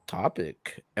next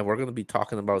topic, and we're gonna be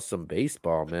talking about some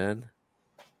baseball, man.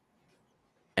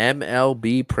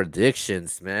 MLB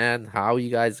predictions, man. How you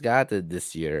guys got it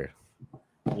this year?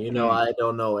 I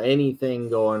don't know anything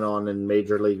going on in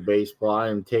Major League Baseball. I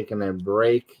am taking a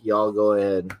break. Y'all go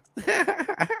ahead.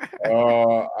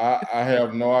 I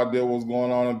have no idea what's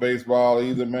going on in baseball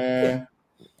either, man.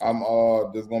 I'm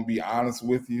just gonna be honest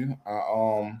with you.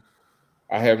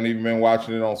 I haven't even been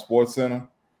watching it on SportsCenter,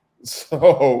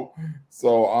 so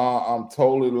I'm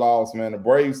totally lost, man. The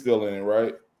Braves still in it,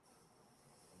 right?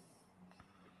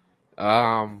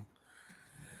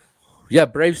 Yeah,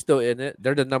 Braves still in it.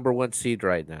 They're the number 1 seed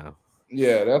right now.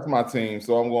 Yeah, that's my team,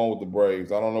 so I'm going with the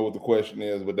Braves. I don't know what the question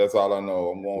is, but that's all I know.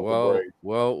 I'm going with the Braves.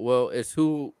 Well, it's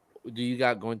who do you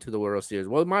got going to the World Series?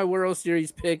 Well, my World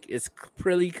Series pick is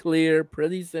pretty clear,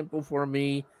 pretty simple for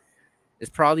me.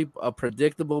 It's probably a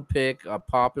predictable pick, a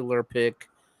popular pick.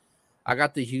 I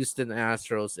got the Houston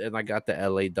Astros and I got the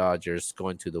LA Dodgers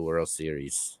going to the World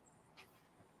Series.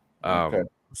 Okay.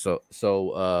 So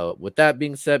with that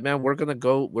being said, man, we're gonna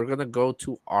go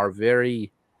to our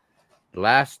very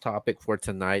last topic for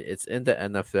tonight. It's in the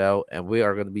NFL, and we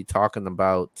are gonna be talking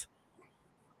about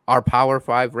our Power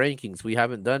 5 rankings. We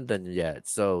haven't done them yet.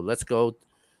 So let's go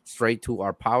straight to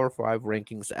our Power 5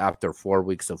 rankings after 4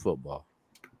 weeks of football.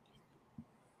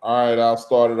 All right, I'll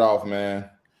start it off, man.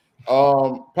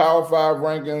 Power 5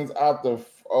 rankings after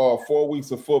 4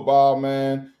 weeks of football,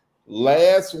 man.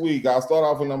 Last week, I'll start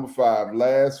off with number 5.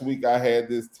 Last week, I had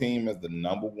this team as the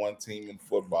number 1 team in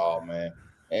football, man.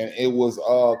 And it was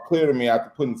clear to me after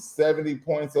putting 70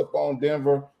 points up on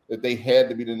Denver that they had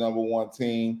to be the number 1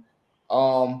 team. I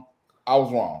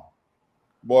was wrong.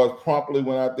 Boys promptly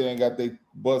went out there and got their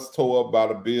butts tore up by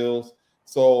the Bills.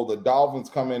 So the Dolphins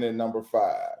come in at number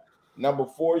 5. Number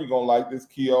 4, you're going to like this,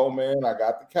 Keo, man. I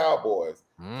got the Cowboys.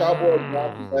 Cowboys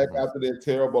bouncing back after their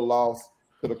terrible loss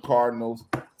to the Cardinals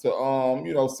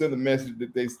to, send a message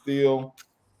that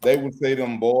they would say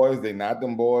them boys. They not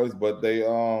them boys, but they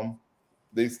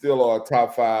still are a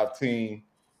top 5 team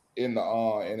in the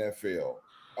NFL.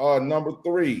 Number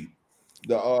 3,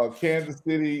 the Kansas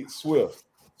City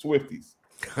Swifties.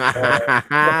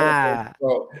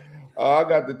 So I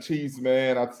got the Chiefs,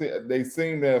 man. They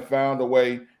seem to have found a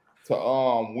way to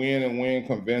win and win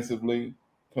convincingly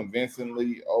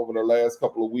over the last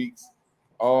couple of weeks.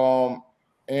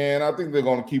 And I think they're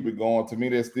going to keep it going. To me,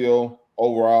 they're still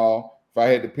overall. If I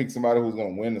had to pick somebody who's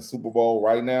going to win the Super Bowl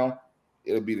right now,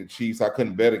 it'll be the Chiefs. I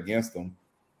couldn't bet against them.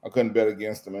 in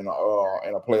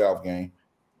a playoff game.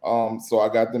 So I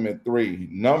got them at 3.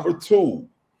 Number 2,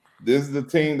 this is the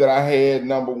team that I had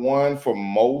number 1 for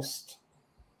most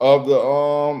of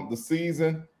the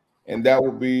season, and that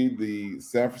would be the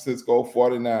San Francisco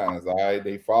 49ers. All right,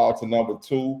 they fall to number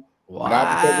 2.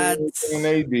 Not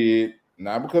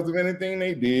because of anything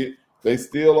they did. They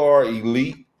still are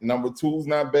elite. Number 2's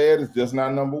not bad. It's just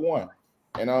not number 1.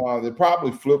 And they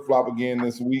probably flip-flop again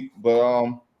this week. But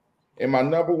in my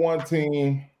number 1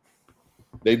 team,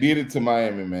 they did it to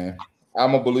Miami, man.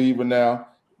 I'm a believer now.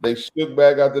 They shook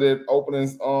back after that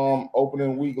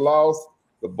opening week loss.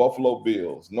 The Buffalo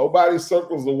Bills. Nobody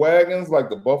circles the wagons like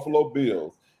the Buffalo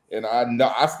Bills, and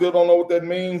I still don't know what that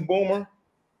means, Boomer.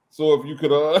 So if you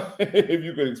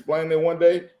could explain it one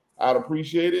day, I'd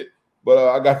appreciate it. But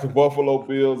I got the Buffalo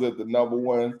Bills at the number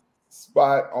 1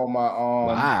 spot on my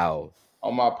Wow.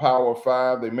 on my Power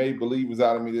 5. They made believers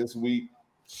out of me this week,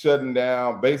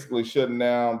 basically shutting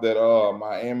down that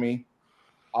Miami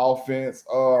offense.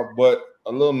 But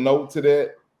a little note to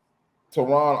that,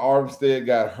 Teron Armstead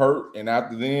got hurt, and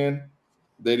after then,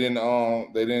 they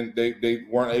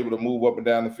weren't able to move up and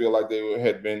down the field like they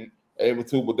had been able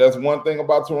to. But that's one thing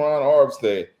about Teron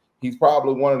Armstead. He's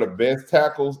probably one of the best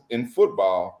tackles in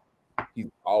football.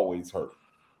 He's always hurt.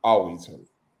 Always hurt.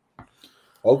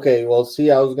 Okay, well,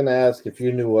 see, I was going to ask if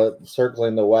you knew what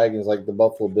circling the wagons like the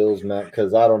Buffalo Bills meant,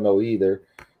 because I don't know either.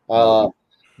 But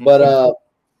a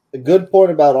good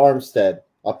point about Armstead.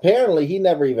 Apparently, he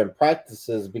never even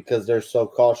practices because they're so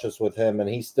cautious with him, and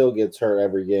he still gets hurt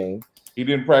every game. He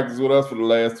didn't practice with us for the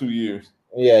last 2 years.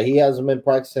 Yeah, he hasn't been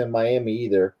practicing in Miami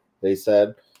either, they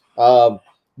said.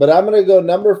 But I'm going to go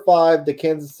number 5, the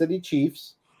Kansas City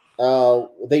Chiefs.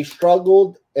 They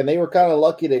struggled, and they were kind of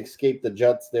lucky to escape the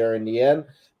Jets there in the end.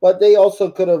 But they also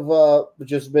could have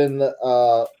just been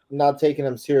not taking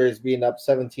them serious, being up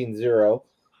 17-0.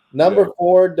 Number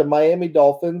 4, the Miami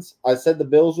Dolphins. I said the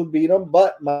Bills would beat them,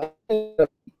 but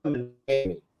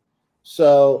Miami.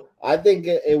 So I think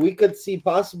we could see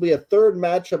possibly a third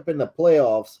matchup in the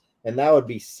playoffs, and that would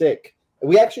be sick.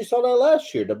 We actually saw that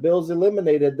last year. The Bills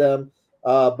eliminated them,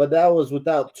 but that was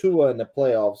without Tua in the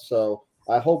playoffs. So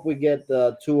I hope we get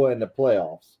Tua in the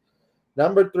playoffs.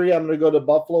 Number 3, I'm going to go to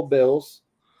Buffalo Bills.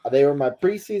 They were my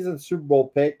preseason Super Bowl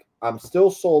pick. I'm still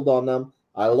sold on them.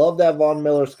 I love that Von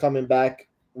Miller's coming back.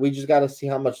 We just got to see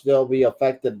how much they'll be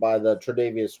affected by the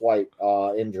Tre'Davious White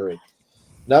injury.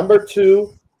 Number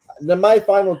 2, my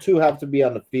final 2 have to be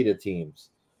undefeated teams.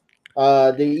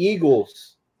 The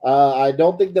Eagles. I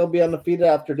don't think they'll be undefeated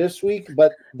after this week,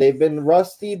 but they've been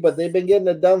rusty, but they've been getting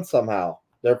it done somehow.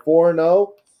 They're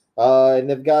 4-0, and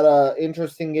they've got an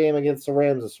interesting game against the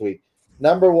Rams this week.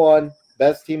 Number 1,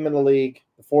 best team in the league,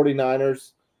 the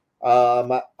 49ers.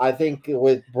 I think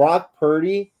with Brock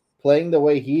Purdy playing the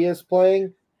way he is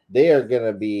playing, they are going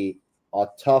to be a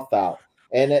tough out.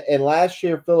 And last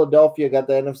year, Philadelphia got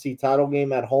the NFC title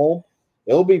game at home.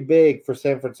 It'll be big for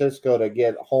San Francisco to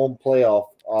get home playoff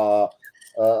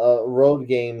road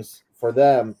games for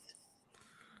them.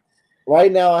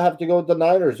 Right now, I have to go with the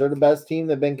Niners. They're the best team.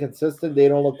 They've been consistent. They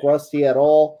don't look rusty at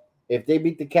all. If they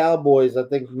beat the Cowboys, I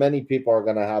think many people are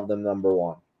going to have them number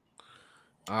 1.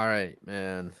 All right,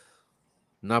 man.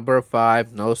 Number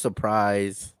 5, no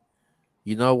surprise.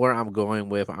 You know where I'm going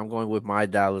with. I'm going with my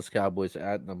Dallas Cowboys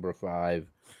at number 5.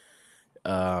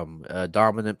 A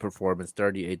dominant performance,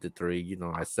 38-3. You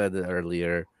know, I said it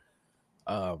earlier.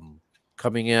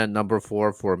 Coming in number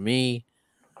 4 for me,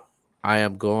 I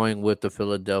am going with the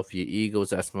Philadelphia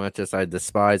Eagles. As much as I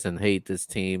despise and hate this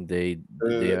team, they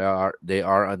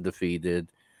are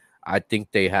undefeated. I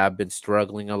think they have been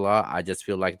struggling a lot. I just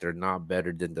feel like they're not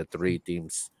better than the 3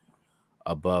 teams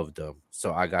above them.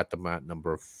 So I got them at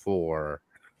number 4.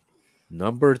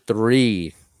 Number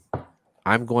 3,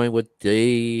 I'm going with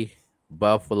the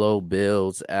Buffalo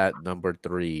Bills at number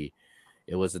 3.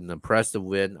 It was an impressive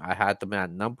win. I had them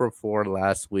at number 4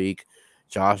 last week.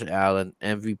 Josh Allen,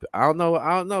 MVP. I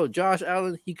don't know. Josh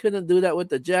Allen, he couldn't do that with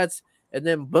the Jets. And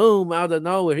then boom, out of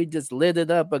nowhere, he just lit it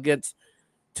up against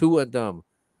 2 of them.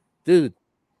 Dude,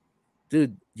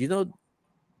 you know,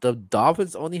 the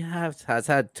Dolphins only has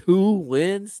had 2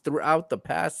 wins throughout the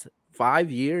past 5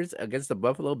 years against the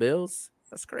Buffalo Bills.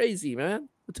 That's crazy, man.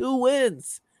 2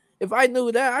 wins. If I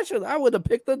knew that, I would have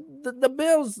picked the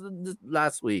Bills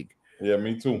last week. Yeah,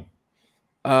 me too.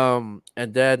 And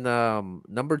then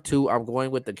number 2, I'm going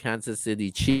with the Kansas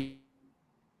City Chiefs.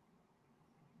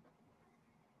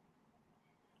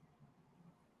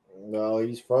 No,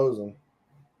 he's frozen.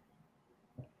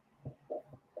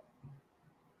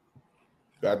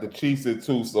 Got the Chiefs at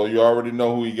 2, so you already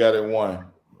know who you got at 1.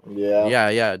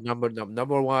 Yeah.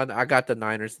 Number 1, I got the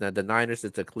Niners. Now the Niners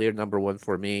is a clear number 1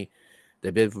 for me.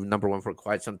 They've been number 1 for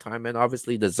quite some time and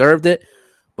obviously deserved it.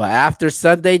 But after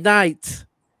Sunday night,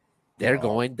 they're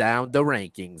going down the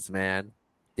rankings, man.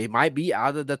 They might be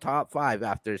out of the top 5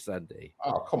 after Sunday.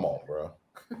 Oh, come on, bro.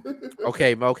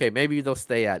 Okay, maybe they'll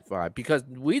stay at 5 because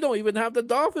we don't even have the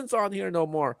Dolphins on here no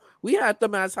more. We had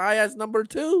them as high as number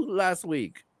 2 last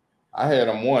week. I had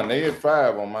them 1. They had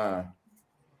 5 on mine.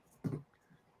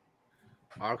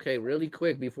 Okay, really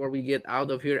quick before we get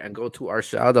out of here and go to our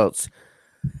shout-outs.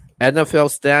 NFL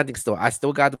standings, though. I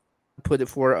still got to put it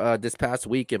for this past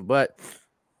weekend, but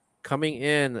coming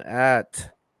in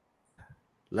at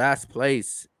last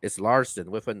place is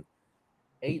Larson with an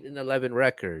 8-11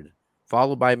 record,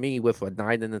 followed by me with a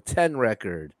 9-10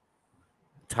 record.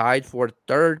 Tied for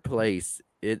 3rd place,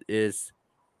 it is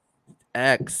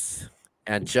X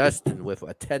And Justin with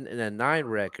a 10-9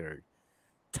 record.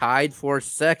 Tied for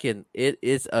second. It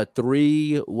is a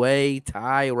 3-way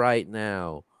tie right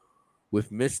now with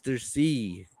Mr.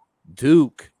 C,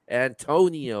 Duke,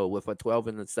 Antonio with a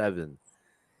 12-7.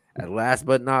 And last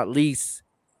but not least,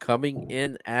 coming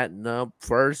in at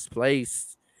first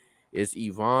place is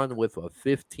Yvonne with a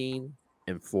 15-4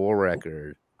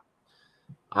 record.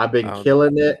 I've been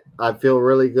killing it. I feel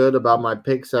really good about my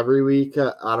picks every week.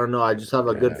 I don't know. I just have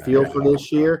a good feel for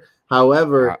this year.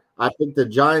 However, I picked the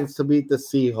Giants to beat the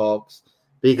Seahawks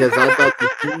because I thought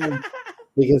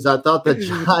the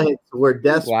Giants were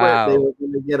desperate. Wow. They were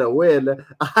going to get a win.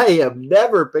 I am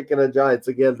never picking the Giants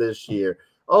again this year.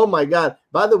 Oh, my God.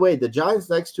 By the way, the Giants'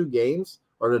 next 2 games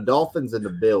are the Dolphins and the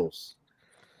Bills.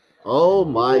 Oh,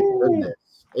 my goodness.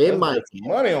 It might be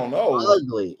money on those.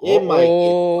 Ugly. It might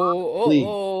get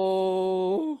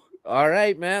All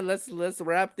right, man. Let's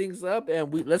wrap things up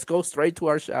and let's go straight to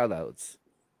our shout outs.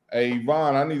 Hey,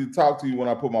 Yvonne, I need to talk to you when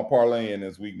I put my parlay in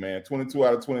this week, man. 22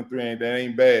 out of 23 ain't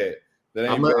bad.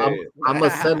 That ain't bad. I'm gonna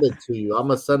send it to you. I'm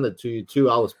gonna send it to you too.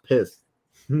 I was pissed.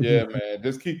 Yeah, man.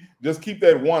 Just keep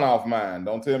that 1 off mine.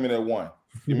 Don't tell me that 1.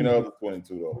 Give me the other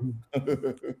 22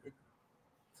 though.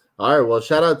 All right. Well,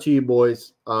 shout out to you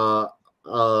boys.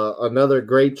 Another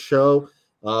great show.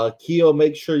 Keo,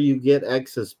 make sure you get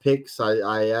X's picks.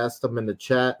 I asked him in the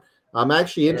chat. I'm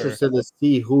actually interested to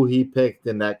see who he picked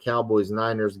in that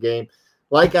Cowboys-Niners game.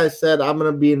 Like I said, I'm going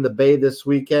to be in the Bay this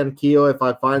weekend. Keo, if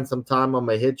I find some time, I'm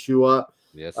going to hit you up.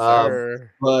 Yes,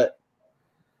 sir. But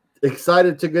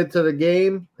excited to get to the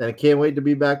game, and I can't wait to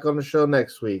be back on the show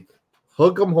next week.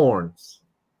 Hook 'em horns.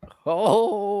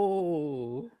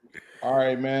 Oh. All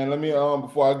right, man. Let me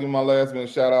before I give my last minute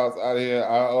shout outs out of here,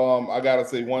 I gotta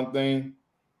say one thing.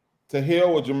 To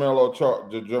hell with Jamero.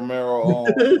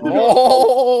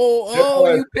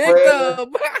 You picked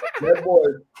him. That boy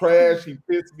is trash. He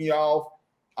pissed me off.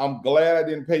 I'm glad I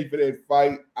didn't pay for that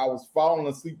fight. I was falling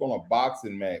asleep on a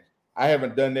boxing match. I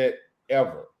haven't done that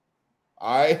ever.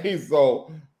 All right,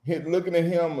 so looking at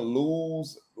him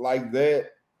lose like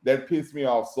that pissed me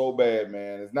off so bad,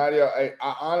 man. It's not. I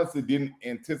honestly didn't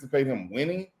anticipate him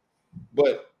winning,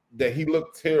 but that he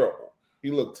looked terrible. He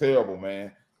looked terrible,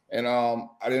 man. And I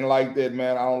didn't like that,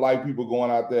 man. I don't like people going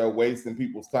out there wasting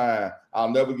people's time. I'll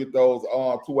never get those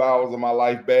 2 hours of my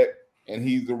life back, and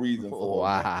he's the reason for it.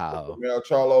 Wow. Mel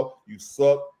Charlo, you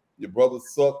suck. Your brother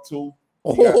sucked too.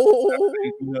 He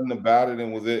didn't do nothing about it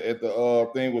and was at the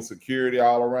thing with security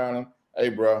all around him. Hey,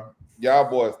 bro, y'all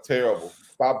boys terrible.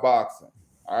 Stop boxing.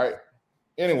 All right.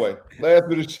 Anyway, last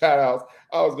bit of shout outs.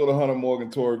 I was going to Hunter Morgan,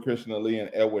 Tori, Krishna, Lee, and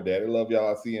Edward Daddy. Love y'all.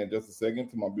 I'll see you in just a second.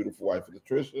 To my beautiful wife,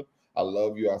 Latricia. I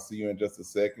love you. I'll see you in just a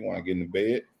second when I get in the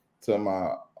bed. To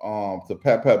my to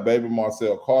Pat baby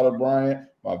Marcel Carter Bryant,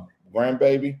 my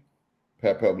grandbaby.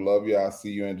 Pat, love you. I'll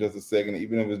see you in just a second,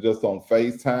 even if it's just on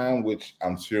FaceTime, which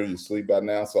I'm sure you sleep by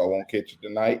now, so I won't catch you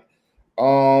tonight.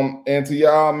 And to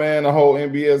y'all, man, the whole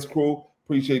NBS crew,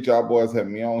 appreciate y'all boys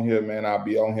having me on here, man. I'll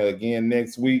be on here again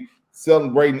next week,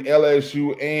 celebrating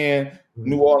LSU and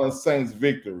New Orleans Saints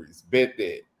victories. Bet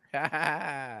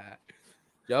that.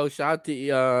 Yo, shout out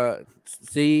to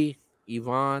C,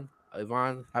 Yvonne.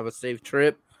 Yvonne, have a safe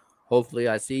trip. Hopefully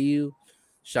I see you.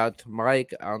 Shout out to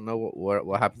Mike. I don't know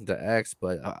what happened to X,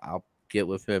 but I'll get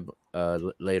with him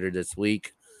later this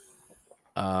week.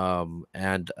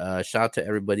 And shout out to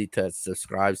everybody that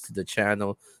subscribes to the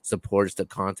channel, supports the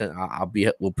content.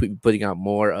 We'll be putting out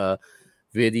more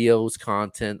videos,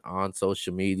 content on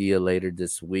social media later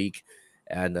this week.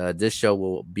 And this show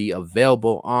will be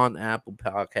available on Apple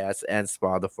Podcasts and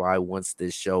Spotify once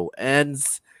this show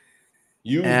ends.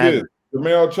 Use this.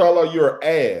 Jamel Charlo, you're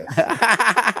ass.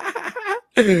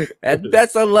 And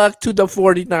best of luck to the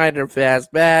 49er fans,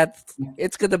 man.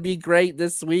 It's going to be great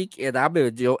this week, and I'm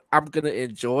gonna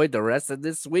enjoy the rest of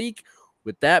this week.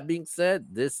 With that being said,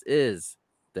 this is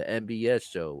the MBS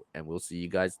show, and we'll see you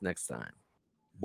guys next time.